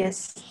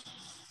 Yes.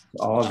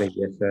 So all the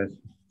yeses,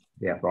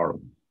 their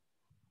problem.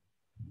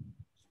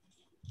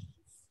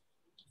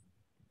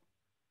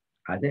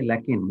 Are they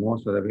lacking in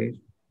most of the ways,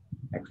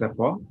 except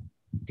for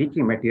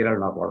teaching material,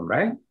 no problem,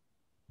 right?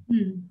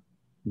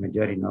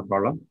 Majority, no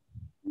problem.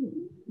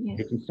 Yes.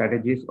 Teaching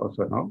strategies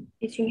also no.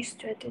 Teaching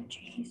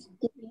strategies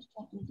Teaching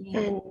strategy.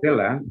 and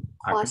Still, I can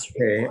class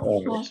say, report.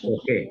 or Class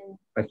okay, report.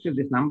 but still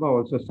this number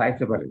also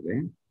sizable, is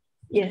it?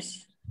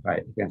 Yes,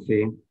 Right, you can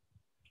see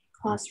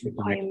class to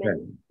some extent.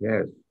 requirement.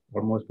 Yes,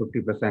 almost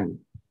 50%.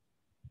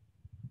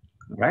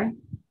 Right?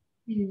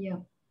 Yeah.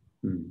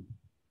 So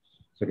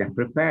you can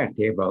prepare a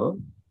table,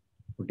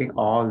 putting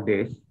all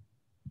this,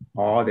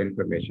 all the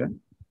information.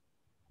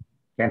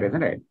 Can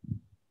resonate.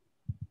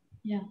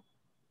 Yeah.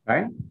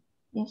 Right?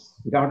 Yes.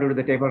 You know how to do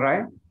the table,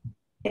 right?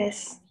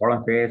 Yes,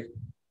 Problem phase,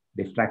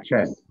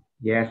 distraction.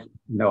 Yes,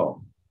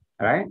 no.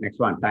 All right, next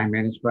one, time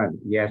management.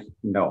 Yes,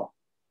 no.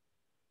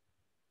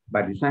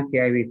 But this one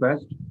KIV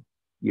first.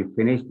 You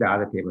finish the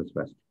other tables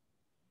first.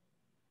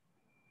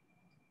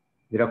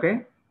 Is it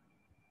okay?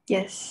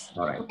 yes.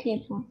 All right.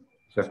 Okay, Prof.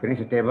 So finish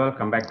the table,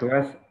 come back to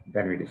us,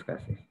 then we discuss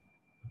it.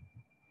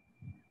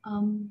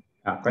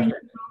 Thank Question. you,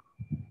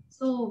 Prof.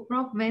 So,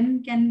 Prof,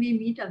 when can we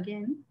meet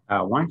again?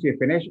 Once you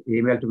finish,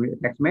 email to me,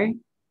 text me,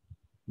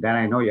 then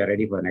I know you're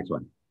ready for the next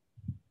one.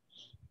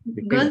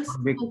 Girls,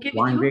 One week, okay with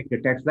one you? week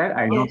to text that,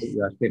 I know Yes.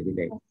 you are still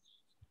delayed.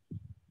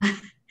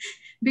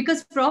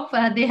 Because, Prof,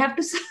 they have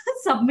to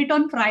submit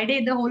on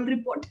Friday the whole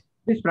report.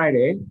 This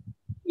Friday,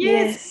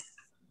 Yes.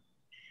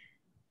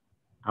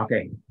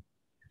 okay.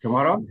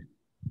 Tomorrow?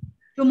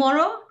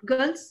 Tomorrow,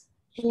 girls?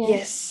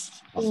 Yes.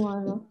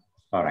 Tomorrow.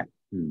 All right.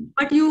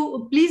 But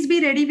you please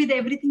be ready with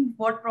everything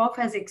what Prof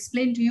has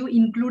explained to you,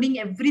 including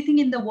everything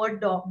in the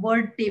word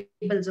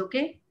tables,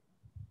 okay?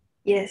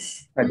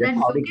 Yes. But That's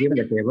already okay? given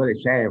the table,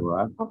 it's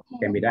shareable, Okay.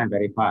 can be done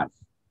very fast.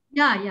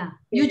 Yeah.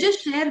 You Yes.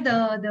 just share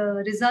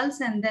the results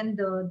and then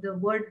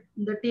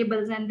the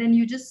tables, and then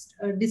you just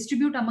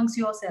distribute amongst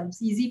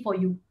yourselves. Easy for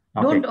you.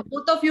 Okay.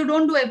 Both of you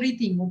don't do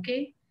everything,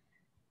 okay?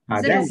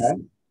 Is Then,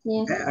 it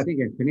Yes. I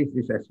think I can finish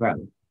this as well.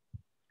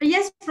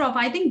 Yes, Prof.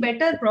 I think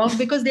better, Prof,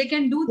 because they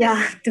can do this.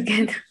 Yeah,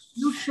 together.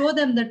 You show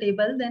them the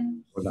table,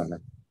 then. Hold on,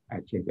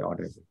 I change the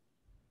order.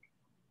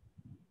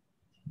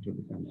 2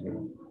 becomes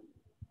 0.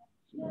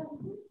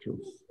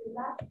 2.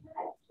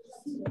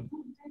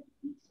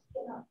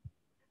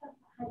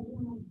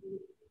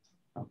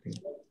 Okay.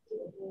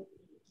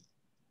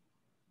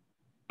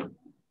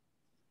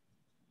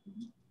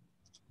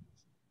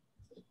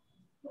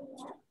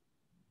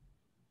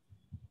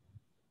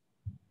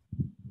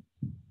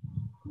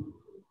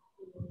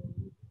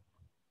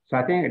 So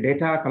I think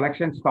data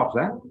collection stops,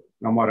 huh?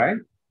 No more, right?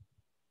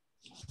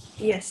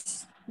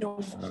 Yes. No.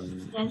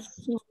 Yes.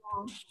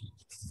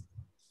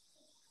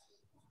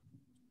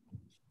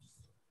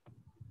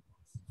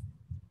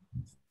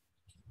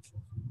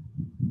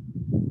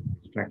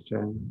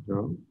 Extraction,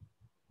 so.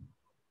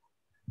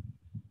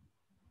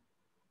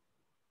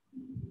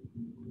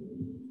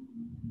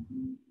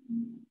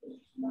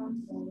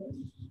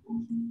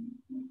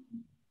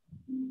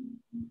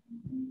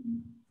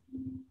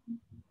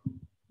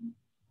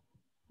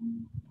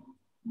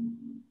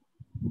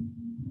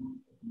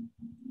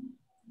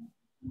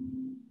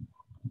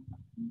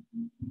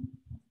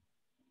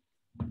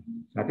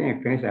 I think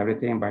I finish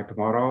everything by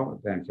tomorrow,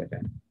 then set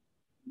it.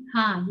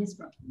 Yes,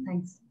 Prof.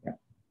 Thanks. Yeah.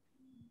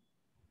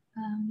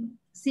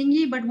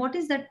 Singhi, but what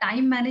is the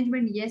time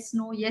management? Yes,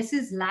 no. Yes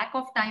is lack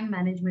of time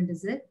management,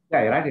 is it?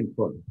 Yeah, you write in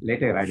full.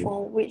 Later, you write in.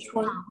 For which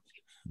one?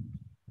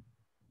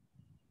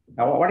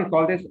 Now, what do you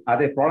call this? Are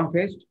they problem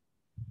faced?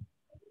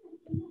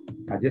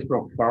 Just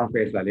problem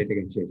faced, later you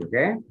can change,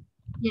 okay?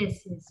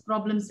 Yes.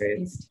 Problems Okay.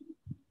 faced.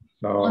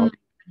 So,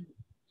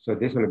 so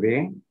this will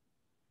be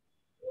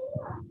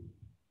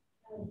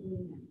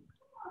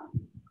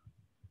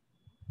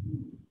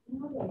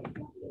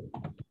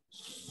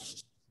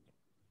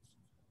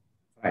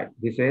right.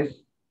 This is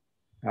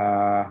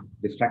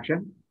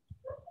distraction.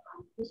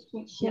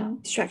 Distraction.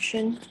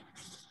 Distraction.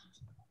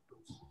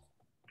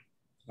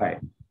 Right.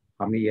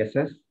 How many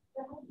yeses?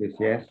 This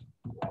yes.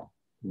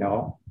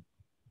 No.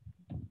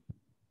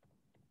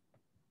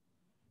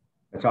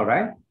 That's all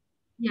right.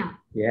 Yeah.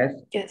 Yes.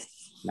 Yes.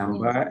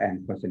 Number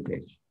and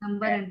percentage.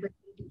 Number and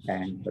percentage.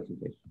 And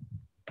percentage.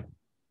 In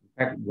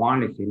fact,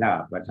 one is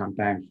enough, but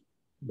sometimes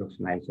looks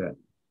nicer.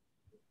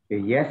 The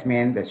yes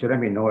means there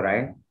shouldn't be no,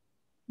 right?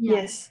 Yeah.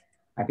 Yes.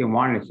 I think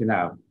one is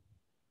enough,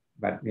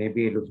 but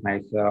maybe it looks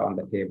nicer on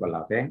the table,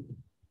 okay?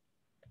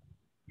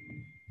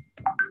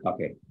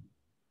 Okay.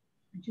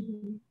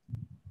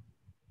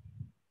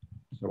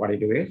 So what you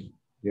do is,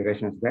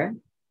 duration is there,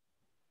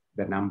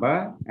 the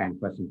number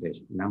and percentage,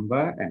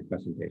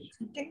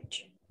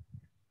 Percentage.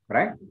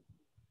 right?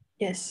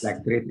 Yes.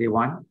 Like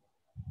 331,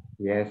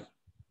 yes,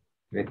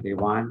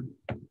 331,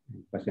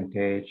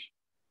 percentage,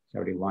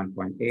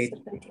 71.8.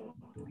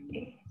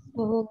 71.8.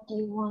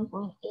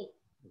 71.8.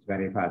 It's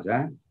very fast,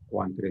 huh?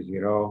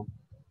 130,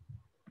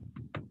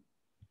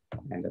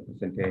 and the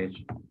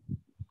percentage,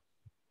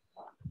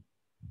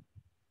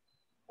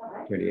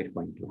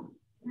 28.2.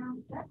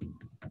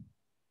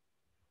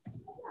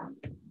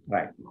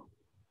 Right.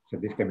 So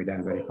this can be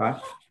done very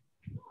fast.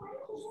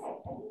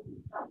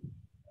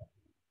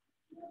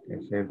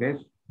 Okay, save this.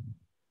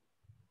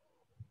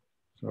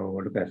 So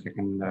we'll look at the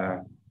second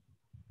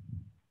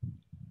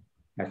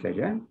message.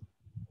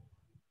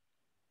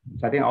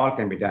 So I think all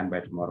can be done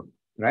by tomorrow,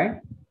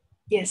 right?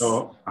 Yes.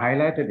 So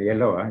highlighted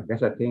yellow,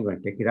 that's the thing,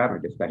 when take it out, we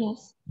discuss.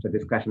 Yes. So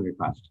discussion will be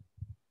fast,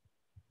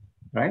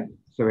 right?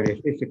 So when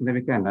it is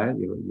significant,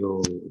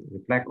 you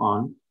reflect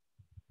on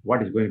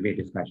what is going to be a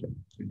discussion.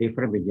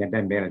 Different with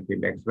gender, male and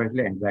female,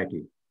 especially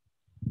anxiety.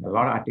 A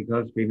lot of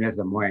articles, females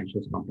are more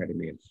anxious compared to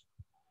males.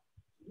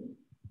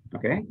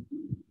 Okay,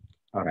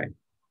 all right.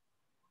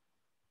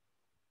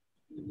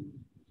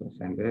 So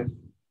send this.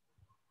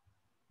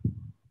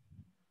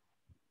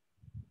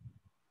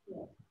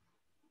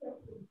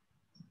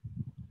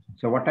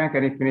 So what time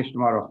can you finish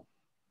tomorrow?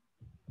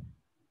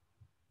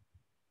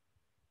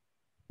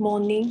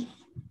 Morning.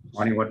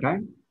 Morning, what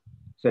time?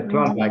 So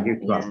 12, I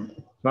give 12.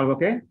 Yeah. 12,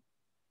 okay?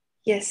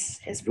 Yes,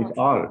 yes, Prof. It's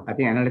all, I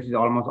think analysis is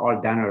almost all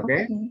done,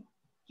 okay?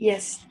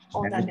 Yes,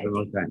 all done. Analysis is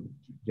almost done.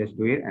 Just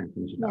do it and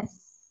finish it up.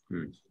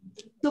 Yes.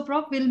 So,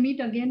 Prof, we'll meet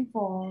again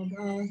for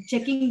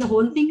checking the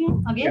whole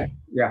thing again.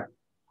 Yeah.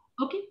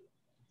 Okay.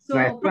 So,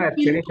 Now, as soon as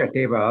finish your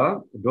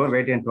table, don't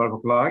wait until 12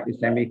 o'clock. You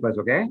send me first,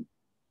 okay?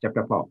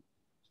 Chapter 4.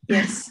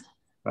 Yes.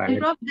 Right. And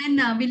Prof,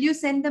 then will you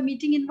send the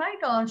meeting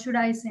invite or should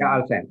I send? Yeah,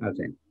 I'll send.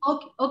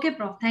 Okay, okay,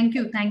 Prof. Thank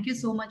you. Thank you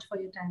so much for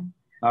your time.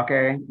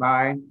 Okay,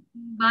 bye.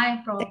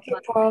 Bye, Prof. Thank you,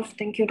 Prof.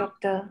 Thank you,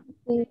 Doctor.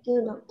 Thank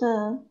you,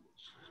 Doctor.